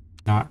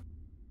 not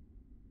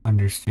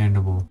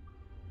understandable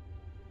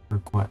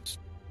request.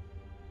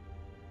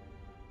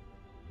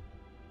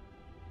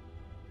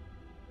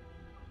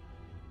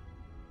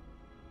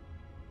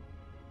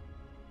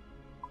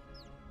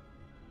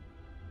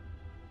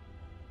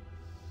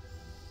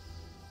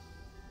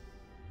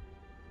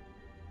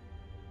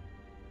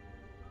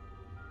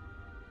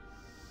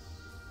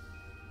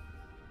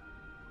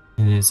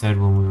 And it said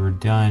when we were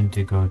done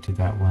to go to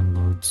that one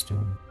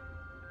lodestone.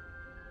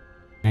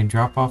 Can I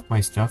drop off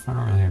my stuff? I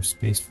don't really have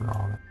space for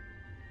all that.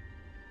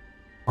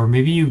 Or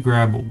maybe you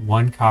grab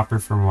one copper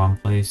from one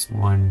place,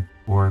 one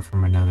ore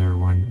from another,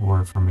 one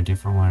ore from a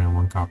different one, and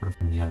one copper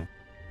from the other.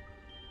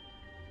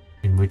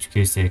 In which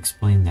case they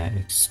explain that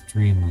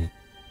extremely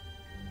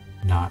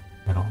not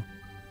at all.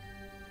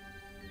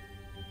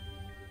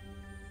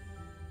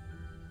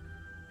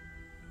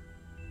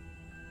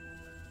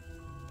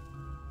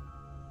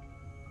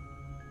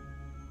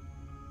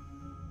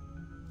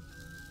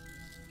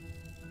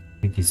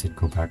 I think he said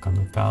go back on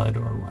the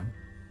Validor one.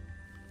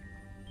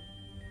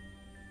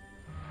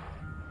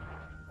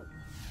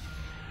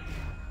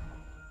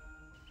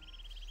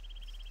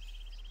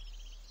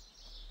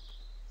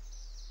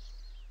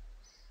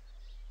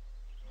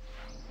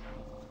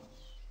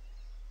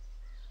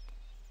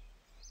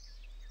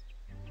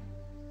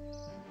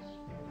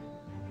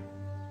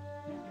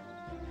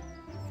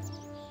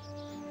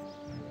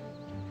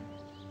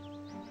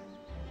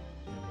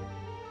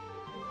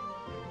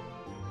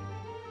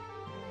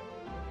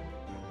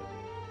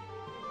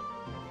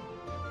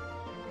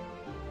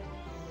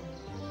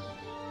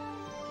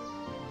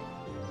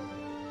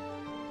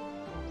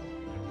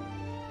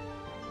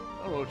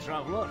 Hello,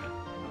 traveller.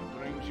 What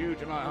brings you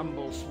to my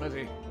humble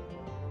smithy?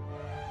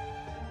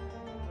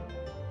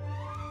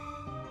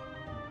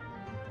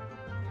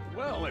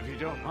 Well, if you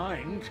don't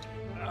mind,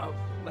 I've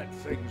let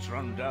things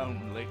run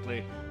down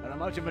lately, and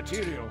I'm out of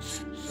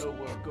materials, so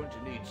we're going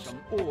to need some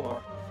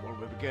ore before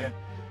we begin.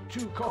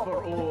 2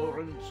 copper ore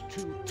and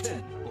 2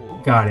 tin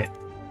ore. Got it.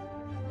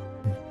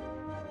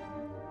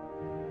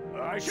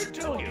 I should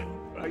tell you,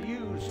 I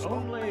use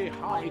only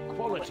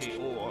high-quality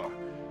ore.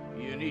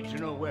 You need to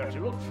know where to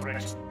look for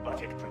it,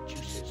 but it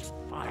produces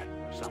fine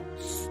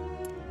results.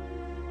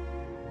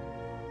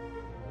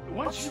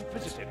 Once you've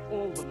visited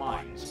all the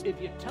mines, if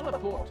you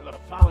teleport to the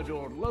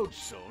Validor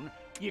lodestone,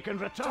 you can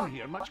return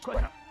here much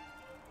quicker.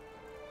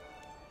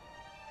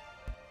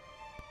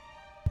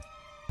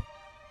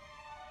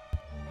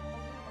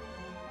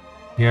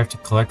 You have to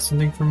collect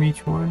something from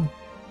each one?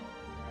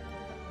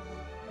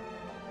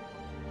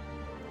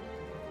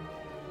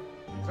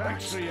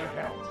 Thanks for your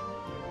help.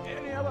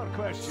 Any other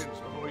questions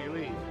before you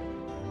leave?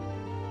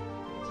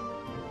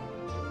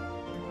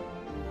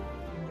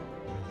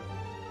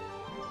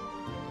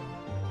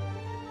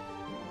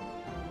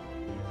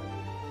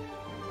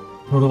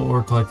 Total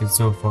ore collected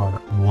so far,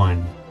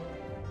 1.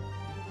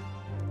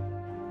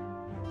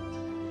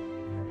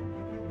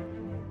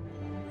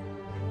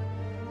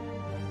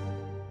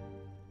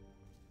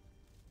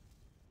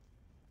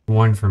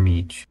 One from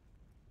each.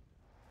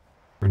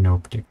 For no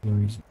particular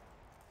reason.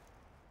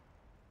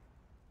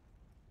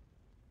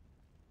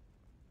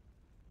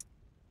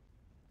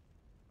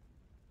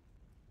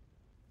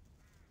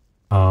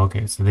 Oh,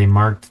 okay, so they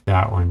marked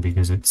that one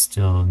because it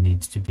still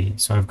needs to be.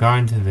 So I've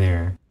gone to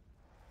there.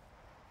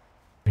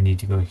 I need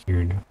to go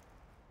here now.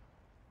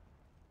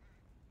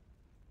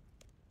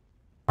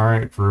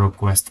 Alright,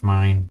 Baroque West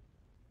Mine.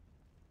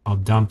 I'll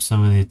dump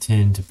some of the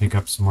tin to pick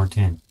up some more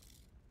tin.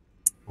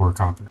 Or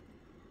copper.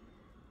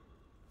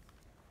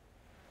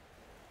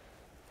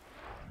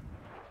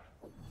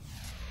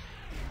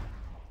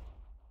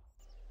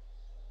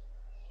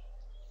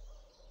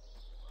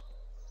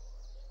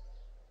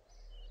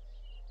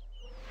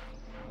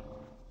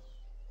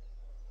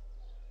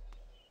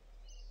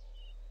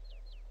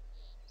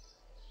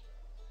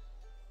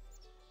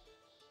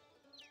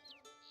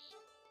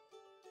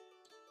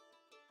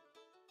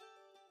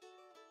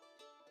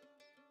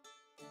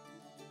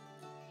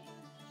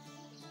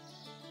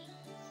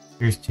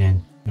 Here's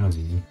tin. That was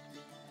easy.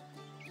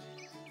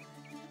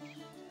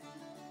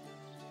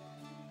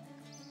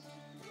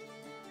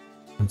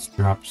 Let's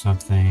drop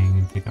something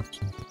and pick up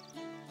something.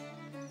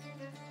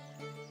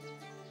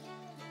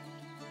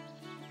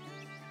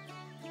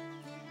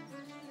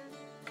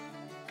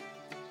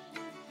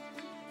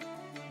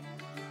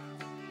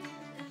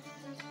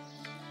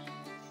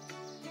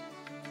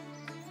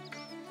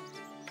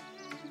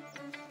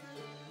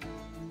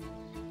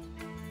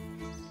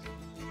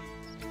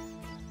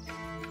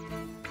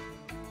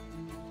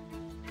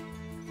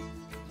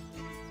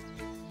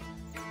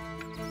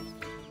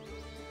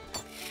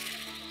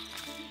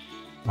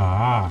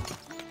 Ah.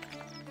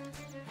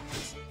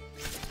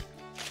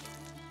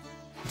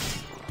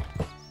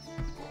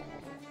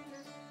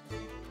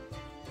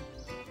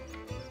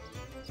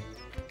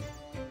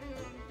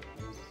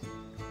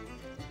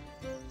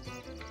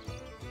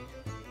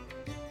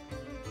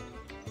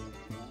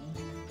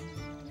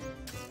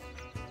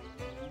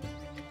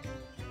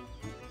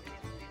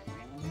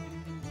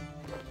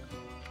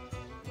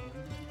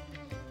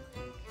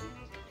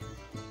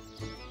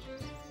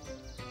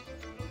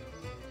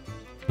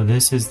 So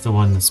this is the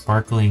one, the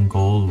sparkling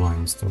gold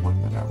one is the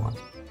one that I want.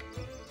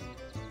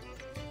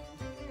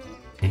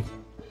 Okay.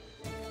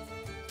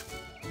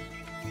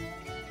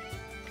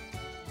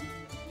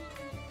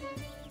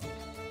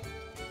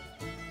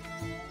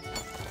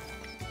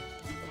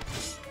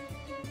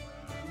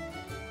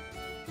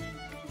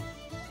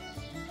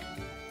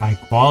 High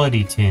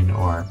quality tin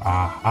ore.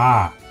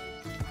 Aha!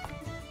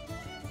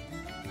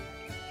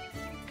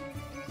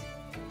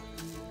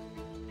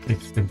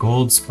 It's the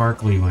gold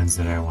sparkly ones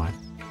that I want.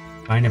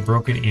 Find a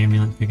broken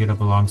amulet, pick it up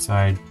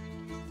alongside,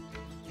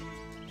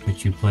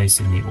 which you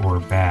place in the ore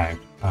bag.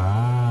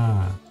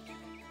 Ah.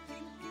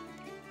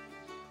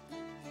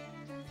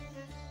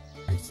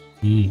 I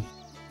see.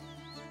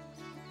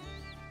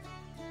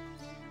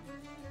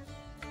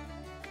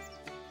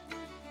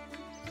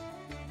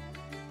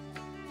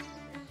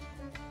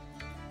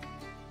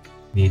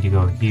 Need to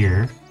go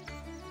here.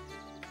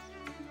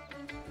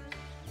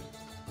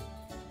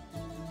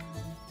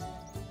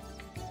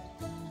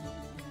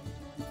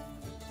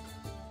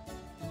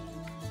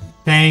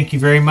 Thank you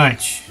very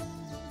much.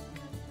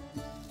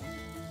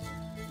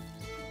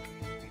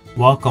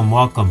 Welcome,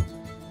 welcome.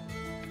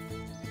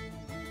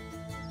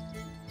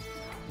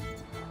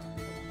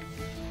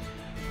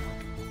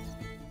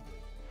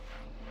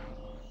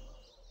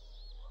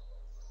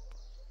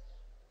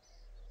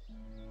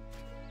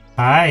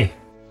 Hi.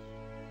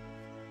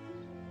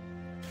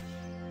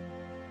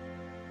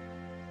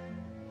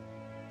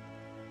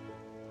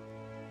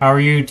 How are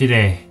you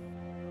today?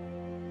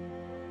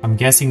 I'm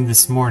guessing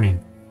this morning.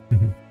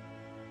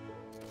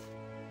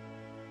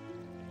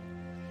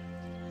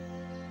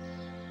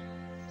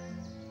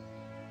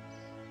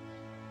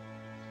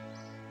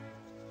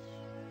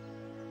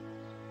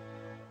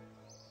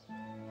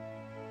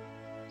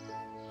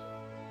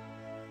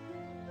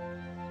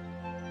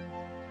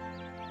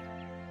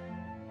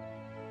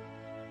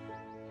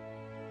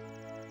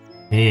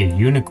 Hey, a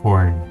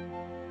unicorn.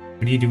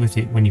 What do you do with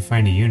it when you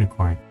find a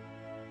unicorn?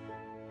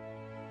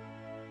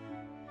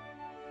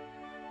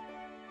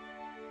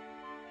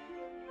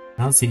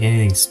 I don't see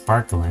anything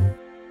sparkling.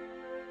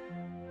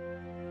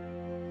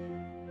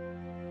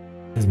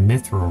 This is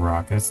mithril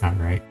rock. That's not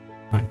right.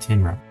 Not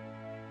tin rock.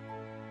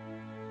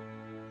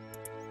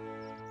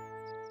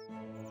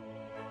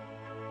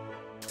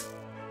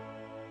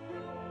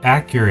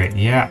 Accurate,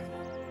 yeah.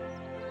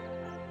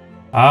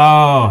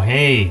 Oh,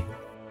 hey.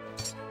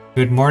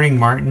 Good morning,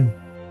 Martin.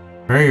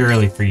 Very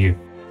early for you.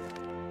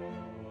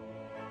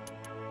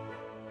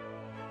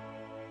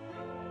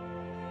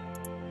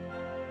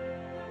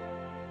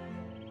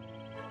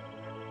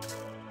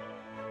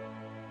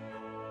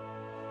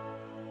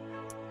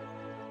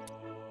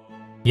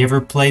 You ever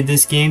played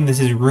this game? This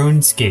is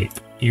RuneScape.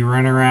 You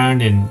run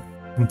around and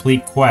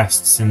complete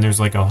quests, and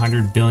there's like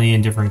 100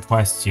 billion different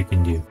quests you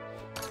can do.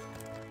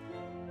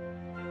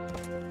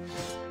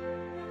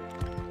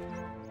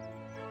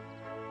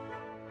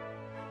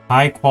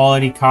 High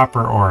quality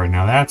copper ore.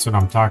 Now that's what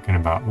I'm talking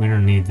about. We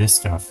don't need this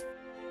stuff.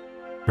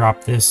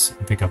 Drop this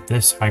and pick up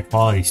this high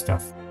quality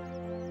stuff.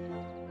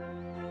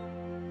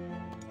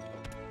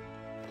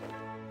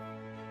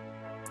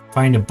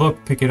 Find a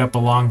book, pick it up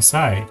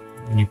alongside,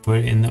 and you put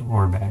it in the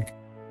ore bag.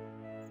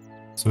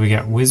 So we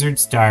got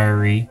Wizard's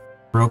Diary,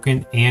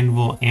 Broken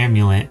Anvil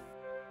Amulet.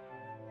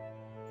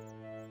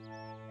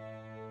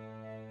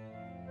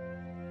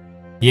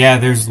 Yeah,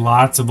 there's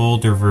lots of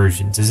older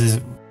versions. This is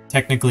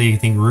technically, I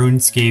think,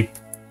 RuneScape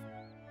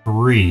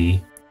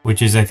 3,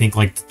 which is, I think,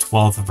 like the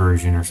 12th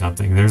version or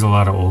something. There's a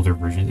lot of older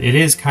versions. It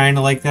is kind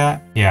of like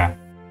that. Yeah.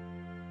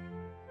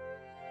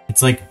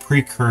 It's like a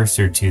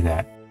precursor to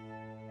that.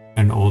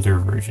 An older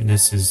version.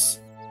 This is...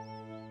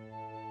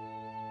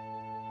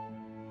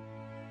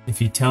 If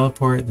you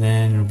teleport,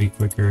 then it'll be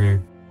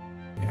quicker.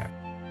 Yeah.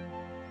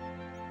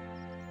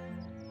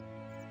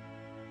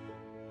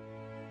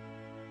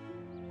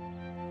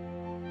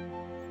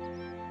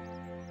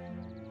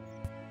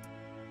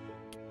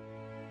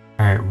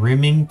 Alright,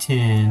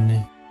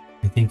 Remington,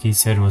 I think he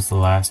said was the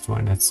last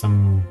one. That's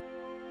some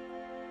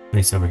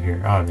place over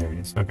here. Oh, there it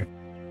is. Okay.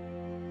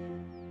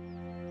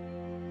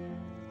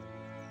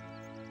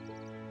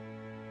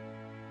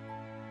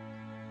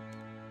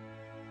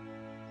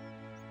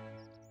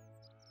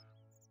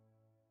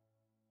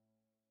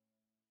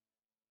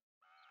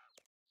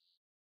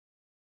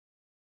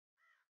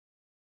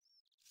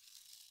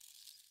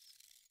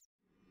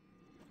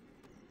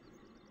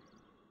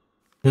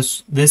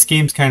 This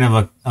game's kind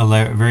of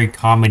a very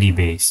comedy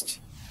based.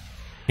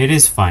 It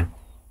is fun.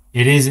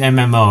 It is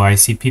MMO. I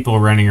see people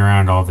running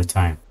around all the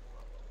time.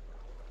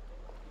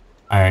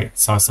 I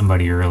saw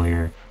somebody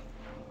earlier.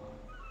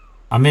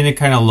 I'm in a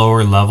kind of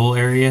lower level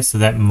area, so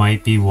that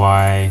might be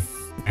why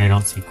I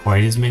don't see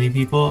quite as many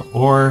people.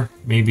 Or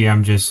maybe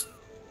I'm just...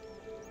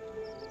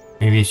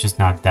 Maybe it's just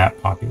not that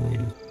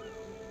populated.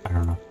 I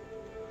don't know.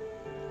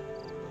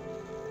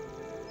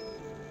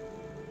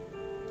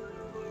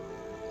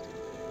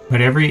 But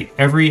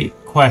every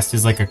quest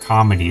is like a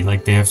comedy.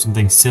 Like they have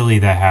something silly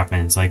that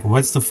happens. Like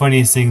what's the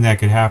funniest thing that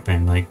could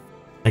happen? Like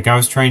I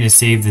was trying to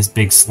save this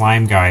big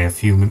slime guy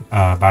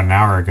about an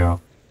hour ago,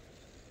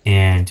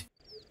 and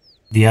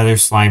the other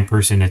slime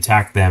person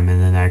attacked them, and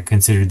then I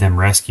considered them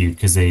rescued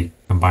because they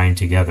combined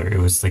together. It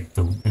was like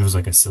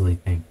a silly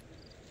thing.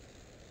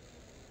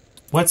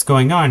 What's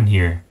going on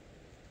here?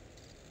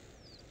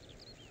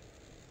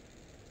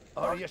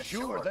 Are you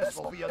sure this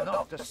will be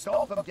enough to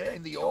stop them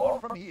getting the ore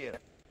from here?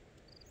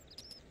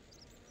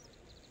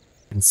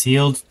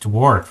 Concealed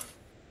dwarf.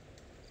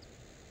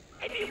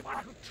 Anyone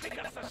who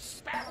triggers the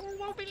spell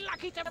will be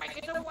lucky to make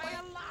it away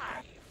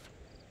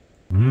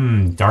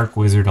alive. Dark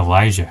wizard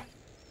Elijah.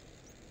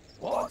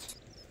 What?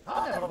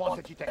 I never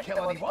wanted you to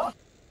kill anyone.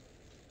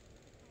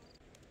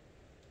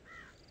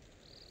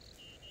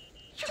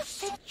 You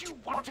said you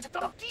wanted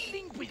them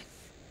dealing with.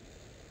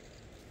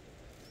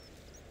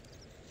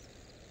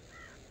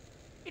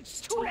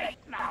 It's too late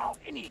now.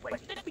 Anyway,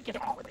 let me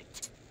get on with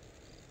it.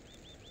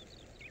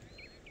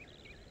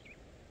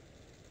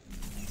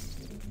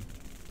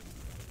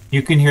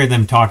 You can hear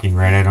them talking,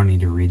 right? I don't need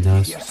to read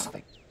those. Here's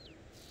something.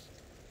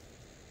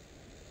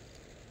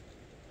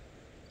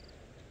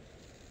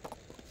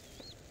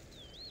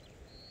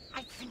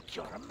 I think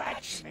you're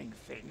imagining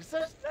things.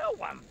 There's no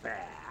one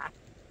there.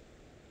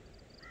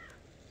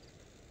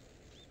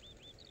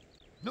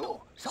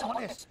 No,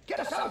 someone is. Get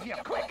us out of here,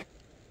 quick!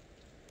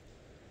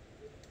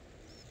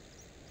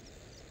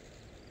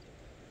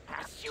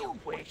 As you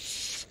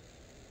wish.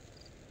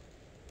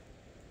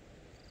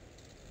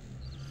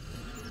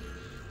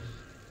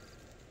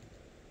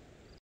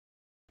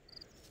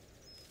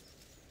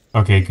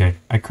 Okay, good.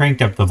 I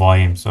cranked up the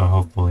volume, so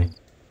hopefully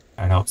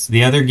that helps.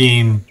 The other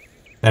game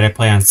that I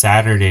play on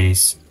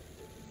Saturdays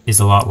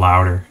is a lot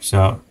louder,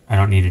 so I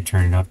don't need to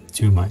turn it up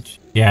too much.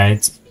 Yeah,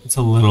 it's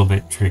a little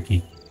bit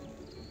tricky.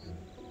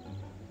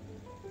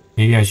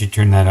 Maybe I should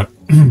turn that up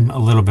a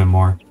little bit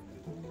more.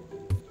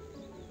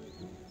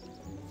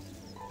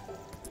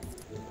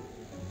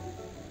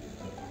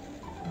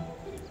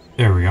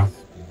 There we go.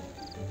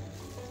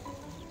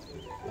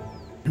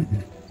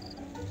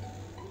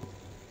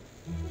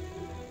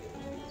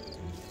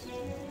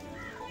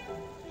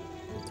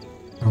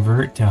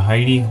 Convert to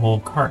Heidi whole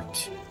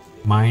cart.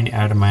 Mine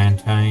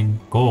adamantine,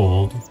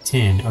 gold,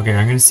 tin. Okay,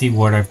 I'm gonna see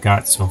what I've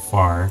got so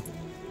far.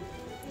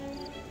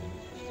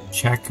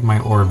 Check my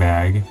ore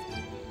bag.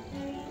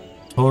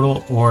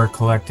 Total ore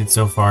collected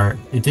so far.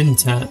 It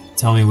didn't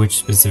tell me which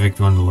specific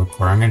one to look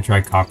for. I'm gonna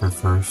try copper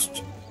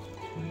first.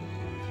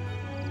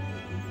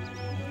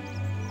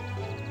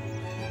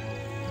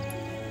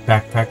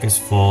 Backpack is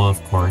full,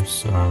 of course,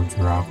 so I'll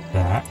drop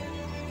that.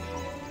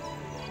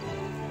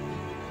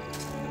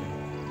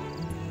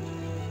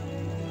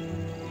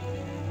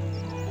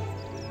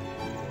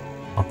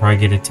 I'll probably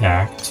get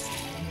attacked.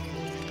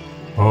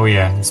 Oh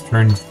yeah, it's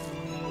turned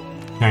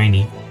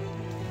shiny.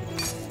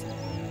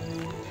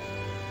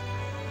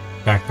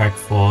 Backpack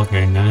full.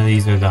 Okay, none of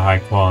these are the high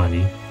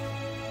quality.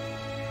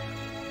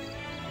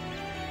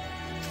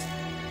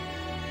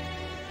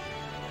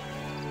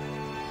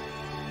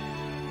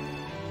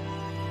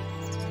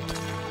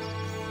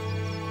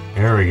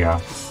 There we go.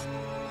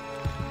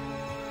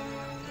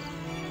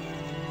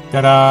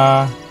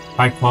 Ta-da!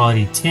 High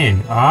quality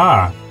tin.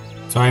 Ah!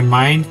 So I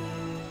mined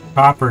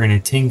copper and a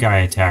tin guy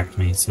attacked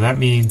me. So that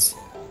means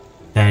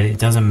that it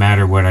doesn't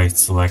matter what I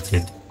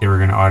selected. They were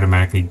going to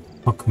automatically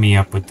hook me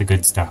up with the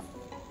good stuff.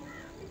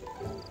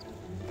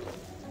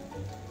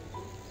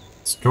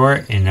 Store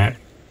it in that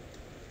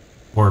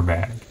ore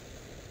bag.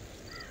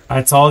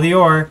 That's all the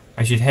ore.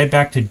 I should head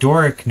back to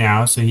Doric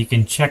now so he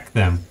can check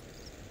them.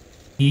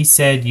 He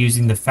said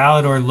using the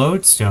Falador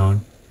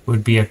lodestone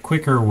would be a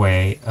quicker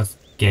way of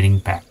getting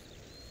back.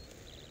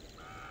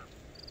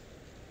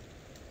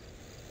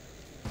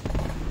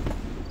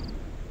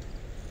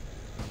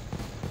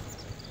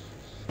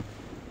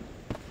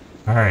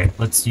 Alright,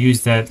 let's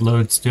use that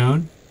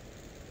lodestone.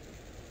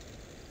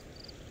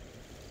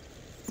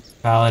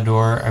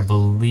 Falador, I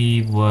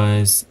believe,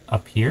 was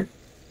up here.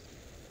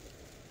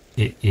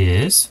 It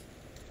is.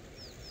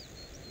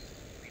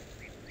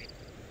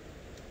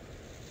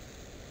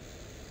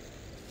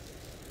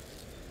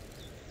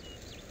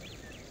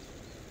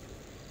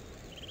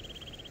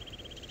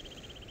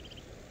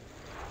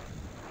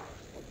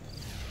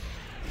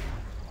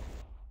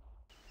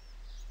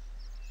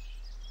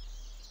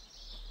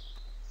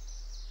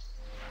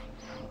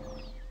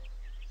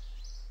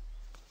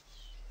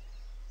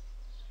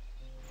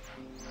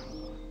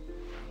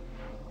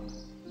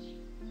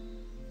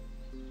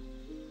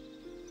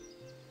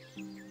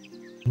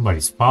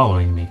 Somebody's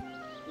following me.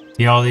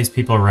 See all these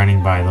people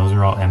running by, those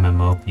are all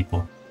MMO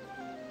people.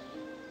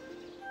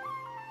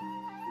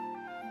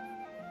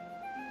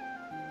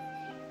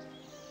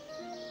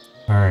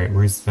 Alright,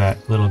 where's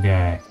that little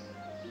guy?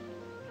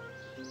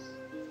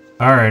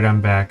 Alright,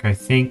 I'm back. I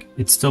think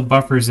it still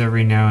buffers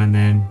every now and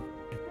then.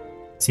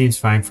 Seems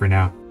fine for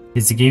now.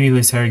 Is the game you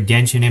list started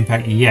Genshin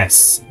Impact?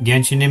 Yes.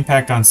 Genshin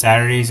Impact on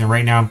Saturdays, and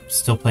right now I'm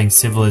still playing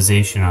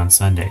Civilization on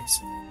Sundays.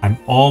 I'm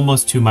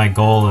almost to my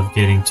goal of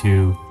getting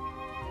to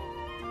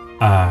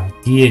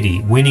Deity,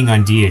 winning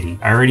on Deity.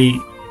 I already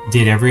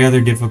did every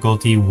other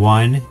difficulty,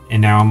 won,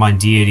 and now I'm on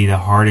Deity, the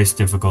hardest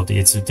difficulty.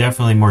 It's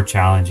definitely more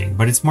challenging,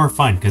 but it's more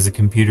fun because the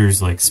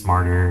computer's like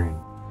smarter.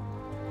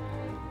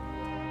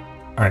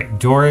 Alright,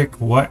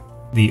 Doric, what?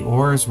 The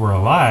ores were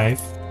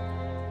alive.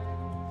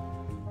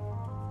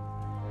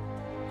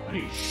 Are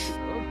you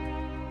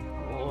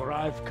sure? All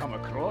I've come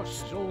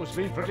across has always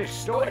been pretty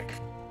stoic.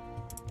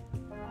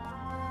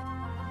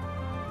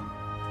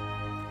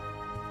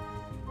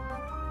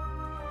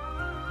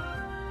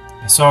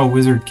 saw a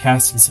wizard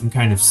casting some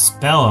kind of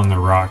spell on the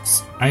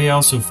rocks. I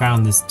also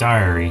found this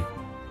diary.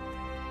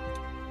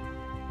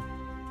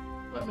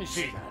 Let me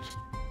see that.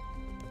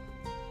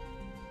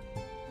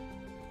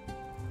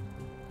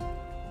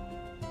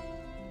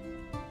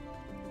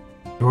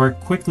 Dora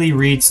quickly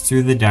reads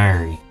through the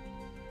diary.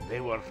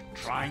 They were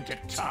trying to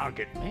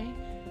target me?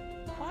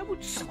 Why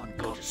would someone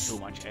go to so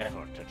much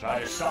effort to try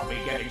to stop me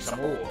getting some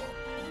ore?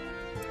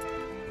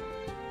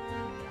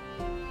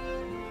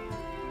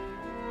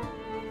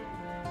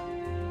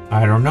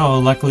 I don't know.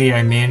 Luckily,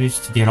 I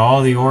managed to get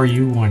all the ore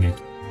you wanted.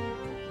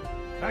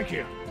 Thank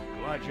you.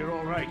 Glad you're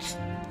all right.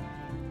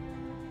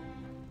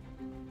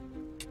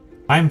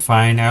 I'm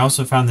fine. I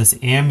also found this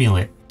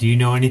amulet. Do you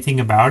know anything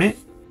about it?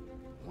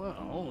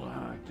 Well,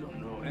 I don't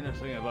know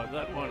anything about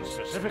that one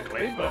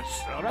specifically, but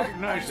I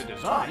recognize the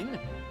design.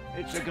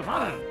 It's a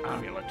Gavanan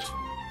amulet.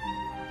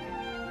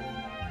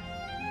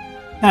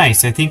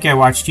 Nice. I think I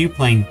watched you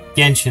playing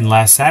Genshin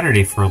last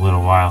Saturday for a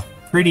little while.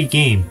 Pretty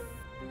game.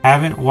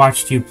 Haven't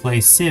watched you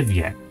play Civ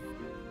yet.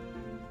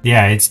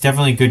 Yeah, it's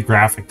definitely good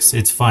graphics.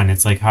 It's fun.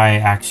 It's like high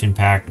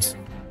action-packed,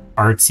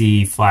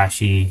 artsy,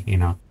 flashy, you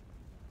know.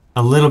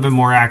 A little bit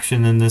more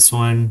action than this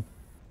one.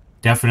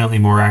 Definitely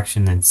more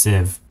action than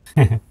Civ.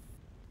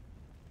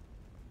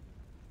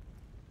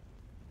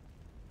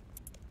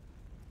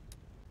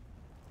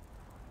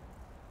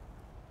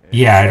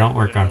 Yeah, I don't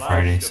work on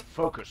Fridays. To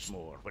focus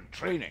more when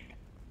training.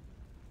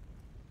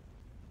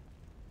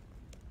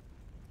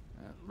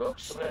 It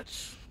looks a bit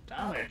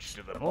damaged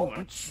at the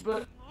moment,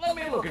 but let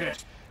me look at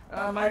it.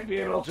 I might be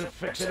able to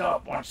fix it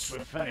up once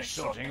we've finished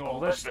sorting all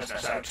this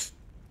business out.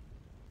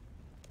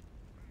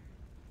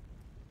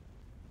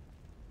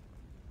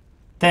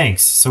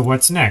 Thanks. So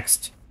what's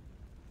next?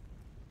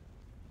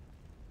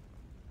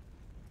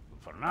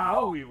 For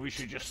now, we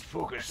should just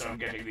focus on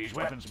getting these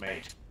weapons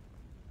made.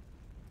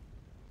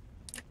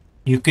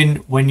 You can,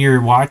 when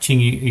you're watching,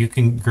 you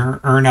can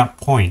earn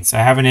up points. I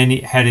haven't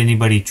had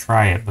anybody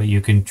try it, but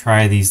you can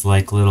try these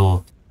like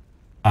little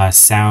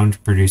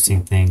sound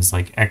producing things.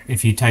 Like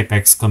if you type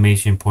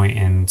exclamation point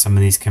in some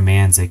of these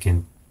commands, they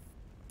can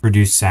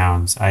produce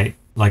sounds.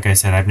 Like I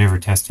said, I've never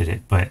tested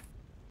it, but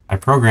I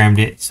programmed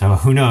it, so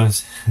who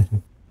knows?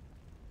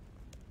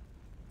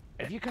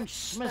 If you can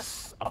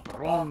smith a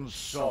bronze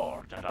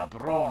sword and a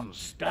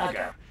bronze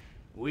dagger,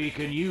 we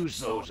can use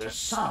those as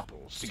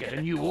samples to get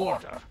a new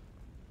order.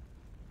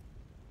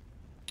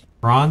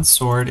 Bronze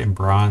sword and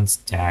bronze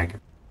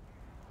dagger.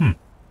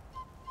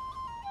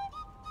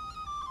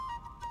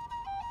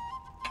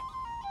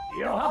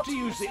 You'll have to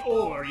use the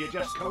ore you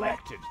just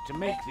collected to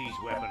make these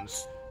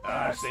weapons,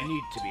 as they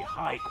need to be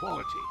high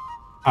quality.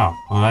 Oh,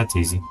 well that's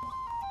easy.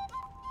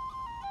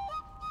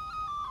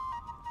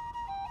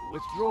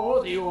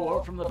 Withdraw the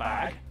ore from the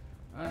bag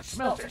and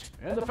smelt it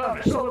in the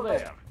furnace over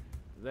there.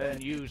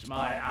 Then use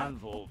my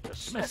anvil to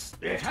smith.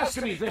 It has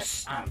to be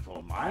this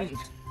anvil, mind,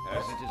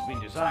 as it has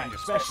been designed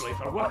especially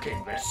for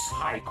working this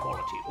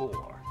high-quality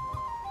ore.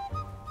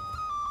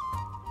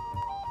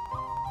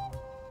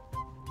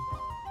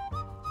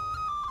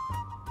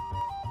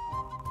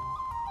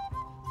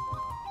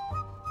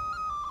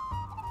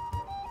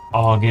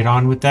 I'll get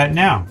on with that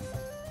now.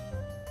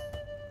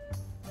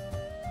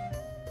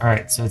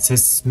 Alright, so it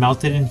says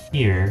smelted in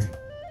here.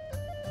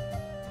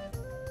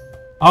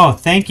 Oh,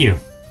 thank you.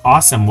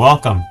 Awesome,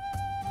 welcome.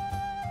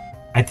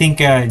 I think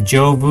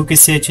Joe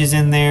Vukasic is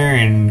in there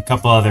and a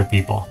couple other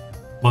people.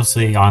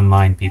 Mostly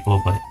online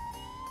people, but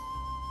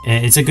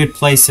it's a good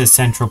place, a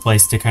central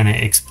place to kind of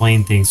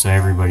explain things so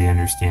everybody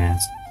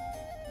understands.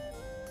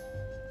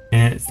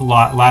 And it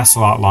lasts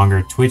a lot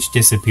longer. Twitch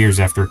disappears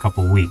after a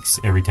couple weeks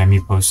every time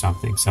you post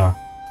something, so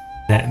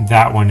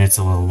that one it's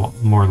a little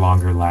more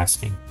longer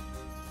lasting.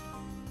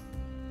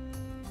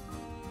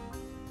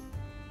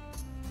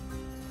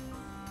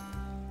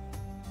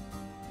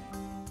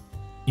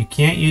 You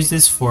can't use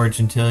this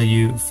forge until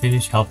you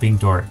finish helping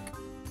Doric.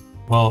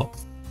 Well,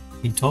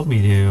 he told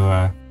me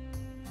to,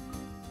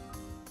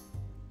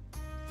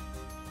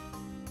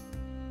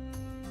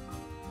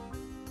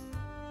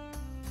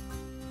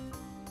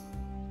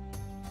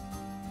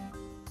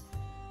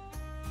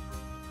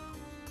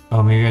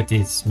 Oh, maybe I have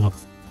to smelt.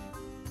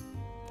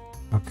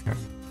 Okay.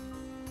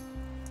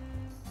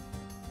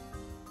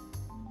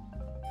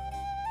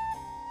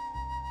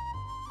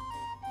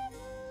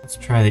 Let's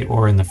try the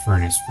ore in the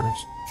furnace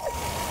first.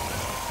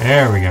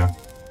 There we go.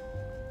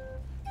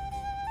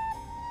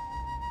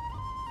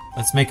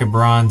 Let's make a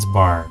bronze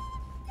bar.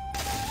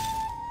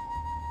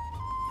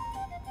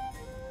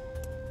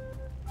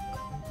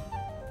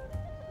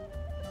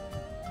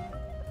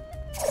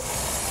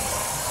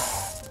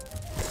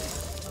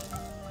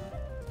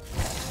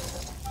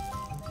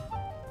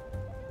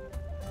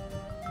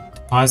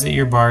 Deposit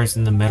your bars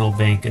in the metal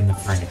bank in the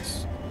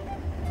furnace.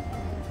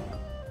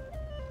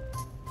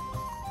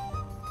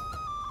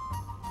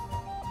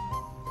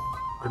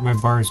 Where'd my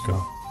bars go?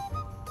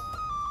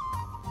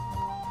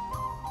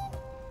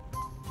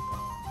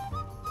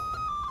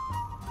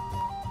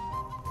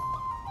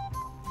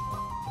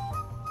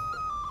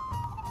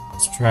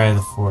 Let's try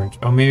the forge.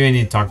 Oh, maybe I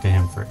need to talk to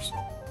him first.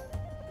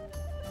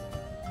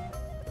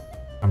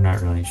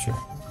 make sure.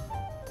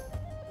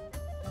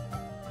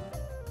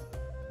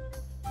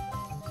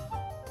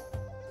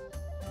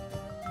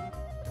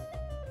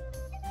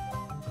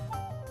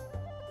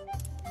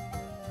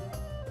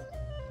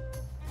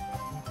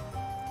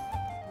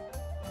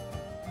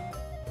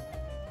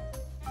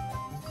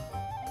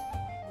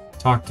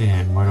 Talk to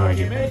him. What do I Have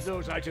you do? made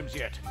those items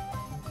yet?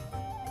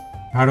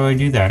 How do I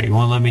do that? He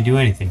won't let me do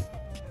anything.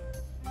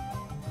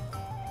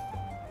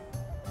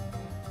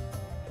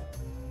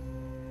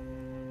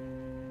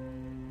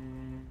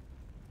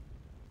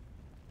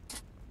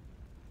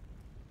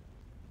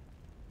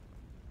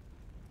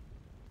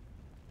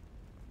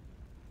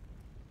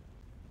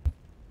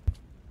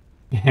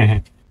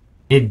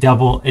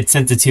 It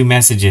sent the two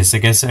messages. I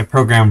guess I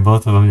programmed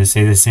both of them to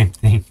say the same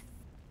thing.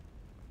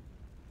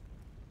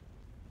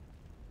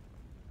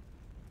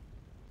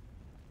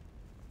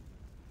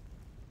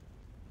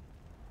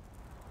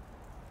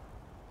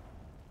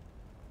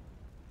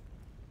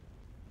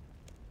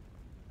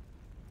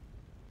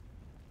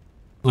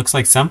 Looks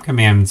like some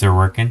commands are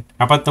working.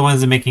 How about the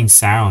ones that are making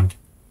sound?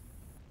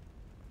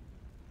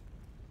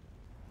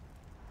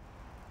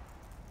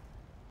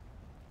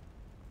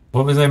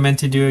 What was I meant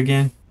to do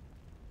again?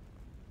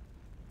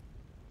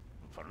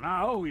 For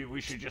now, we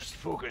should just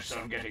focus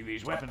on getting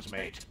these weapons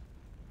made.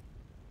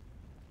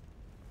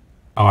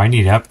 Oh, I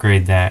need to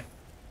upgrade that.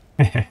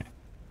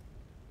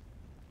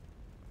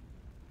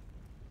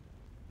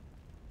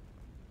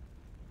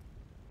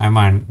 I'm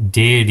on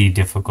deity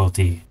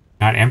difficulty,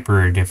 not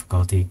emperor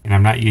difficulty, and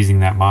I'm not using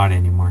that mod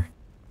anymore.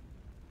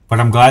 But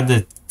I'm glad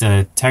that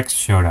the text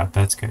showed up.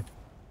 That's good.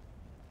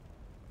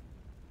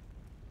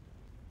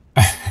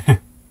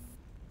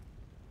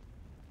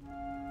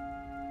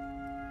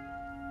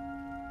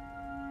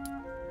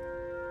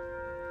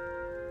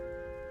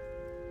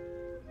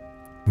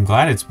 I'm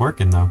glad it's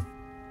working though.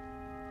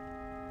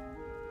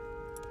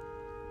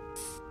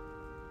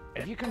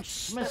 If you can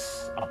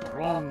smith a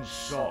bronze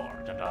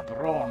sword and a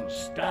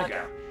bronze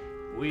dagger,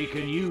 we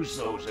can use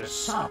those as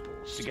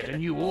samples to get a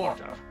new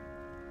order.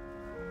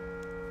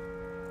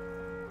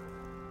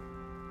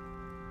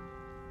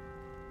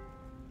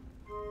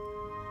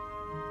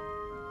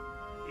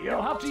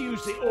 You'll have to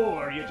use the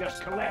ore you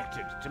just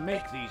collected to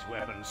make these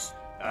weapons,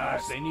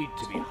 as they need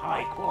to be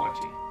high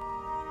quality.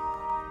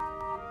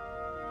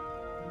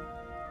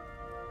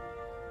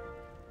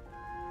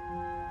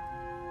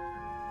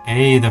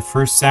 Hey, the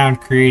first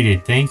sound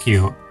created. Thank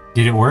you.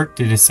 Did it work?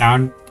 Did a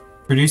sound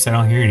produce? I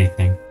don't hear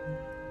anything.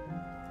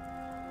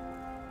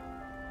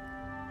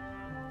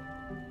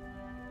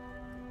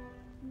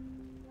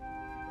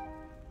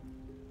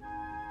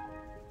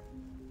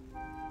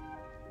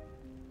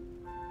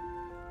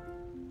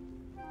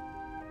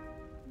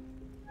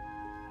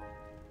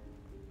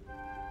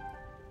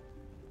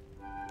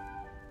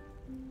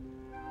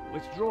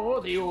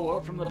 Withdraw the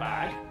ore from the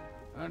bag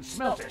and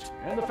smelt it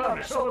in the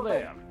furnace over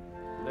there.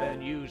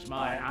 Then use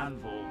my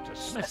anvil to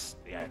smith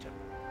the item.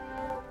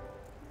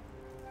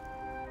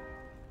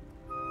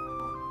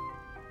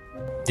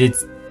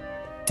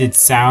 Did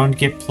sound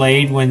get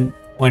played when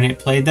it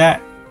played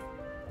that?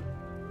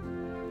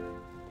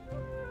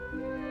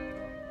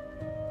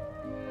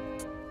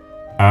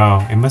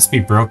 Oh, it must be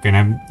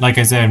broken. Like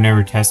I said, I've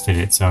never tested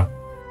it, so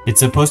it's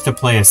supposed to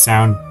play a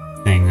sound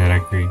thing that I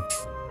create.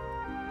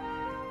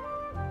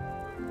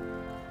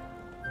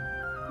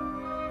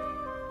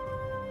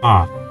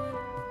 Huh.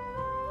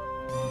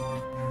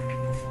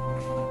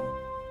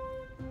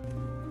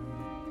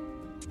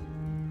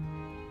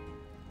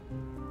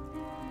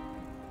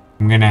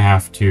 I'm gonna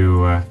have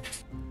to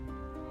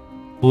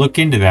look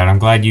into that. I'm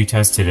glad you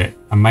tested it.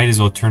 I might as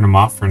well turn them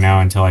off for now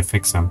until I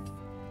fix them.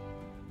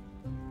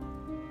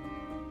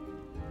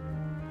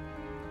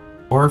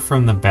 Ore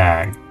from the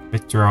bag.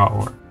 Withdraw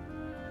ore.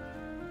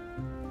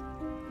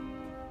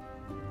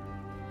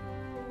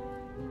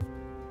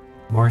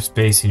 More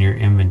space in your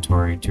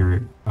inventory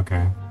to...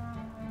 Okay.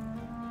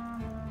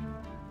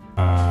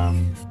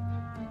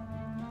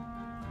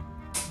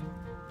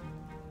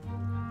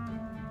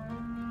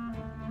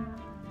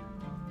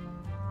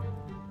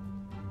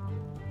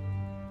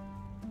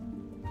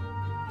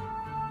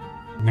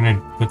 I'm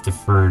gonna put the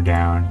fur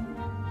down.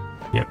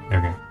 Yep,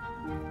 okay.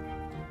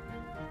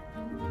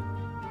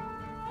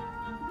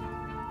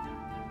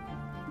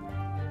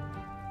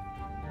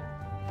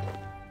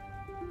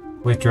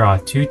 Withdraw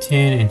 2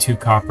 tin and 2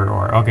 copper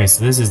ore. Okay,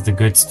 so this is the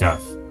good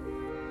stuff.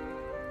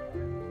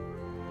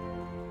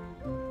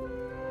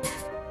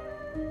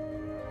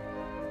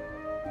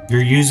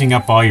 You're using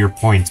up all your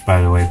points,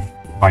 by the way,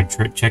 by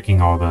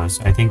checking all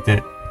those. I think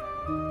that...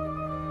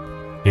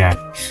 Yeah,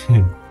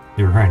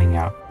 they're running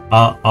out.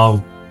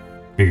 I'll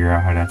figure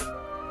out how to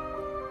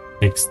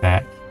fix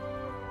that.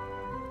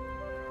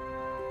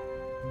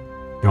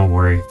 Don't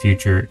worry,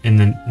 future... In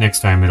the next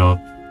time they'll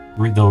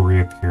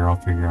reappear. I'll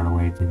figure out a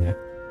way to do that.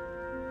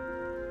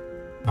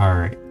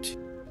 Alright.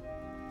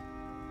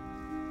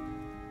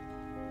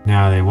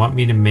 Now they want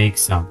me to make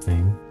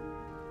something.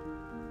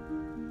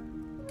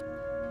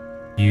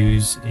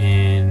 Use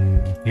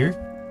in here?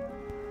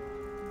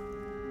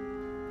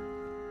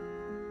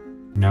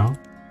 No?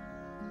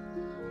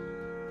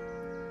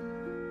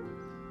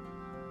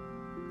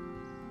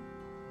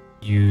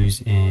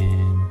 use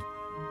in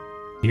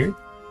here.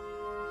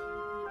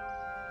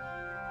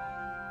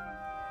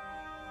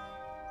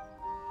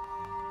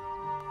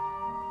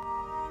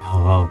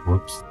 Oh,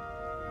 whoops.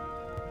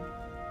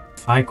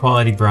 High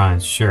quality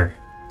bronze, sure.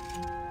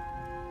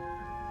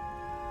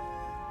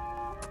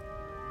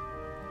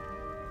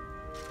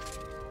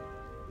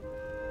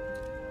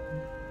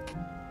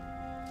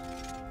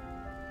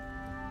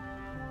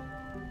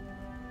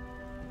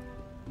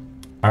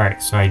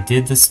 Alright, so I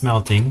did the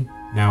smelting.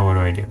 Now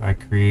what do? I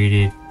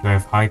created... Do I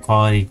have high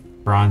quality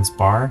bronze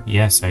bar?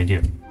 Yes, I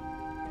do.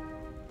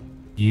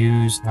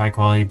 Use high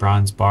quality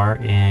bronze bar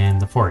in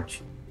the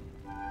forge.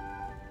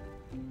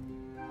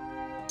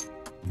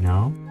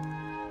 No.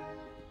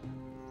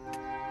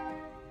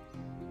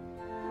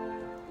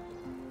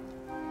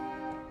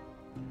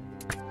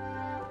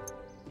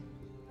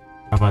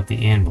 How about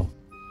the anvil?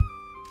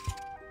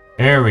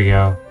 There we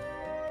go.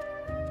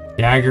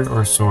 Dagger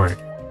or sword?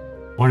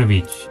 One of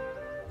each.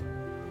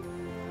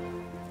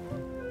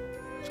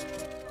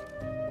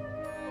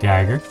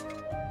 Dagger.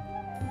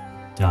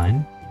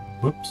 Done.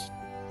 Whoops.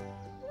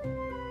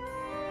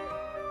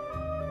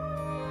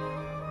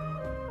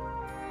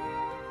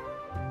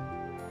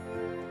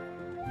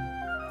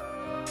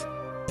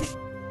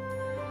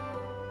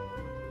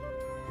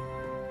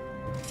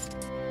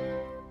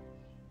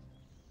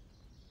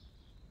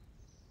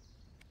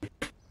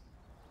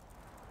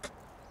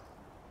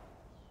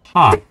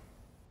 Huh.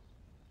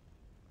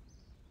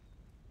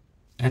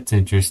 That's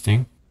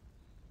interesting.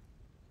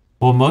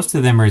 Well, most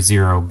of them are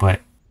 0, but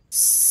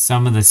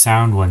some of the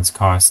sound ones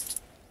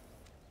cost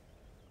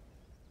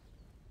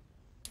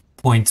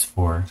points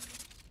for.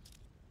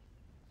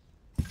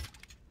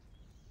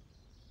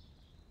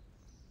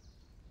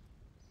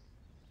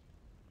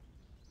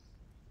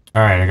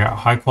 Alright, I got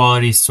high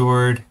quality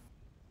sword,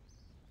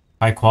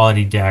 high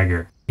quality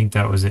dagger. I think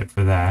that was it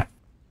for that.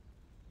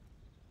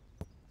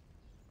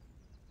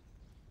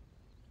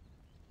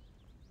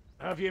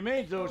 Have you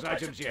made those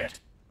items yet?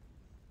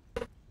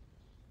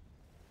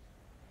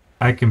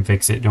 I can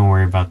fix it, don't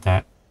worry about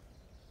that.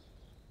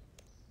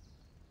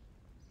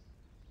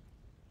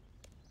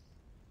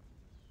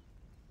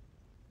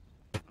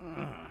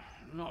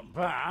 Not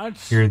bad.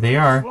 Here they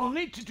are. We'll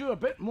need to do a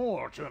bit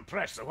more to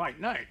impress the White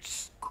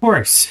Knights. Of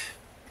course.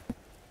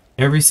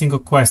 Every single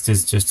quest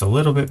is just a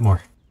little bit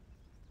more.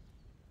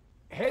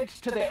 Head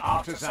to the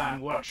artisan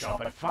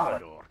workshop at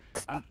Falador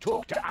and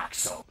talk to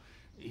Axel.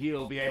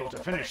 He'll be able to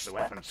finish the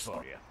weapons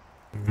for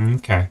you.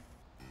 Okay.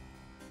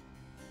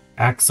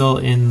 Axel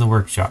in the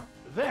workshop.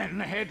 Then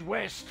head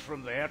west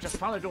from there to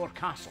Falador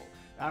Castle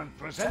and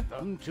present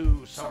them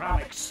to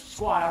Ceramics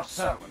Squire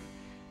Serwin.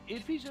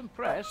 If he's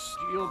impressed,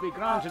 you'll be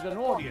granted an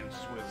audience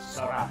with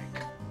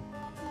Ceramic.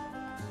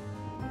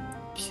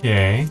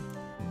 Okay.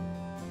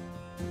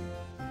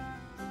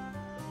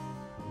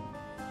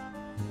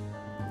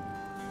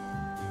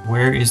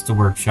 Where is the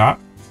workshop?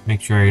 Make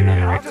sure I know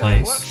the right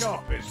place. The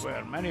workshop is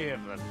where many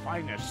of the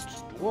finest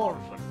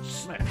dwarven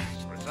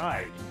smiths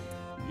reside.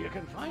 You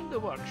can find the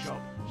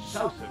workshop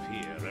south of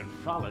here in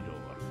Falador.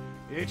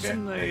 It's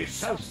in the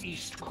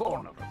southeast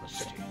corner of the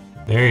city.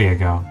 There you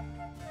go.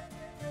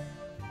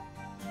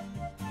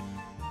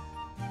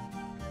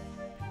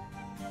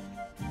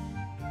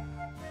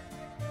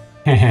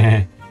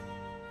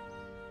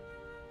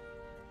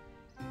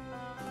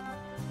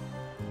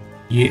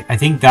 I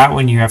think that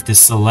one you have to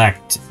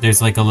select.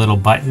 There's like a little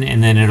button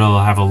and then it'll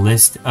have a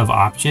list of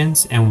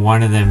options and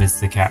one of them is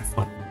the cat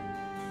foot.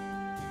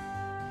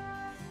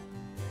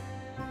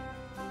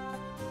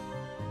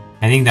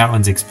 I think that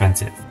one's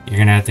expensive. You're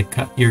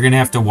gonna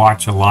have to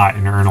watch a lot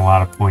and earn a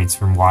lot of points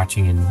from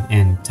watching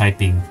and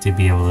typing to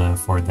be able to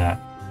afford that.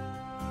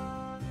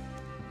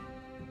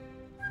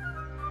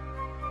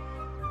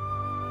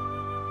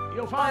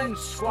 You'll find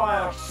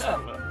Squire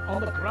Serwin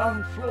on the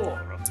ground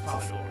floor of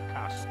Falador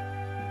Castle.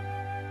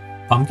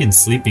 Pumpkin's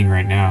sleeping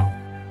right now.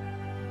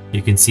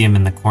 You can see him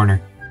in the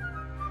corner.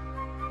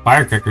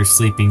 Firecracker's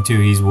sleeping too.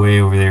 He's way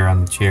over there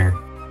on the chair.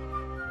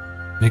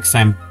 Next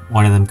time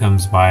one of them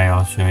comes by,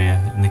 I'll show you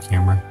in the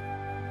camera.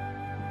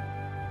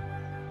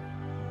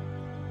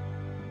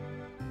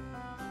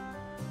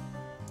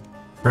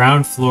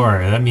 Ground floor.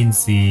 That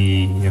means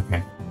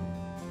okay.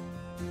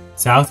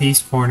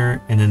 Southeast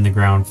corner and then the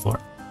ground floor.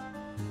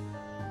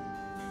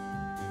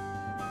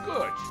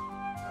 Good.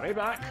 Hurry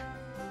back.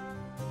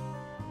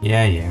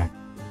 Yeah.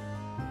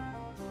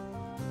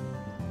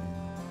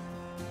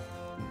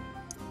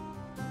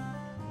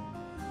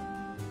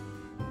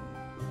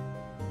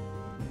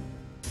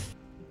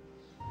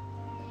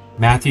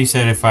 Matthew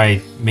said if I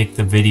make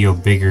the video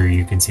bigger,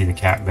 you can see the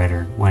cat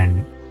better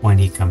when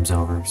he comes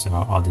over, so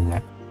I'll do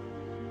that.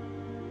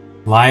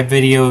 Live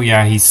video,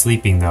 yeah, he's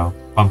sleeping though.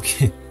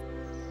 Pumpkin.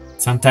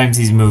 Sometimes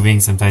he's moving,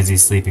 sometimes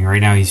he's sleeping. Right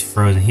now he's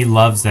frozen. He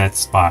loves that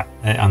spot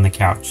on the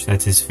couch.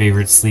 That's his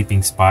favorite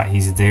sleeping spot.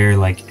 He's there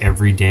like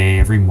every day,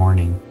 every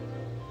morning.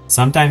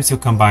 Sometimes he'll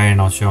come by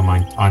and I'll show him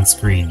on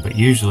screen, but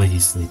usually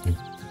he's sleeping.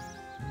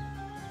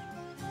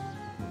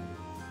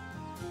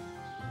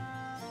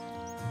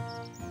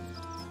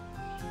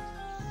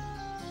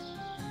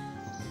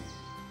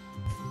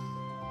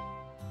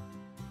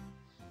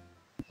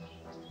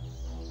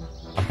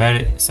 bet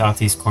it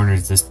southeast corner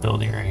is this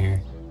building right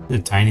here. It's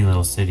a tiny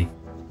little city.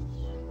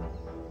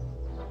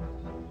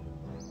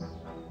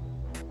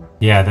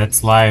 Yeah,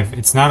 that's live.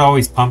 It's not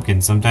always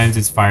pumpkin. Sometimes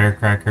it's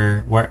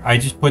firecracker. Where I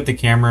just put the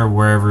camera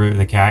wherever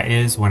the cat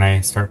is when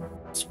I start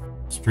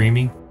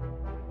streaming,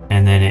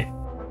 and then it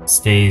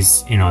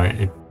stays. You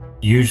know,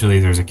 usually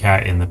there's a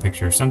cat in the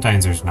picture.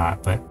 Sometimes there's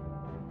not, but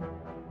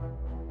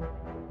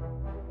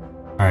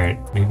all right,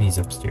 maybe he's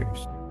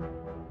upstairs,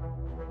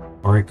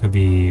 or it could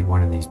be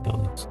one of these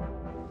buildings.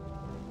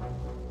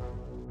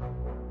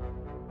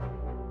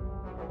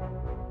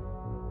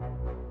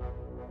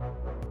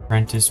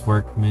 Apprentice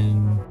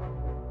workman.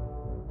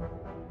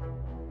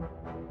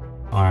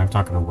 Oh, I'm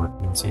talking to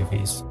workman, see if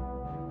he's...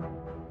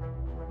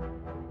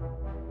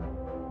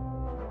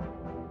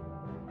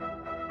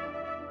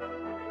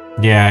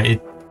 Yeah,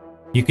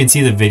 you can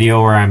see the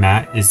video where I'm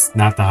at is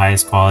not the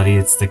highest quality.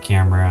 It's the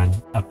camera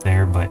up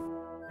there, but...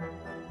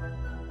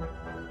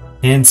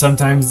 And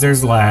sometimes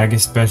there's lag,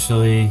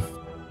 especially...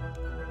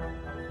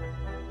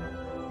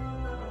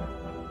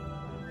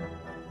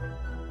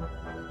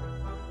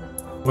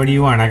 What do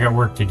you want? I got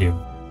work to do.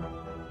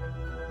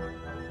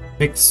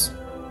 Fix...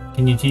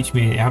 Can you teach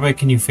me? How about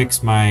can you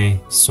fix my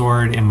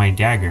sword and my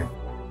dagger?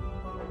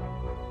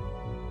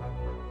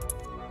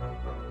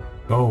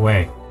 Go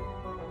away.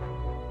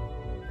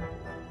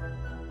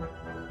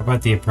 How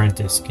about the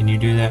apprentice? Can you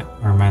do that?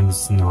 Or am I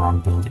just in the wrong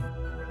building?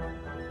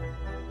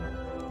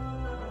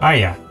 Ah,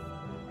 yeah.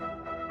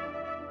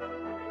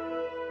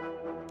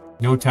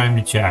 No time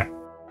to chat.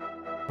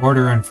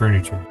 Order on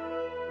furniture.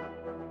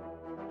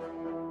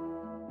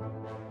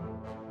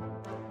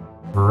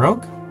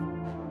 Baroque?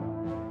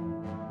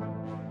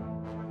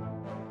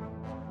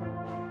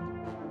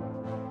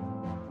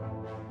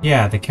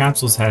 Yeah, the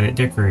council's had it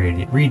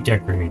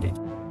redecorated.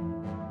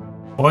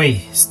 Oi,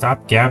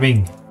 stop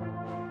gabbing.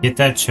 Get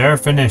that chair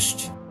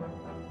finished.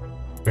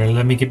 Better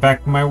let me get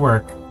back to my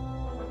work.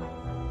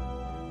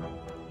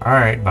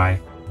 Alright, bye.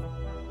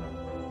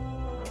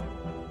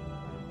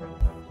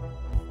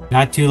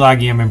 Not too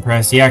laggy, I'm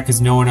impressed. Yeah,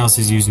 because no one else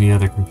is using the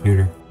other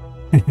computer.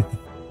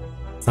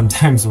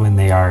 Sometimes when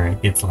they are,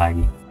 it gets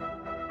laggy.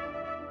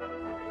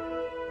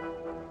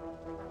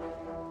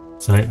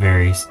 So it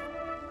varies.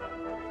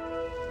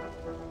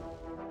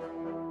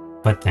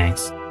 But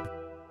thanks.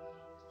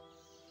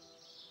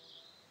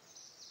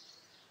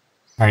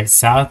 Alright,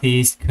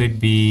 southeast could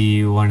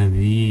be one of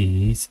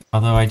these.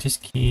 Although I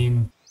just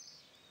came...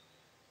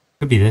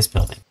 Could be this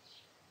building.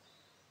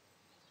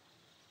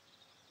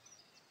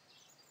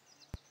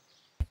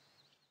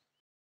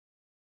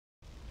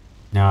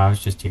 No, I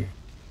was just here.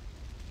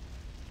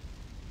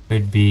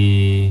 Could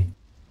be...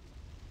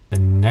 the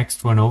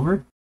next one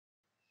over?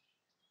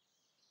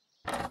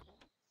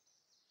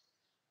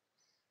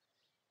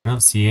 I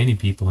don't see any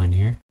people in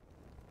here.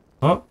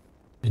 Oh,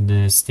 and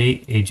the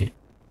estate agent.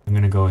 I'm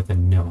gonna go with a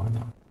no on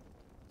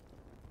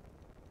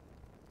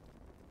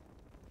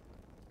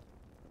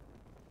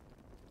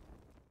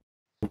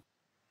that.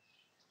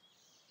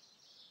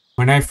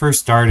 When I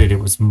first started, it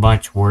was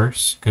much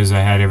worse because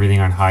I had everything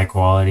on high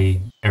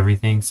quality,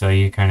 everything. So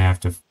you kind of have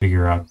to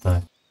figure out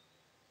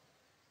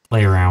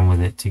play around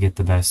with it to get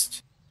the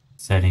best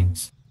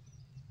settings.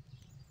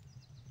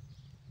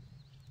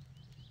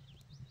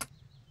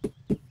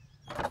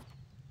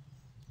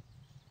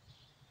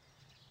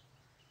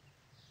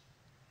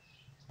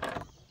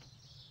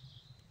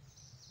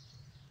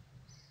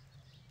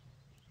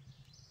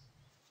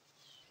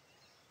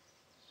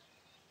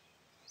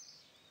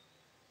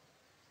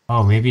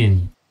 Oh,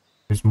 maybe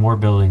there's more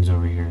buildings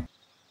over here.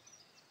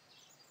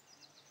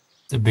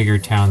 It's a bigger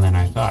town than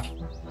I thought.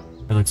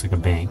 It looks like a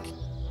bank.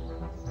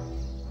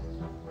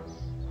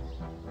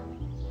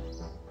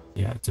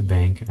 Yeah, it's a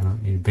bank. I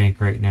don't need a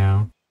bank right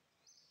now.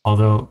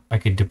 Although I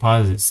could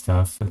deposit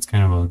stuff. That's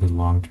kind of a good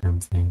long-term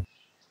thing.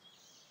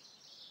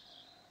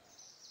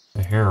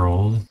 The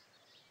Herald.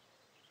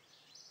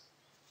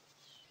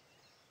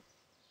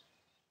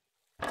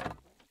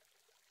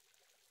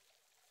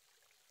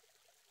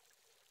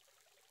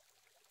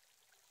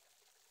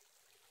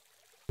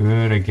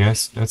 Good, I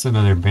guess. That's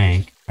another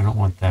bank. I don't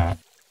want that.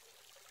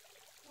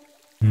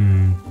 Let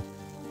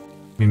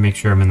me make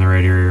sure I'm in the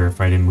right area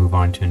if I didn't move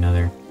on to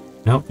another.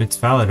 Nope, it's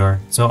Falador.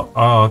 So,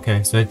 oh,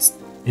 okay. So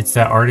it's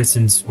that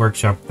artisan's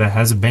workshop that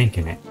has a bank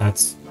in it.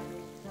 That's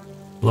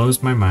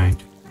blows my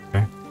mind.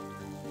 Okay.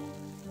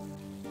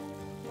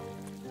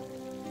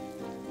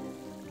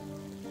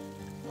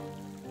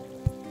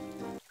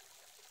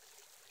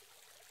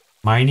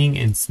 Mining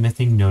and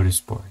smithing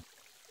notice board.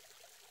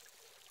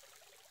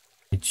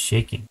 It's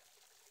shaking.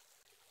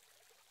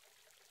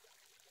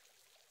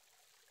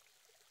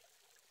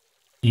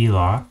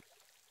 Elof.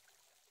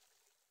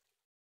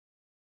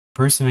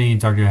 Person I need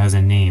to talk to has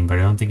a name, but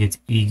I don't think it's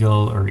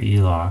Eagle or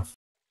Elof.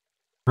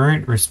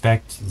 Current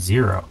respect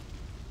 0.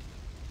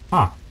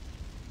 Huh.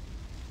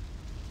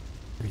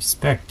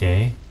 Respect,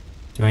 eh?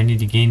 Do I need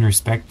to gain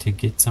respect to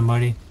get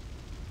somebody?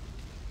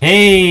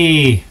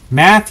 Hey,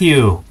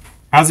 Matthew!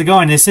 How's it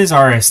going? This is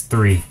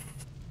RS3.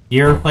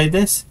 You ever played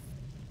this?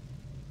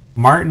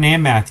 Martin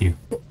and Matthew.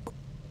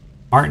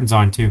 Martin's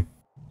on too.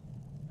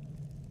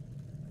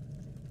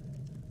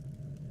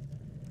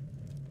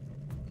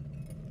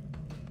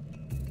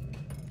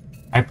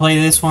 I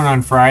play this one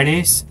on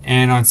Fridays,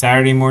 and on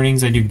Saturday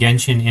mornings I do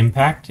Genshin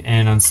Impact,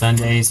 and on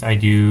Sundays I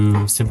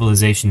do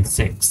Civilization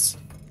 6.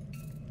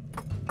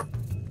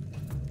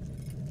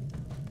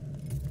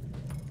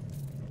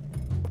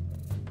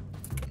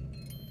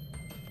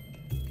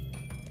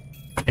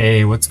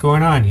 Hey, what's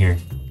going on here?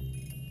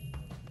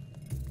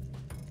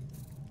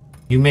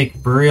 You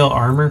make burial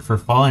armor for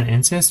fallen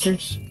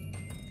ancestors?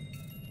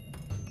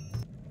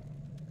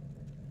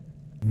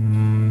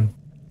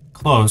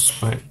 Close,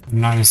 but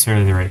not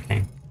necessarily the right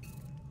thing.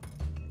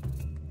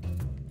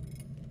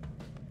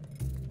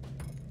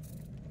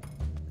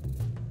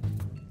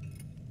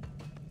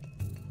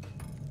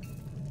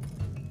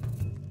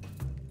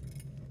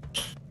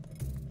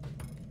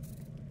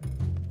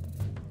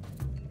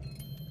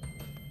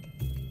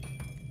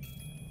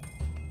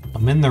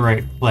 I'm in the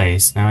right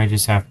place. Now I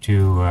just have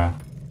to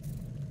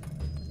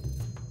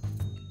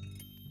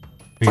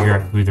figure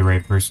out who the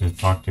right person to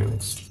talk to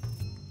is.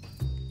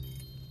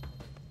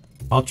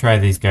 I'll try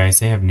these guys.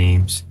 They have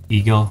names.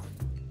 Eagle,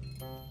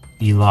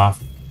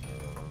 Elof,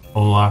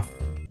 Olaf.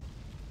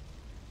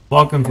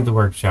 Welcome to the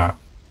workshop.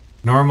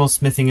 Normal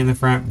smithing in the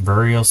front,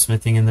 burial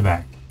smithing in the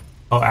back.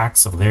 Oh,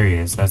 Axel. There he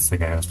is. That's the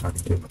guy I was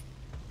talking to.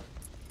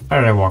 How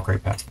did I walk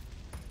right past him?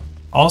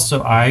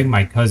 Also,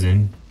 my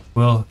cousin,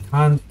 will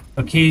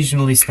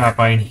occasionally stop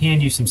by and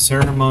hand you some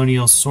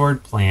ceremonial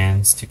sword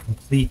plans to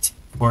complete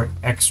for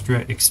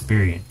extra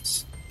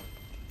experience.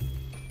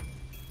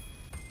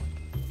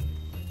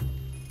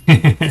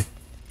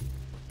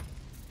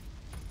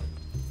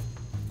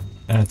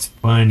 That's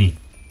funny.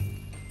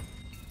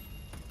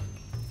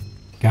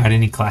 Got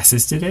any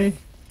classes today?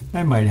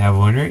 I might have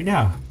one right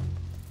now.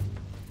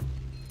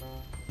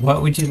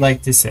 What would you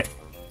like to say?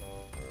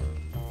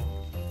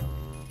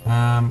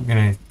 I'm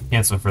gonna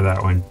cancel for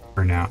that one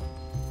for now.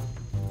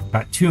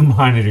 Got 2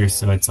 monitors,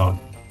 so it's all...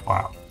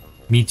 Wow.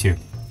 Me too.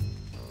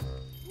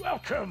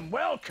 Welcome,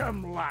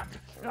 welcome, lad.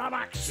 I'm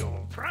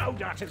Axel,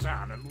 proud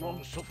artisan and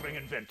long-suffering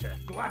inventor.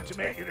 Glad to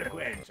make your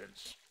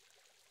acquaintance.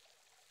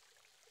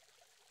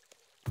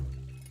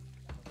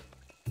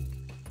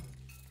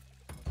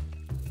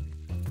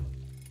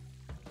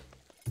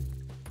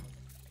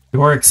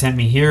 Doric sent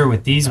me here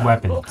with these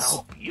weapons. Look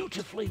how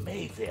beautifully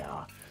made they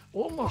are.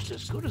 Almost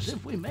as good as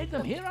if we made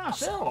them here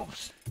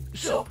ourselves.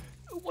 So,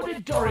 what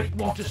did Doric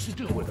want us to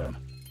do with them?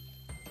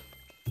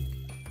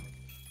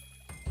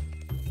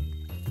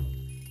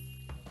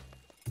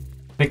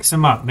 Fix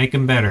them up, make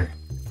them better.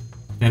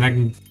 Then I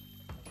can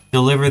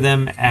deliver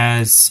them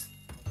as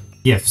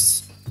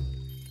gifts.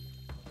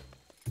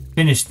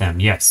 Finish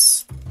them,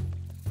 yes.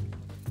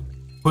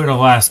 Put a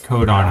last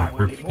coat on it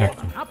for We'd be more than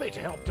protection. happy to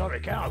help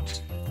Doric out.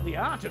 The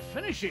art of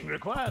finishing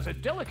requires a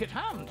delicate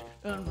hand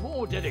and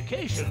more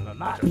dedication than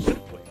that of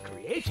simply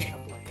creating a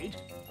blade.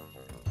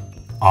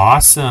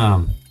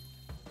 Awesome.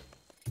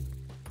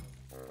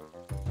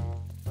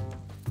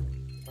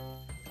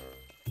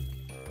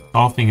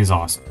 Golfing is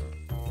awesome.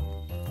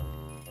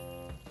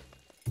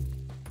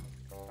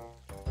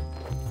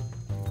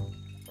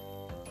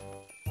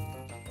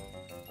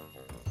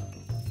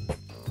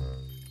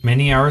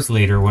 Many hours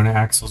later, one of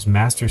Axel's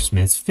master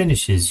smiths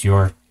finishes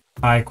your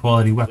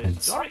high-quality With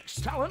weapons.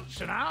 Doric's talents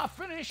and our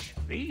finish,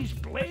 these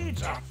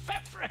blades are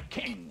fit for a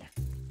king.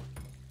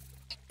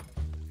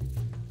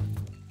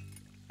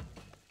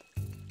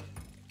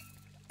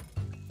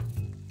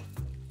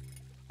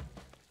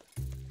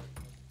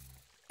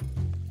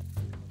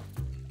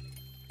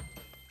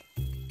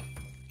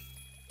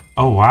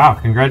 Oh wow,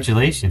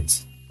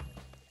 congratulations.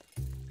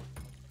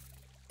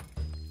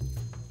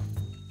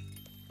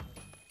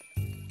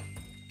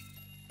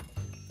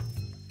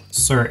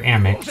 Sir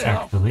Amix,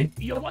 actually.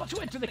 You'll want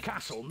to enter the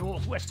castle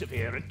northwest of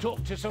here and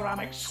talk to Sir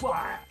Amix's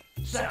squire,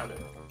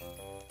 Selden.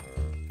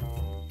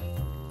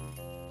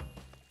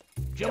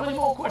 Do you have any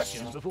more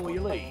questions before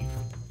you leave?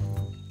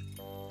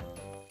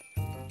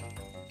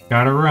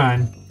 Gotta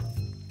run.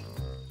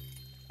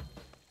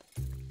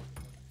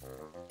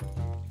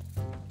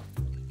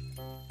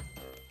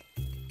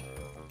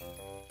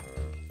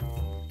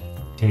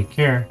 Take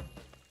care.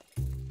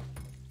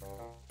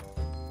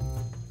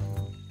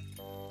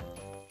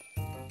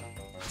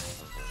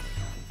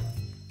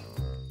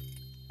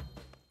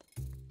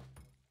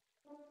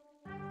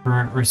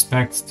 Current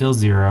respect still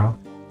 0.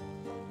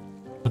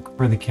 Look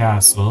for the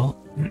castle.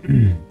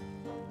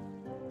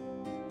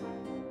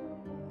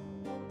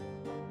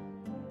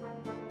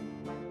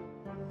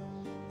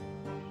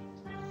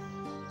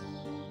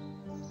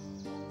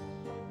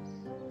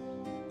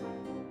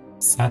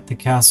 Is that the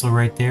castle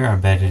right there? I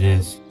bet it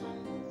is.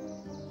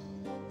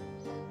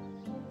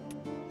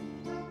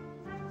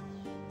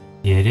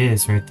 Yeah, it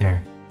is right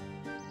there.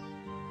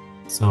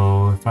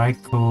 So if I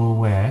go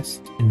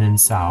west and then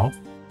south,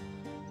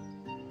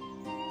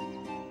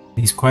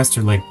 these quests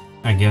are like,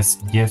 I guess,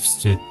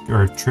 gifts to,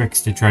 or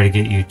tricks to try to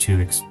get you to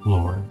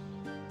explore.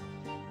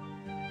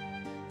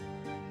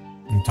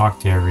 And talk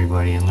to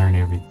everybody and learn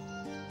everything.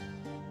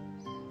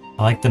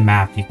 I like the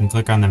map. You can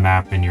click on the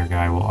map and your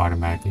guy will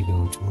automatically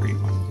go to where you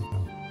want him to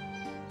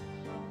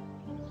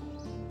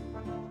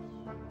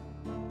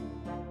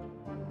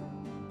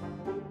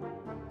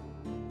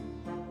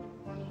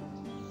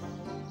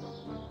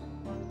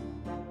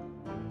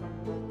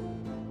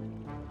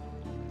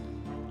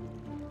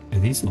go. Are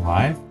these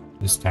alive?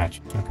 The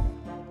statues. Okay.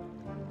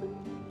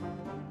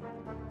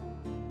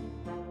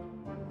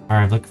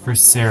 Alright, look for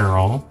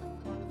Cyril.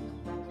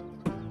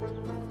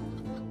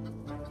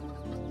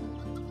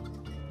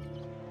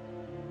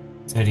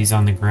 Said he's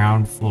on the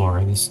ground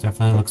floor. This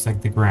definitely looks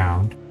like the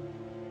ground.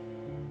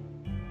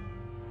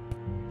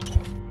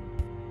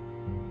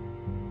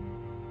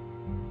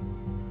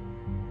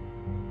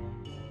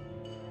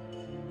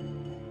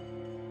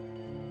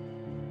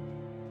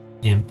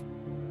 Imp.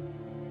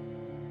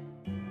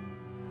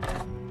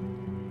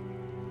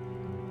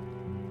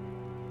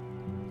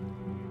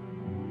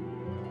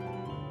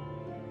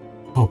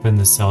 Open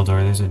the cell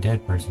door. There's a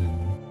dead person in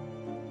there.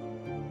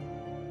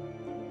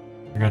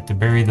 Forgot to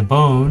bury the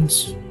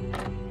bones.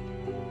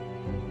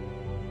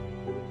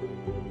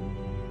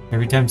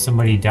 Every time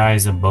somebody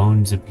dies, a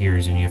bones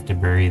appears and you have to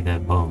bury the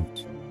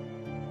bones.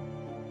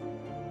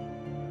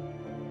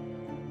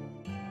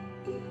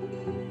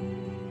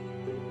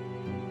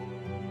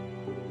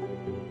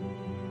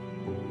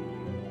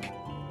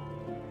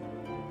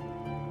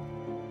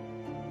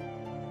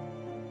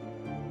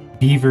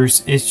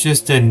 Beavers, it's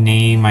just a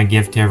name I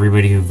give to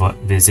everybody who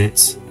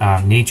visits.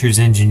 Nature's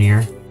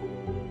Engineer.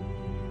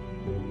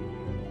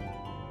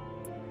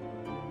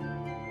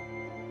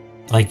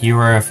 Like, you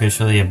are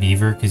officially a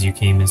beaver because you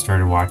came and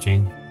started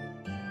watching.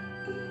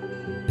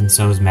 And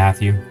so is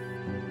Matthew.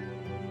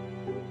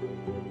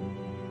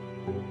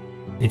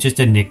 It's just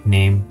a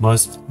nickname.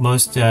 Most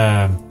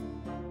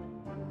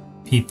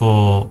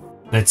people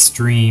that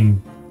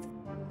stream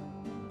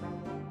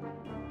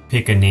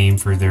pick a name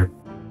for their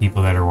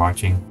people that are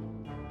watching.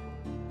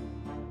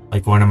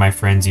 Like, one of my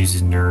friends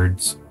uses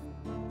Nerds.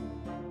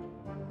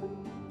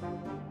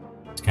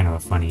 It's kind of a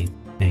funny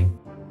thing.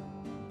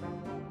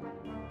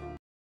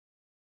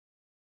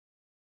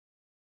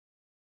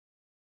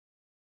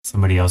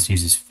 Somebody else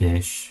uses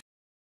Fish.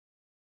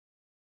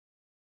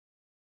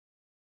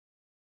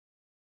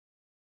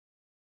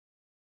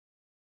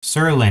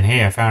 Serlin,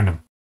 hey, I found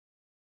him.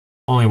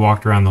 Only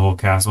walked around the whole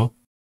castle.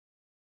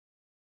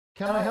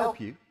 Can I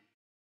help you?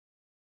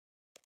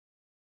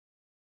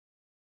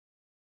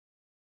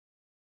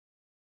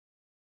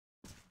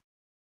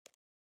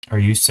 Are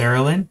you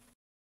Serlin?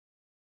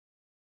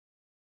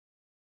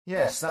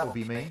 Yes, that would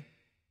be me.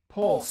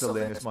 Paul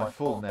Serlin is my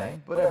full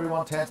name, but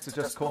everyone tends to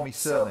just call me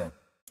Serlin.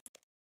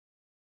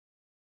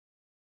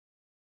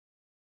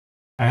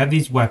 I have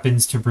these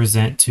weapons to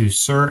present to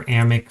Sir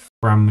Amic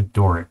from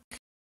Doric.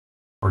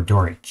 Or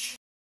Dorich.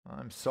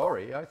 I'm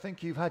sorry, I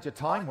think you've had your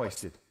time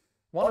wasted.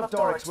 One of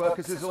Doric's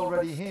workers is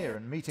already here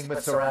and meeting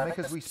with Sir Amic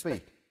as we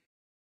speak.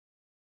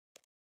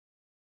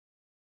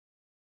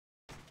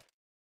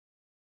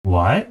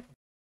 What?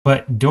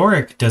 But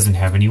Doric doesn't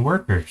have any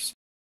workers.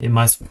 It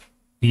must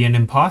be an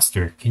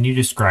imposter. Can you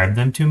describe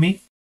them to me?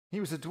 He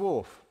was a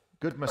dwarf.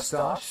 Good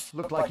moustache,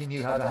 looked like he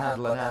knew how to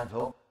handle an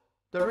anvil.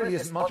 There really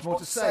isn't much more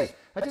to say.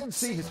 I didn't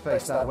see his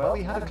face that well,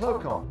 he had a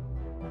cloak on.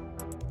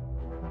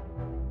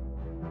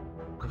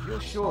 If you're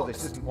sure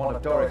this isn't one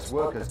of Doric's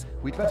workers,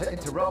 we'd better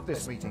interrupt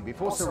this meeting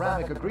before Sir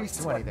Amic agrees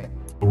to anything.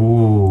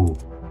 Ooh.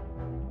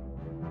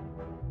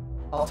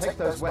 I'll take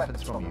those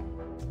weapons from you.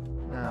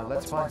 Now,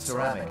 let's find Sir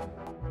Amic.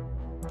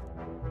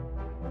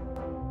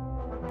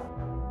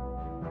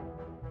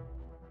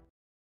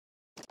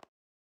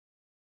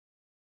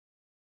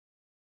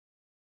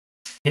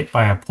 Hit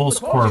by a pulse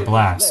core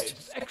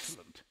blast.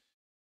 Excellent.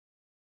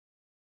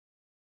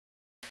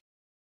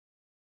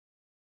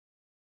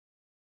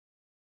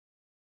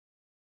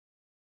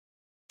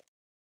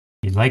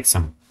 He likes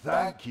him.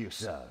 Thank you,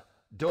 sir.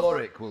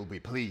 Doric will be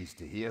pleased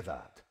to hear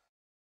that.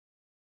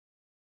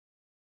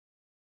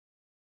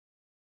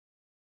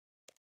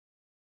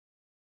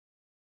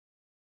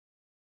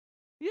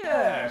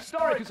 Yes,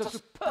 Doric is a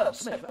superb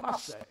smith, I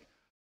must say.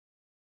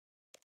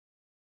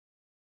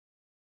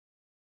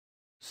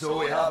 So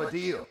we have a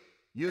deal.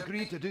 You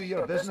agreed to do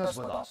your business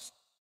with us.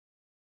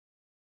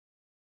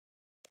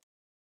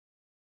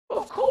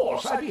 Of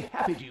course, I'd be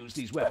happy to use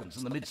these weapons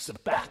in the midst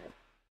of battle.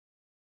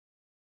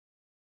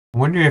 I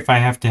wonder if I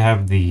have to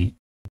have the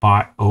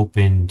bot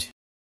opened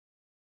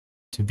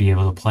to be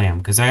able to play them.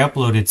 Because I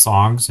uploaded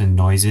songs and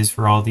noises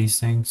for all these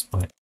things,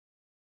 but...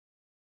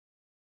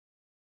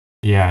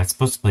 yeah, it's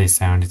supposed to play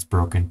sound. It's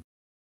broken.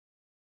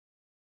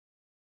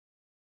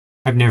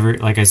 I've never,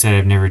 like I said,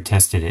 I've never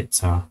tested it,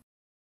 so...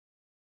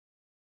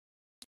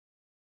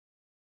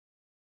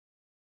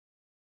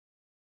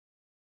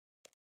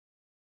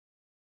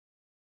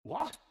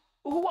 What?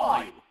 Who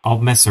are you? I'll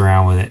mess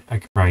around with it. I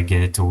could probably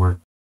get it to work.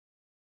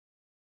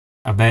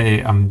 I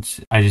bet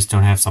I just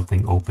don't have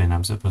something open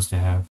I'm supposed to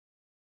have.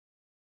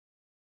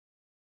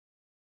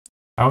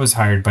 I was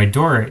hired by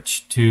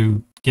Dorich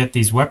to get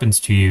these weapons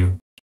to you.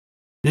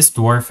 This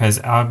dwarf has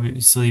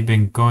obviously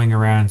been going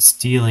around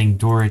stealing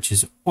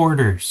Dorich's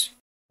orders.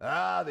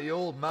 Ah, the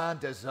old man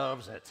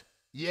deserves it.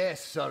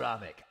 Yes,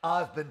 Ceramic,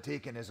 I've been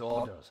taking his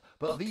orders,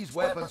 but these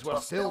weapons were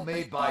still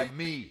made by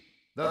me.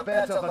 They're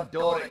better than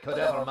Doric could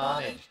ever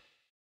manage.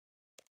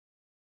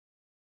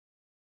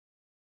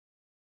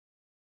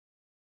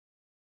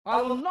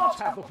 I will not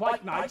have the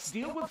White Knights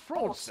deal with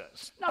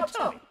fraudsters. Now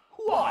tell me,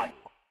 who are you?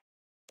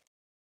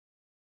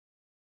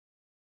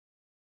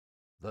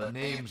 The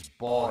name's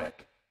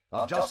Boric.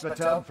 I've just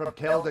returned from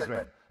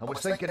Keldegrim and was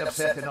thinking of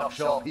setting up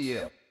shop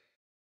here.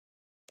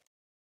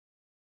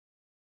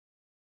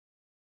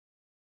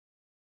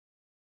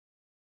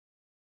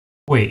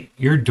 Wait,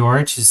 you're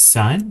Doric's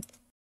son?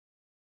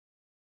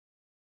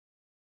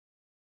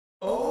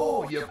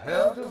 Oh, you've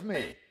heard of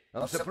me.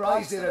 I'm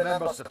surprised he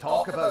remembers to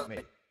talk about me.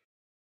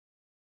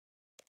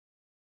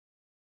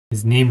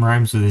 His name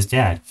rhymes with his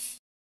dad.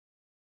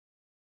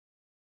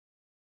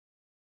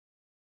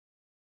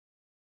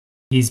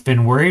 He's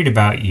been worried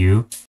about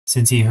you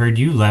since he heard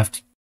you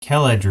left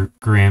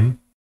Keldegrim,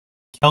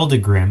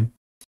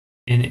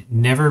 and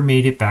never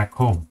made it back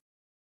home.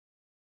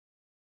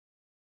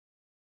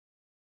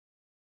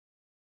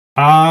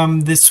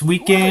 This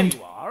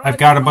weekend, I've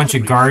got a bunch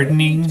of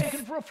gardening.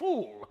 Taken for a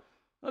fool.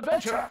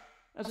 Adventurer,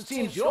 as it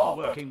seems you're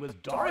working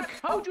with Doric,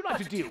 how would you like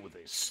to deal with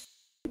this?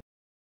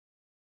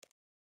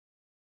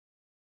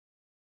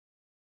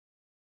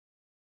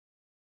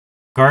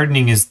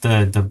 Gardening is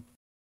the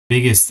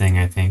biggest thing,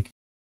 I think.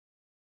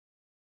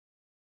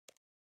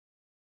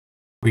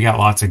 We got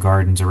lots of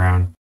gardens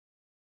around.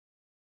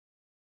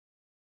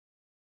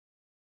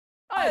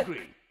 I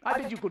agree. I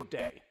bid you good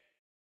day.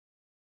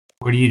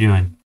 What are you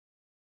doing?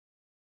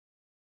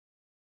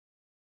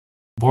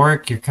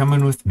 Boric, you're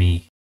coming with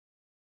me.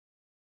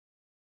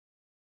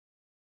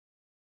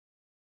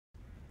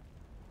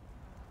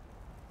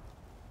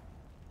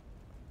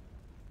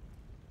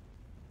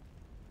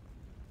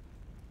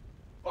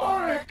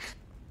 Boric!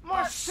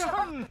 My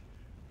son!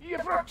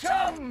 You've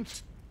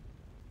returned!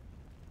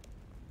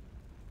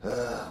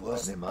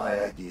 Wasn't it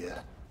my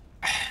idea?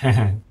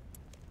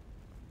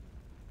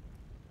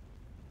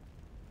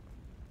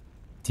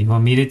 Do you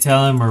want me to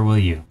tell him, or will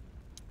you?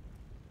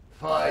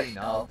 Fine,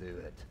 I'll do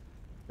it.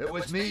 It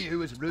was me who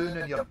was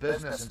ruining your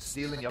business and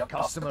stealing your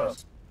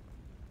customers.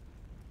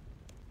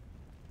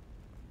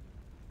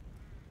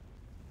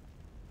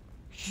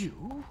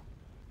 You?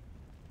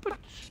 But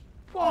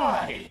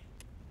why?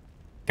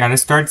 Gotta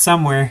start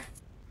somewhere.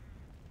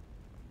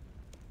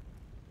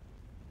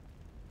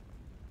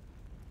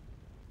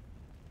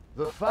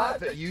 The fact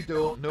that you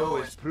don't know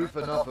is proof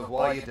enough of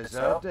why you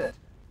deserved it.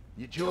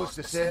 You chose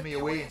to send me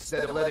away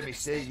instead of letting me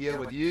stay here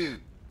with you.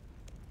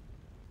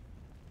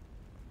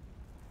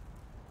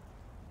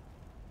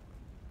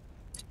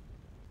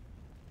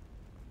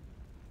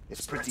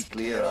 It's pretty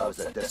clear I was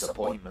a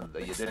disappointment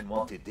that you didn't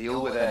want to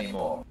deal with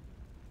anymore.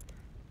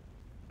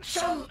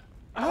 Son,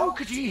 how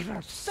could you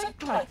even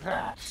think like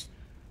that?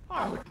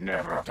 I would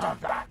never have done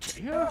that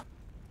to you.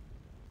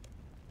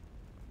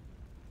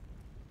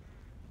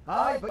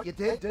 Aye, but you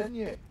did, didn't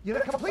you? You're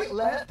a complete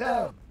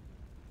letdown.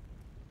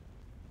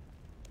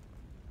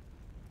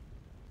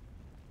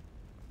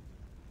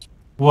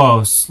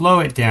 Whoa, slow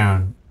it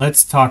down.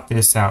 Let's talk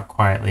this out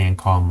quietly and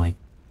calmly.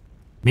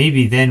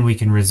 Maybe then we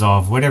can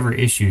resolve whatever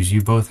issues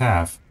you both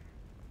have.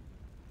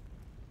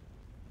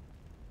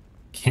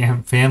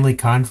 Family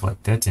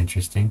conflict, that's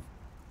interesting.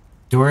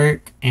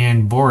 Doric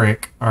and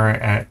Boric are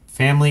at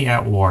family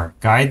at war.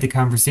 Guide the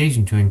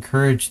conversation to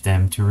encourage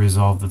them to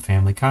resolve the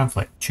family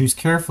conflict. Choose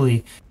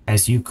carefully,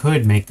 as you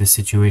could make the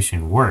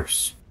situation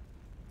worse.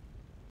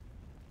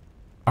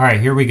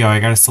 Alright, here we go.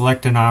 I gotta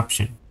select an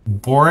option.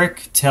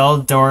 Boric, tell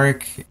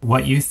Doric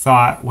what you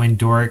thought when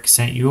Doric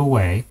sent you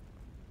away.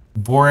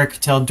 Boric,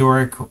 tell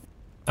Doric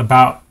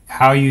about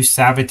how you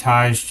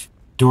sabotaged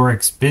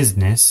Doric's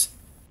business.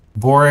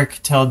 Boric,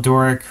 tell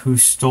Doric who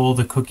stole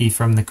the cookie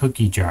from the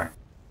cookie jar.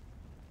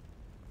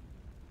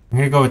 I'm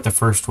going to go with the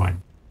first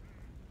one.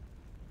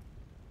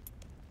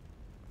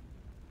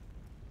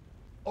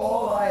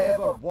 All I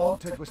ever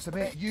wanted was to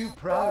make you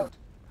proud.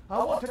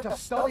 I wanted to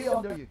study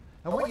under you,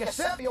 and when you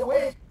sent me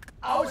away,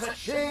 I was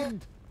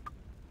ashamed.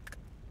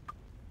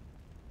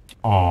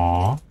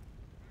 Aww.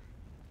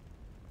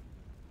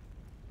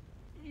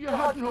 You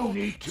had no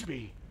need to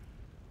be.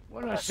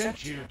 When I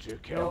sent you to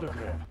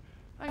Keldegrim,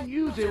 I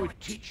knew they would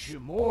teach you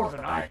more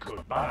than I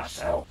could by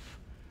myself.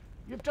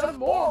 You've done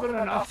more than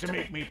enough to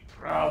make me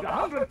proud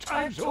 100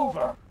 times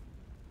over.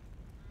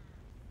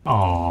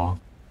 Aww.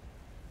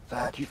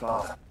 Thank you,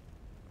 Father.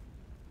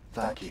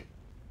 Thank you.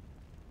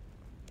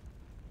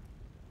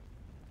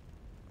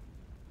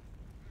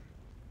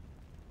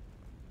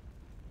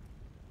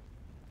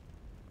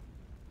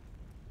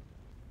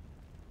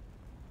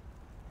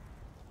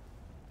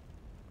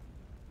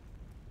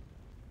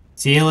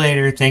 See you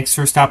later. Thanks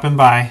for stopping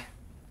by.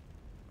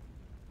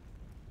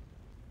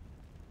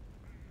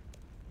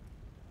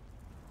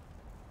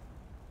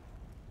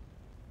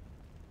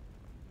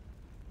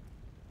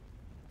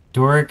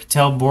 Doric,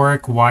 tell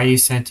Boric why you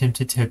sent him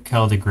to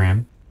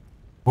Keldegrim.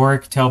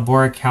 Boric, tell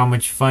Boric how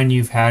much fun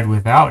you've had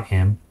without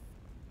him.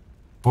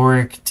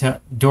 Doric,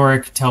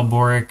 tell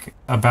Boric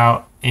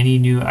about any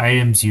new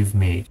items you've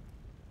made.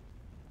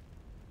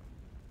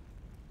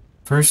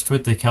 First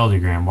with the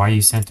Keldogram, why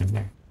you sent him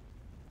there.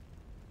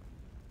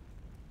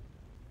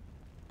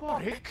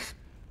 Boric,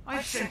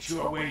 I sent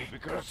you away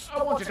because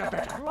I wanted a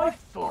better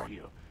life for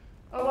you.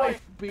 A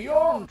life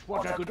beyond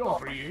what I could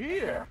offer you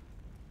here.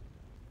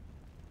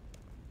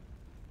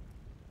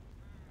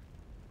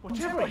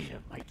 Whatever you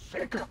might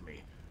think of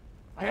me,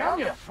 I am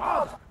your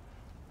father,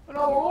 and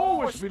I will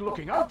always be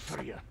looking out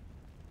for you.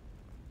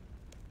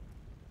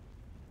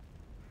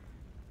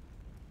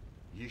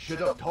 You should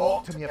have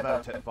talked to me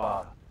about it,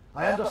 Father.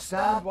 I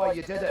understand why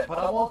you did it, but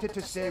I wanted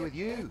to stay with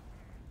you.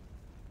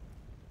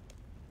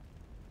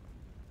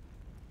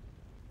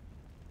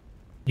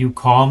 You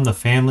calm the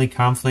family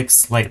conflict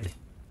slightly.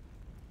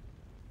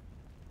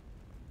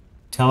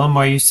 Tell him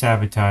why you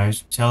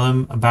sabotage. Tell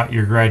him about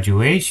your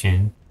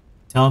graduation.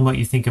 Tell him what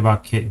you think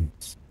about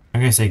kittens.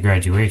 I'm going to say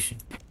graduation.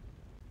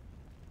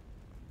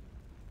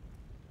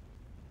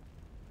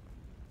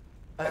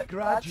 At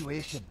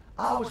graduation,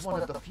 I was one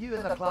of the few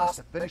in the class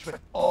to finish with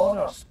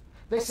honours.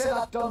 They said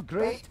I'd done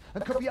great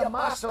and could be a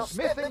master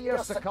smith in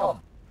years to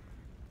come.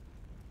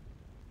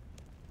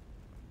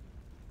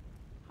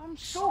 I'm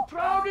so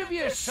proud of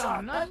you,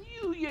 son. I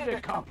knew you'd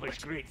accomplish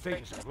great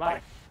things in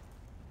life.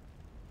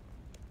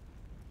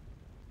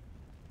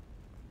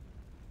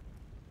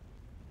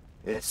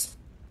 It's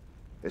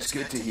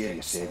good to hear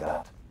you say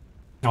that.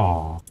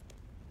 Aww.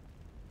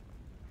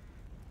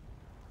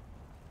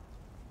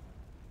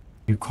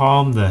 You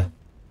calm the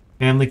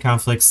family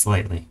conflict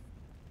slightly.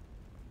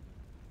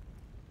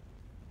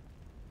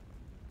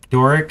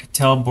 Doric,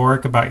 tell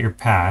Boric about your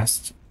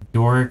past.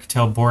 Doric,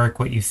 tell Boric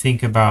what you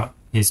think about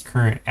his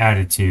current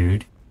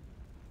attitude.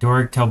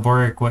 Doric, tell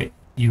Boric what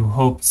you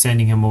hoped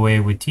sending him away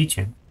would teach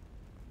him.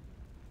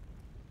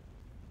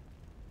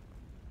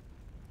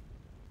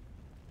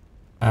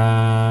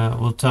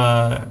 We'll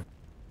tell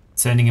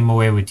sending him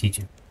away would teach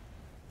him.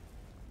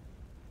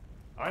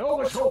 I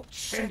always hoped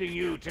sending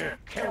you to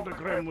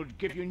Keldagrim would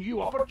give you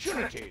new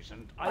opportunities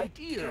and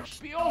ideas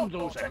beyond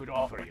those I could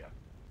offer you.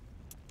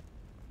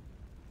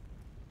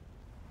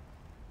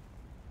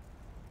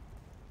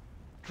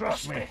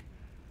 Trust me,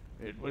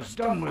 it was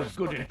done with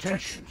good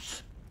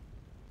intentions.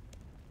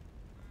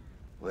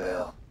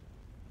 Well,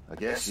 I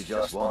guess you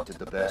just wanted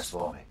the best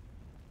for me.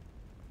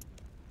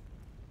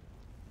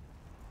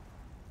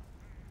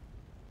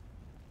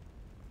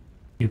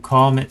 You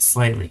calm it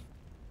slightly.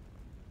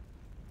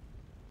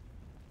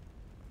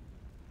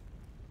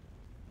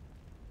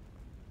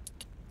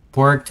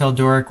 Boric, tell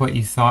Doric what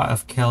you thought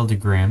of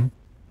Keldagrim.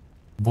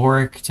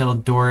 Boric, tell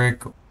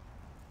Doric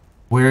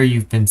where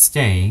you've been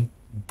staying.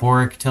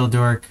 Boric, tell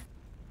Doric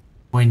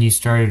when you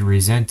started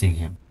resenting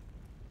him.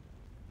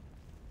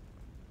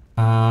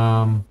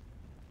 Tell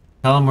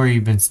him where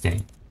you've been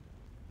staying.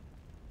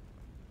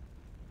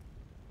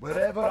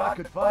 Wherever I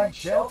could find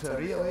shelter,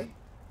 really.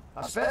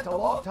 I spent a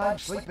lot of time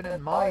sleeping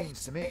in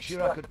mines to make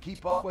sure I could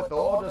keep up with the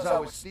orders I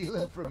was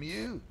stealing from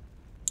you.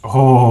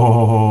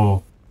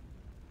 Oh,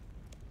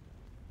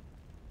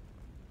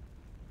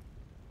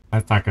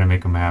 that's not going to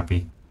make him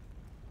happy.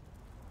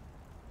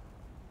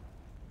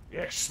 You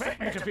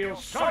expect me to feel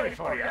sorry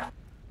for you?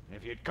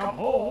 If you'd come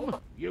home,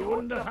 you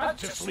wouldn't have had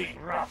to sleep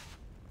rough.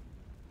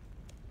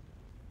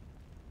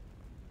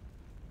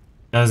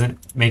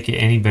 Doesn't make it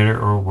any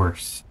better or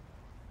worse.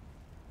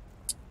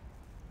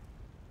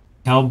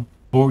 Tell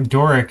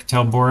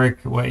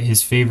Doric what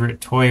his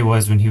favorite toy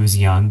was when he was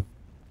young.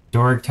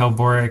 Doric, tell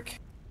Boric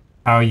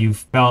how you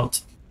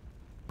felt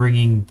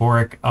bringing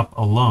Boric up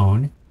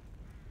alone.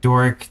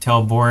 Doric,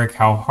 tell Boric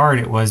how hard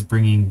it was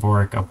bringing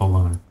Boric up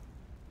alone.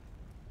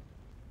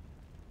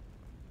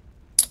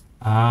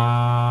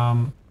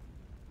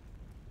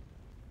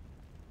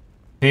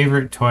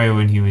 Favorite toy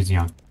when he was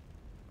young.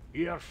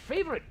 Your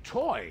favorite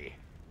toy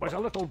was a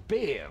little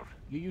bear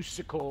you used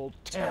to call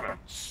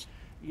Terrence.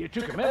 You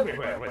took him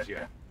everywhere with you.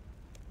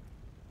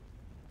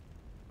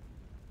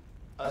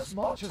 As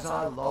much as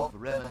I love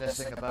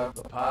reminiscing about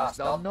the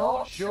past, I'm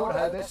not sure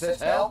how this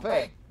is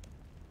helping.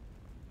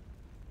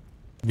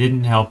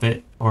 Didn't help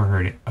it or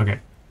hurt it. Okay.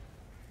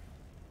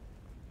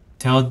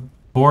 Tell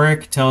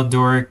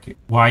Doric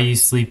why you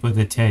sleep with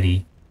a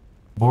teddy.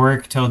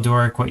 Boric, tell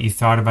Doric what you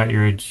thought about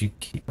your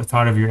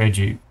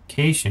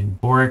education.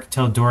 Boric,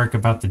 tell Doric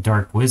about the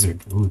Dark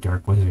Wizard. Ooh,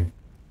 Dark Wizard.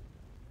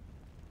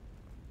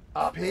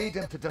 I paid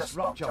him to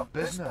disrupt your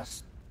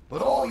business,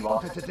 but all he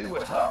wanted to do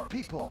was hurt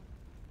people.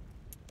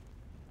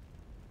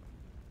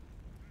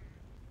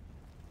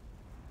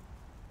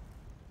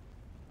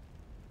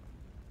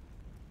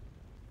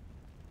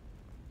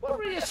 What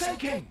were you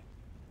thinking?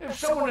 If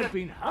someone had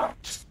been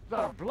hurt,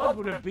 their blood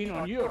would have been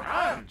on your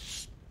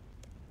hands.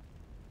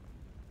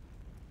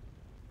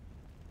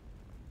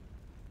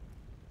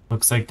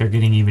 Looks like they're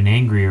getting even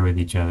angrier with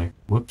each other.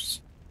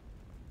 Whoops.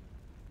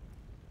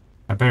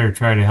 I better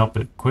try to help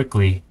it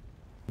quickly.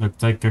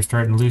 Looks like they're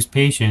starting to lose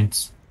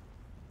patience.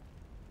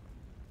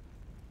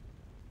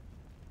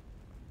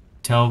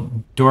 Tell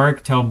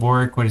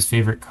Boric what his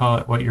favorite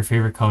color, what your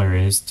favorite color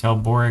is. Tell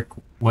Boric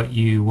what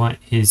you want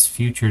his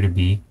future to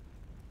be.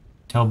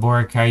 Tell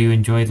Boric how you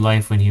enjoyed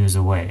life when he was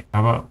away. How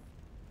about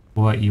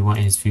what you want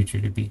his future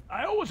to be?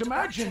 I always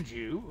imagined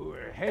you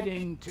were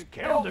heading to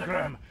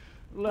Keldegrim,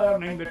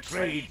 learning the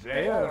trade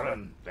there,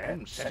 and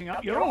then setting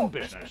up your own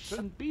business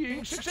and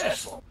being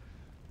successful.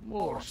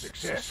 More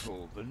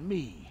successful than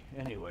me,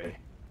 anyway.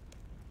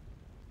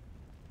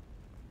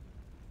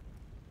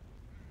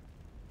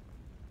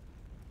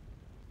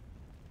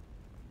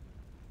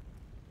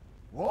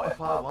 What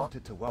if I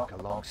wanted to work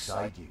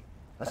alongside you?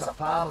 As a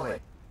family.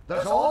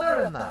 There's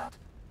honor in that.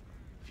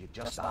 If you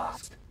just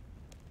asked.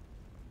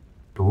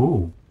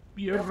 Ooh,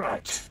 You're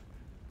right.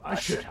 I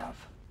should have.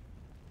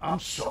 I'm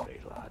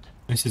sorry, lad.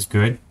 this is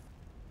good.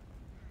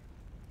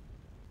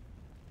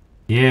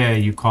 Yeah,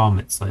 you calm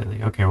it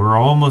slightly. Okay, we're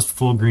almost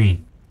full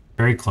green.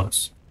 Very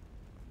close.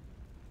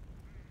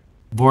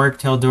 Boric,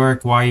 tell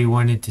Doric why you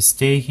wanted to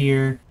stay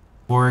here.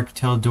 Boric,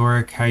 tell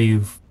Doric how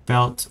you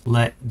felt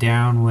let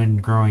down when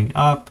growing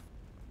up.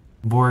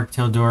 Boric,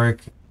 tell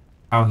Doric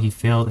how he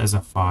failed as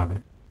a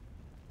father.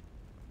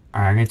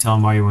 Alright, I'm going to tell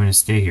him why you want to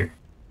stay here.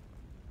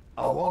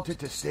 I wanted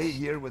to stay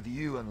here with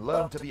you and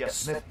learn to be a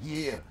smith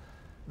here.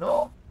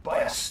 Not by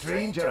a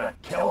stranger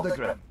at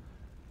Keldegrim.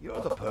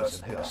 You're the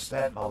person who I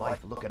spent my life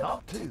looking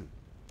up to.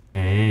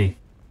 Hey.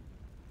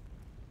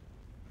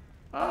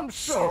 I'm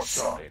so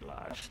sorry,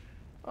 lad.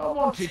 I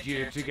wanted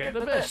you to get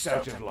the best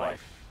out of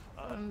life,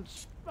 and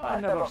I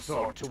never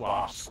thought to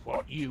ask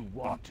what you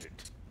wanted.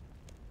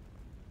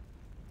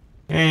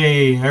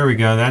 Hey, there we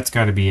go. That's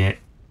got to be it.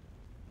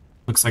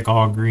 Looks like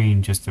all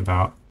green, just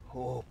about.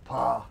 Oh,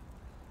 Pa.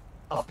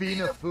 I've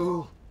been a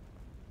fool.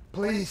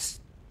 Please,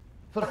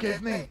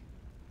 forgive me.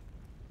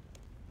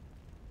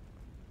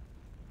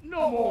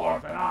 No more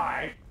than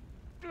I.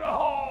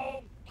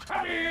 Oh,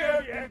 come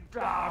here, you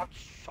dark,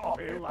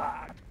 soppy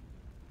lad.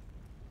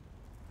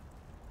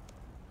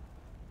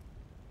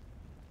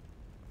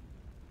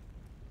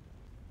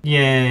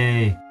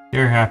 Yay!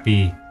 They're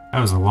happy. That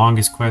was the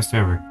longest quest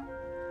ever.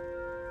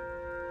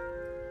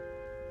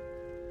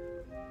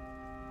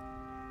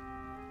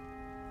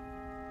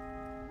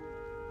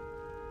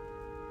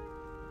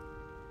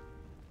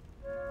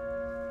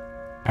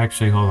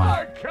 Actually, hold on.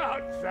 I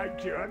can't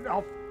thank you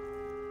enough.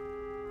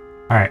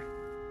 Alright.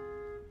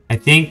 I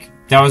think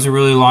that was a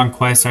really long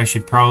quest. I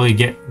should probably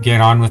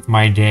get on with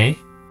my day.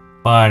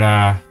 But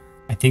I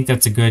think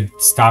that's a good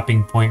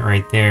stopping point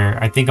right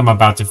there. I think I'm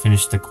about to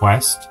finish the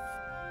quest.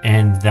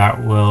 And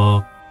that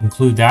will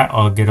conclude that.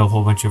 I'll get a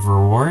whole bunch of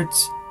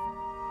rewards.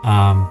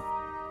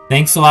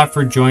 Thanks a lot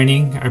for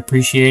joining. I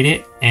appreciate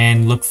it.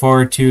 And look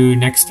forward to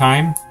next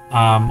time.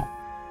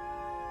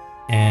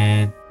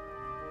 And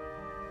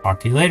talk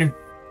to you later.